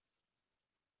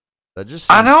 That just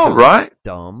seems I know, right?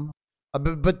 Dumb.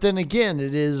 But then again,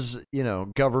 it is,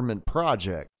 government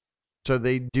project. So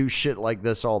they do shit like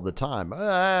this all the time.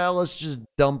 Let's just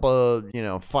dump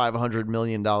 $500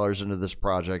 million into this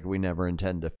project we never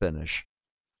intend to finish.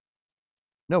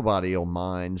 Nobody will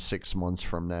mind 6 months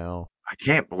from now. I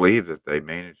can't believe that they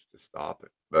managed to stop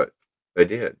it, but they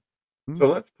did. So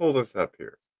let's pull this up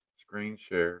here. Screen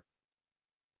share.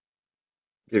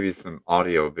 Give you some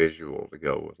audio visual to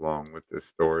go along with this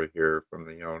story here from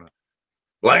the Yona.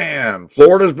 Blam!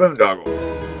 Florida's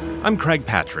boondoggle. I'm Craig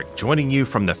Patrick, joining you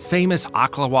from the famous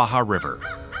Ocklawaha River.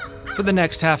 For the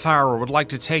next half hour, I would like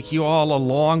to take you all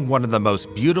along one of the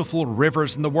most beautiful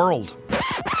rivers in the world.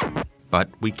 But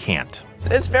we can't.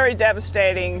 It's very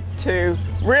devastating to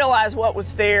realize what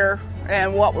was there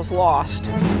and what was lost.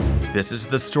 This is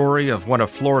the story of one of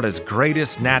Florida's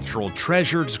greatest natural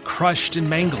treasures crushed and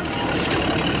mangled.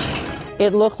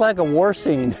 It looked like a war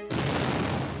scene.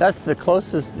 That's the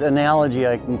closest analogy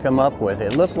I can come up with.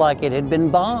 It looked like it had been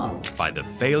bombed. By the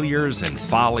failures and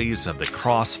follies of the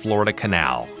Cross Florida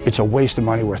Canal. It's a waste of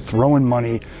money. We're throwing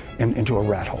money into a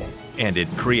rat hole. And it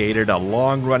created a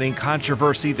long-running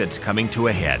controversy that's coming to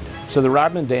a head. So the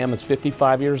Rodman Dam is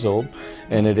 55 years old,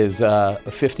 and it is a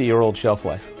 50-year-old shelf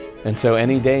life. And so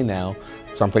any day now,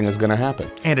 something is going to happen.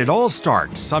 And it all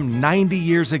starts some 90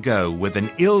 years ago with an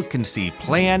ill-conceived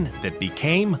plan that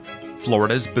became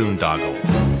Florida's boondoggle.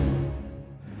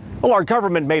 Well, our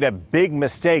government made a big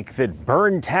mistake that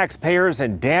burned taxpayers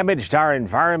and damaged our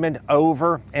environment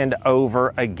over and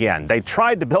over again. They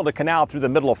tried to build a canal through the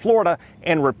middle of Florida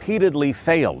and repeatedly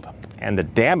failed. and the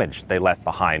damage they left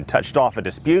behind touched off a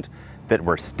dispute that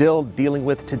we're still dealing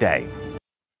with today.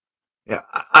 Yeah,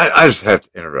 I just have to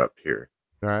interrupt here.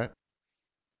 All right.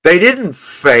 They didn't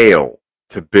fail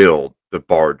to build the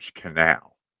barge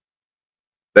canal.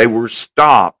 They were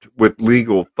stopped with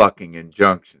legal fucking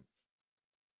injunctions.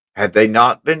 Had they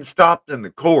not been stopped in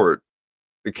the court,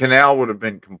 the canal would have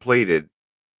been completed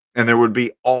and there would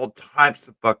be all types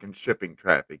of fucking shipping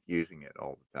traffic using it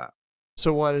all the time.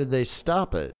 So why did they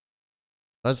stop it?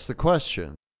 That's the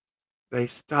question. They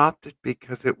stopped it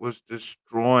because it was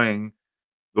destroying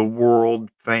the world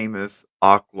famous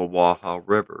Ocklawaha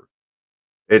River.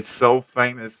 It's so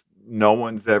famous, no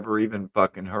one's ever even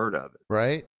fucking heard of it.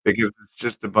 Right? Because it's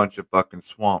just a bunch of fucking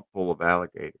swamp full of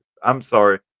alligators. I'm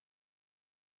sorry.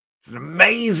 It's an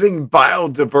amazing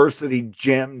biodiversity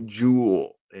gem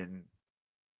jewel in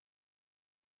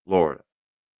Florida.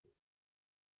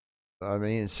 I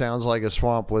mean, it sounds like a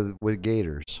swamp with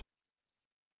gators.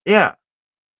 Yeah.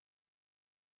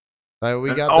 We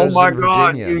And got oh those my in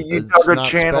God, Virginia. you It's dug a not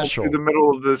channel special. through the middle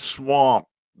of this swamp,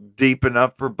 deep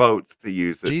enough for boats to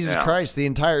use it. Jesus now. Christ, the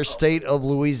entire state of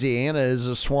Louisiana is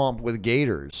a swamp with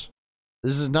gators.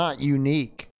 This is not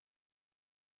unique.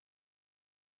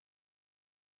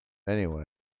 Anyway.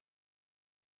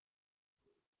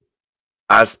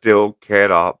 I still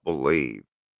cannot believe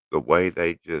the way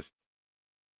they just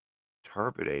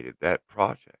turbinated that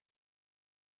project.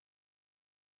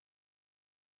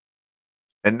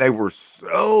 And they were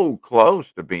so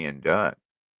close to being done.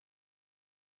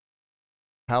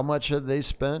 How much had they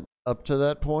spent up to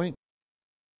that point?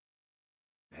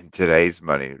 In today's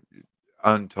money,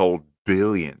 untold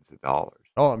billions of dollars.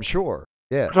 Oh, I'm sure.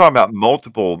 Yeah. We're talking about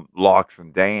multiple locks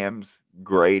and dams,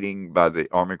 grading by the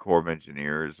Army Corps of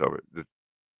Engineers,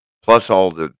 plus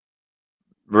all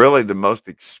really the most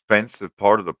expensive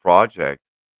part of the project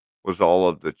was all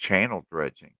of the channel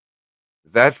dredging.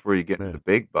 That's where you get into the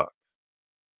big bucks.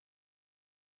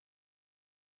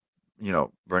 You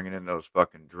know, bringing in those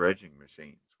fucking dredging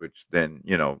machines, which then,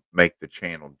 make the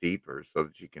channel deeper so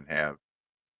that you can have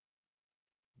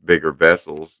bigger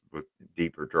vessels with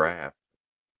deeper draft.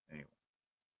 Anyway.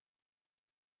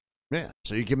 Yeah,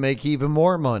 so you can make even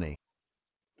more money.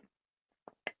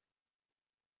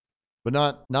 But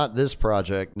not this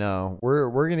project. No,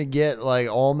 we're gonna get like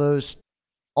almost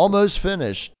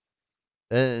finished,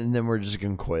 and then we're just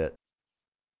gonna quit.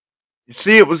 You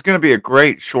see, it was going to be a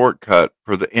great shortcut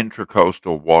for the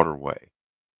Intracoastal Waterway,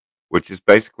 which is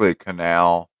basically a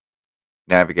canal,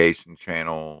 navigation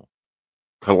channel,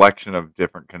 collection of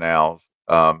different canals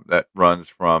that runs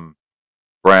from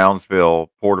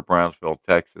Brownsville, Port of Brownsville,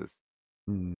 Texas,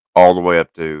 all the way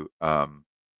up to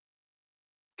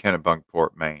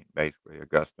Kennebunkport, Maine, basically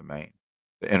Augusta, Maine,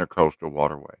 the Intercoastal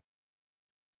Waterway.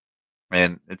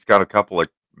 And it's got a couple of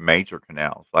major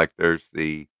canals, like there's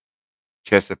the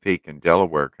Chesapeake and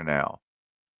Delaware Canal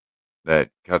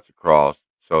that cuts across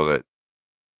so that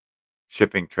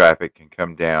shipping traffic can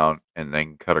come down and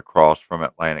then cut across from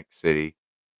Atlantic City.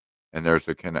 And there's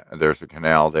a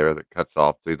canal there that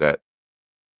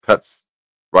cuts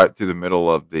right through the middle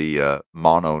of the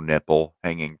Mono Nipple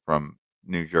hanging from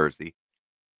New Jersey,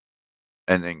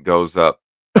 and then goes up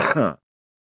the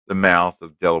mouth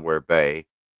of Delaware Bay,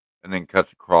 and then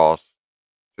cuts across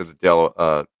to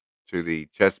the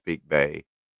Chesapeake Bay,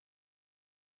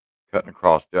 cutting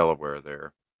across Delaware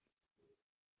there.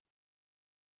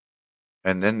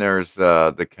 And then there's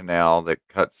the canal that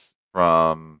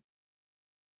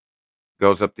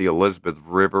goes up the Elizabeth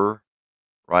River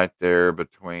right there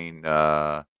between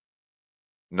Norfolk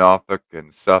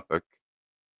and Suffolk.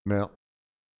 Yeah.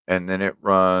 And then it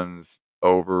runs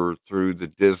over through the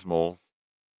Dismal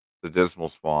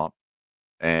Swamp.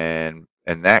 And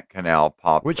that canal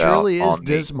pops Which out really is on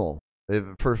dismal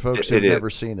for folks It who've is. never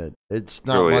seen it. It's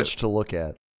not really much is. to look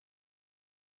at.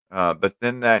 But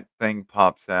then that thing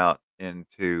pops out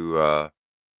into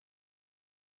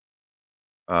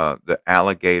the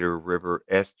Alligator River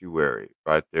estuary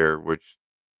right there, which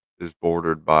is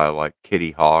bordered by like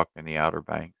Kitty Hawk and the Outer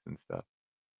Banks and stuff.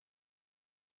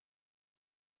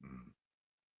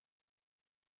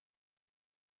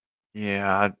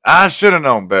 Yeah, I should have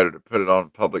known better to put it on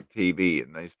public TV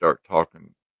and they start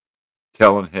telling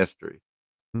history.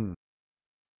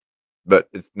 But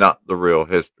it's not the real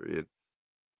history. It's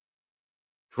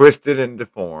twisted and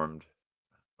deformed.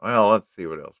 Well, let's see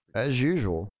what else. As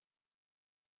usual.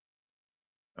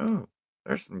 Oh,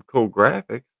 there's some cool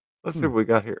graphics. Let's see what we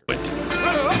got here.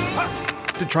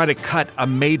 To try to cut a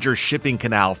major shipping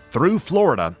canal through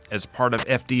Florida as part of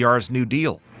FDR's New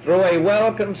Deal. Through a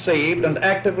well-conceived and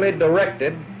actively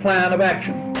directed plan of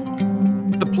action.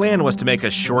 The plan was to make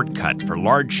a shortcut for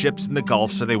large ships in the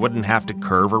Gulf so they wouldn't have to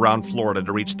curve around Florida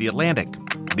to reach the Atlantic.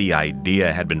 The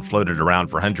idea had been floated around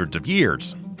for hundreds of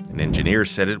years, and engineers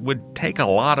said it would take a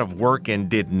lot of work and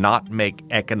did not make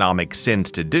economic sense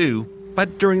to do.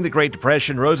 But during the Great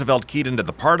Depression, Roosevelt keyed into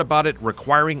the part about it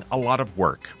requiring a lot of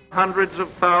work. Hundreds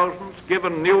of thousands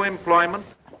given new employment.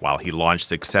 While he launched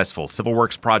successful civil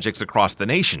works projects across the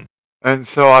nation. And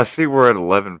so I see we're at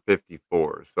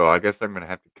 11:54. So I guess I'm going to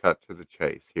have to cut to the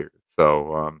chase here.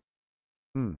 So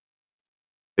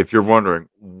if you're wondering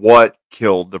what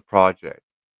killed the project,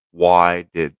 why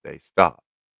did they stop?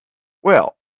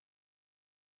 Well,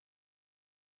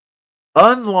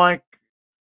 unlike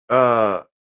the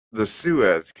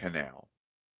Suez Canal,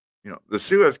 the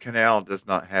Suez Canal does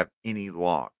not have any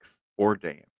locks or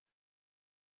dams.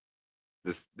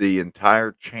 The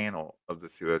entire channel of the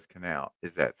Suez Canal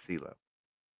is at sea level.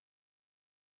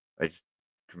 They just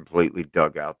completely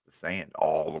dug out the sand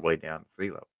all the way down to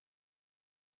sea level.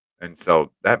 And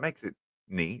so that makes it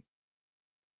neat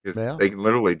because they can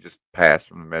literally just pass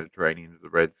from the Mediterranean to the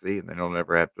Red Sea and they don't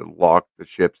ever have to lock the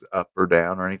ships up or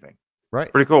down or anything.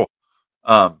 Right. Pretty cool.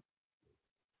 The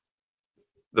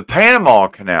Panama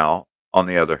Canal, on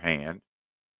the other hand,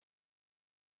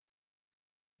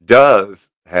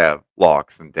 does have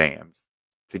locks and dams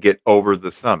to get over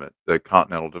the summit, the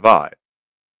Continental Divide.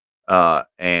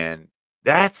 And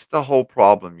that's the whole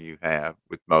problem you have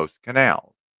with most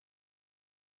canals.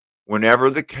 Whenever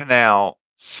the canal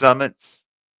summits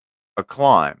a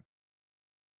climb,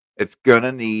 it's going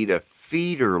to need a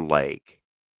feeder lake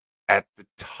at the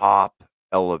top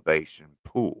elevation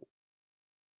pool.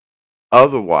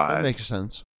 Otherwise, that makes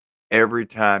sense. Every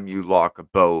time you lock a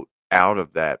boat out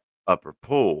of that upper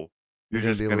pool, you're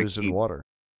just going to keep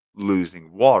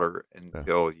losing water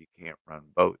until you can't run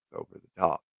boats over the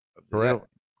top of the hill.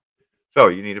 So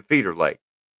you need a feeder lake.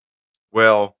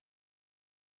 Well,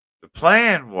 the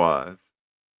plan was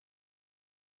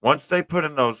once they put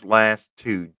in those last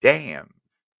two dams,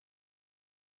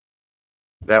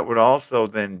 that would also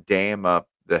then dam up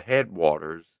the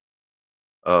headwaters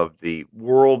of the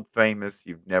world famous,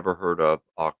 you've never heard of,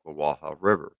 Ocklawaha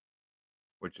River,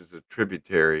 which is a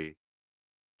tributary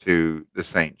to the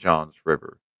St. Johns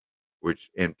River,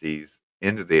 which empties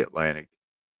into the Atlantic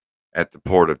at the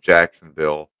port of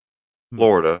Jacksonville,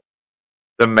 Florida,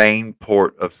 the main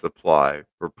port of supply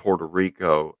for Puerto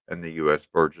Rico and the U.S.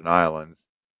 Virgin Islands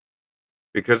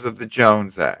because of the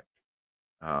Jones Act.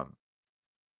 And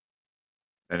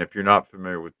if you're not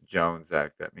familiar with the Jones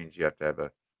Act, that means you have to have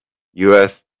a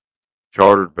U.S.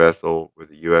 chartered vessel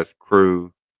with a U.S.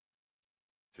 crew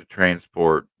to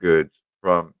transport goods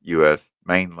from U.S.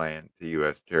 mainland to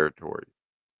U.S. territory.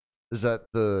 Is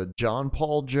that the John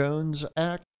Paul Jones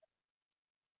Act?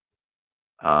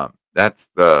 That's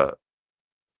the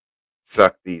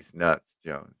Suck These Nuts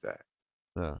Jones Act.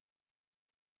 Yeah.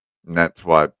 And that's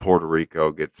why Puerto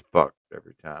Rico gets fucked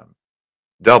every time.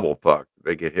 Double fucked.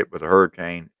 They get hit with a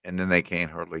hurricane, and then they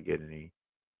can't hardly get any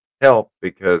help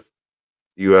because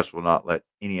the U.S. will not let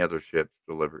any other ships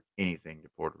deliver anything to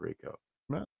Puerto Rico.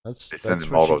 No, that's them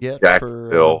what all you to get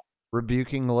Jacksonville. for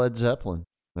rebuking Led Zeppelin.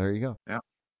 There you go. Yeah.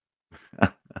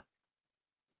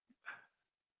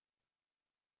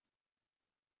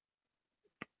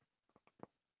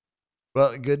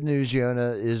 Well, good news,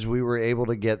 Yona, is we were able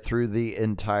to get through the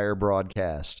entire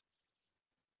broadcast.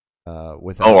 Are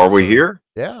we here?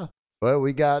 Yeah. Well,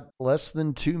 we got less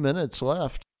than 2 minutes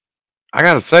left. I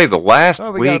got to say, the last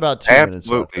we week, got about 2 minutes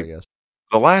left, I guess.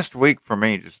 The last week for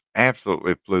me just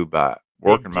absolutely flew by,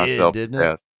 working myself to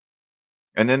death.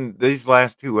 And then these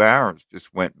last 2 hours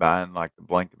just went by in like the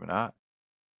blink of an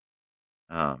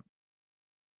eye.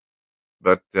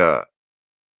 But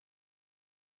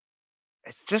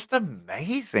it's just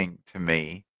amazing to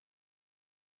me.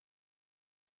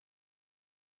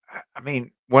 I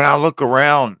mean, when I look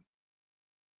around,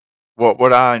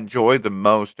 what I enjoy the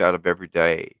most out of every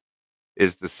day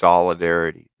is the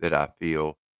solidarity that I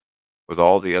feel with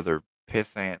all the other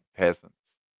pissant peasants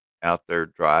out there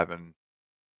driving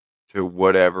to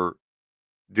whatever,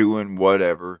 doing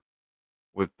whatever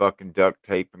with fucking duct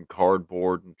tape and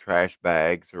cardboard and trash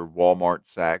bags or Walmart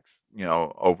sacks,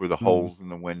 over the holes in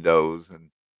the windows and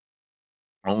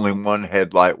only one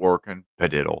headlight working,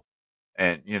 padiddle.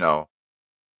 And,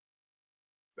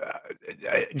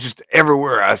 just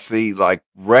everywhere I see like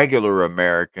regular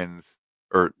Americans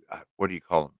or what do you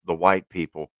call them? The white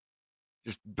people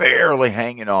just barely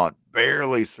hanging on,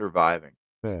 barely surviving.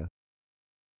 Yeah.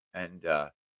 And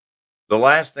the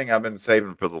last thing I've been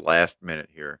saving for the last minute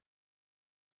here,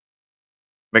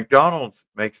 McDonald's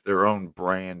makes their own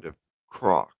brand of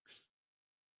Crocs.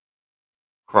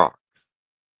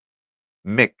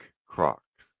 Mick Crocs.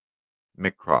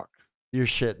 Mick Crocs. You're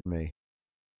shitting me.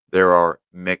 There are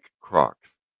Mick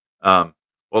Crocs.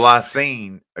 Well, I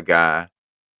seen a guy,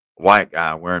 a white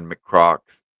guy, wearing Mick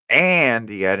Crocs, and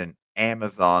he had an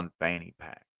Amazon fanny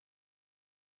pack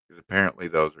because apparently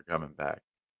those are coming back.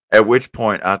 At which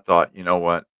point I thought, you know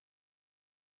what?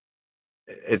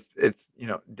 It's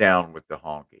down with the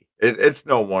honky. It's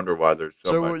no wonder why there's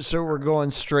so much. So we're going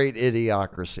straight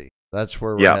idiocracy. That's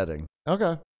where we're Yeah. heading.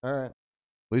 Okay, all right.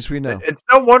 At least we know. It's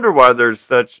no wonder why there's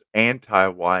such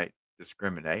anti-white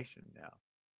discrimination now.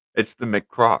 It's the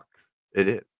McCrocs. It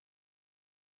is.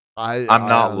 I'm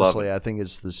not honestly, loving it. I think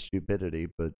it's the stupidity,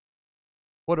 but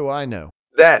what do I know?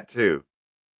 That too.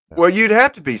 Yeah. Well, you'd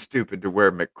have to be stupid to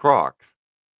wear McCrocs.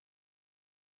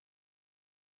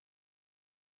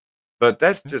 But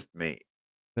that's just me.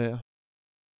 Yeah.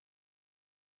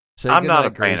 Say I'm not a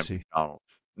goodnight, fan Gracie. of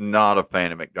McDonald's. Not a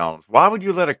fan of McDonald's. Why would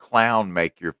you let a clown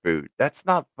make your food? That's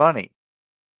not funny.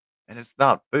 And it's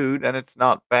not food, and it's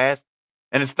not fast,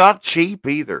 and it's not cheap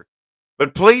either.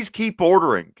 But please keep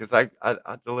ordering because I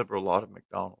deliver a lot of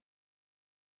McDonald's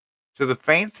to the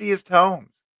fanciest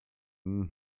homes. Mm.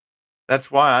 That's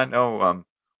why I know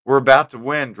we're about to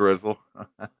win, Drizzle.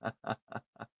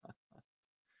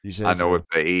 You say I know so. what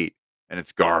they eat, and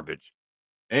it's garbage.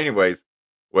 Anyways,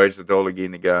 ways to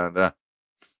Dolagina Ganda.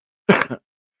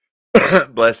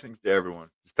 Blessings to everyone.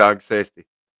 Stag safety.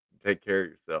 Take care of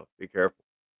yourself. Be careful.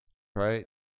 Right.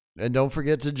 And don't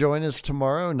forget to join us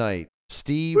tomorrow night.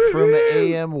 Steve from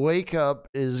AM Wake Up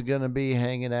is going to be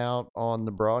hanging out on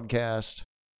the broadcast.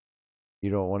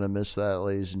 You don't want to miss that,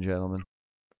 ladies and gentlemen.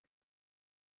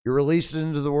 You're released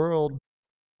into the world.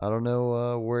 I don't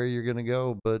know where you're going to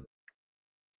go, but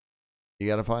you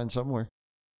got to find somewhere.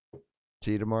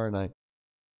 See you tomorrow night.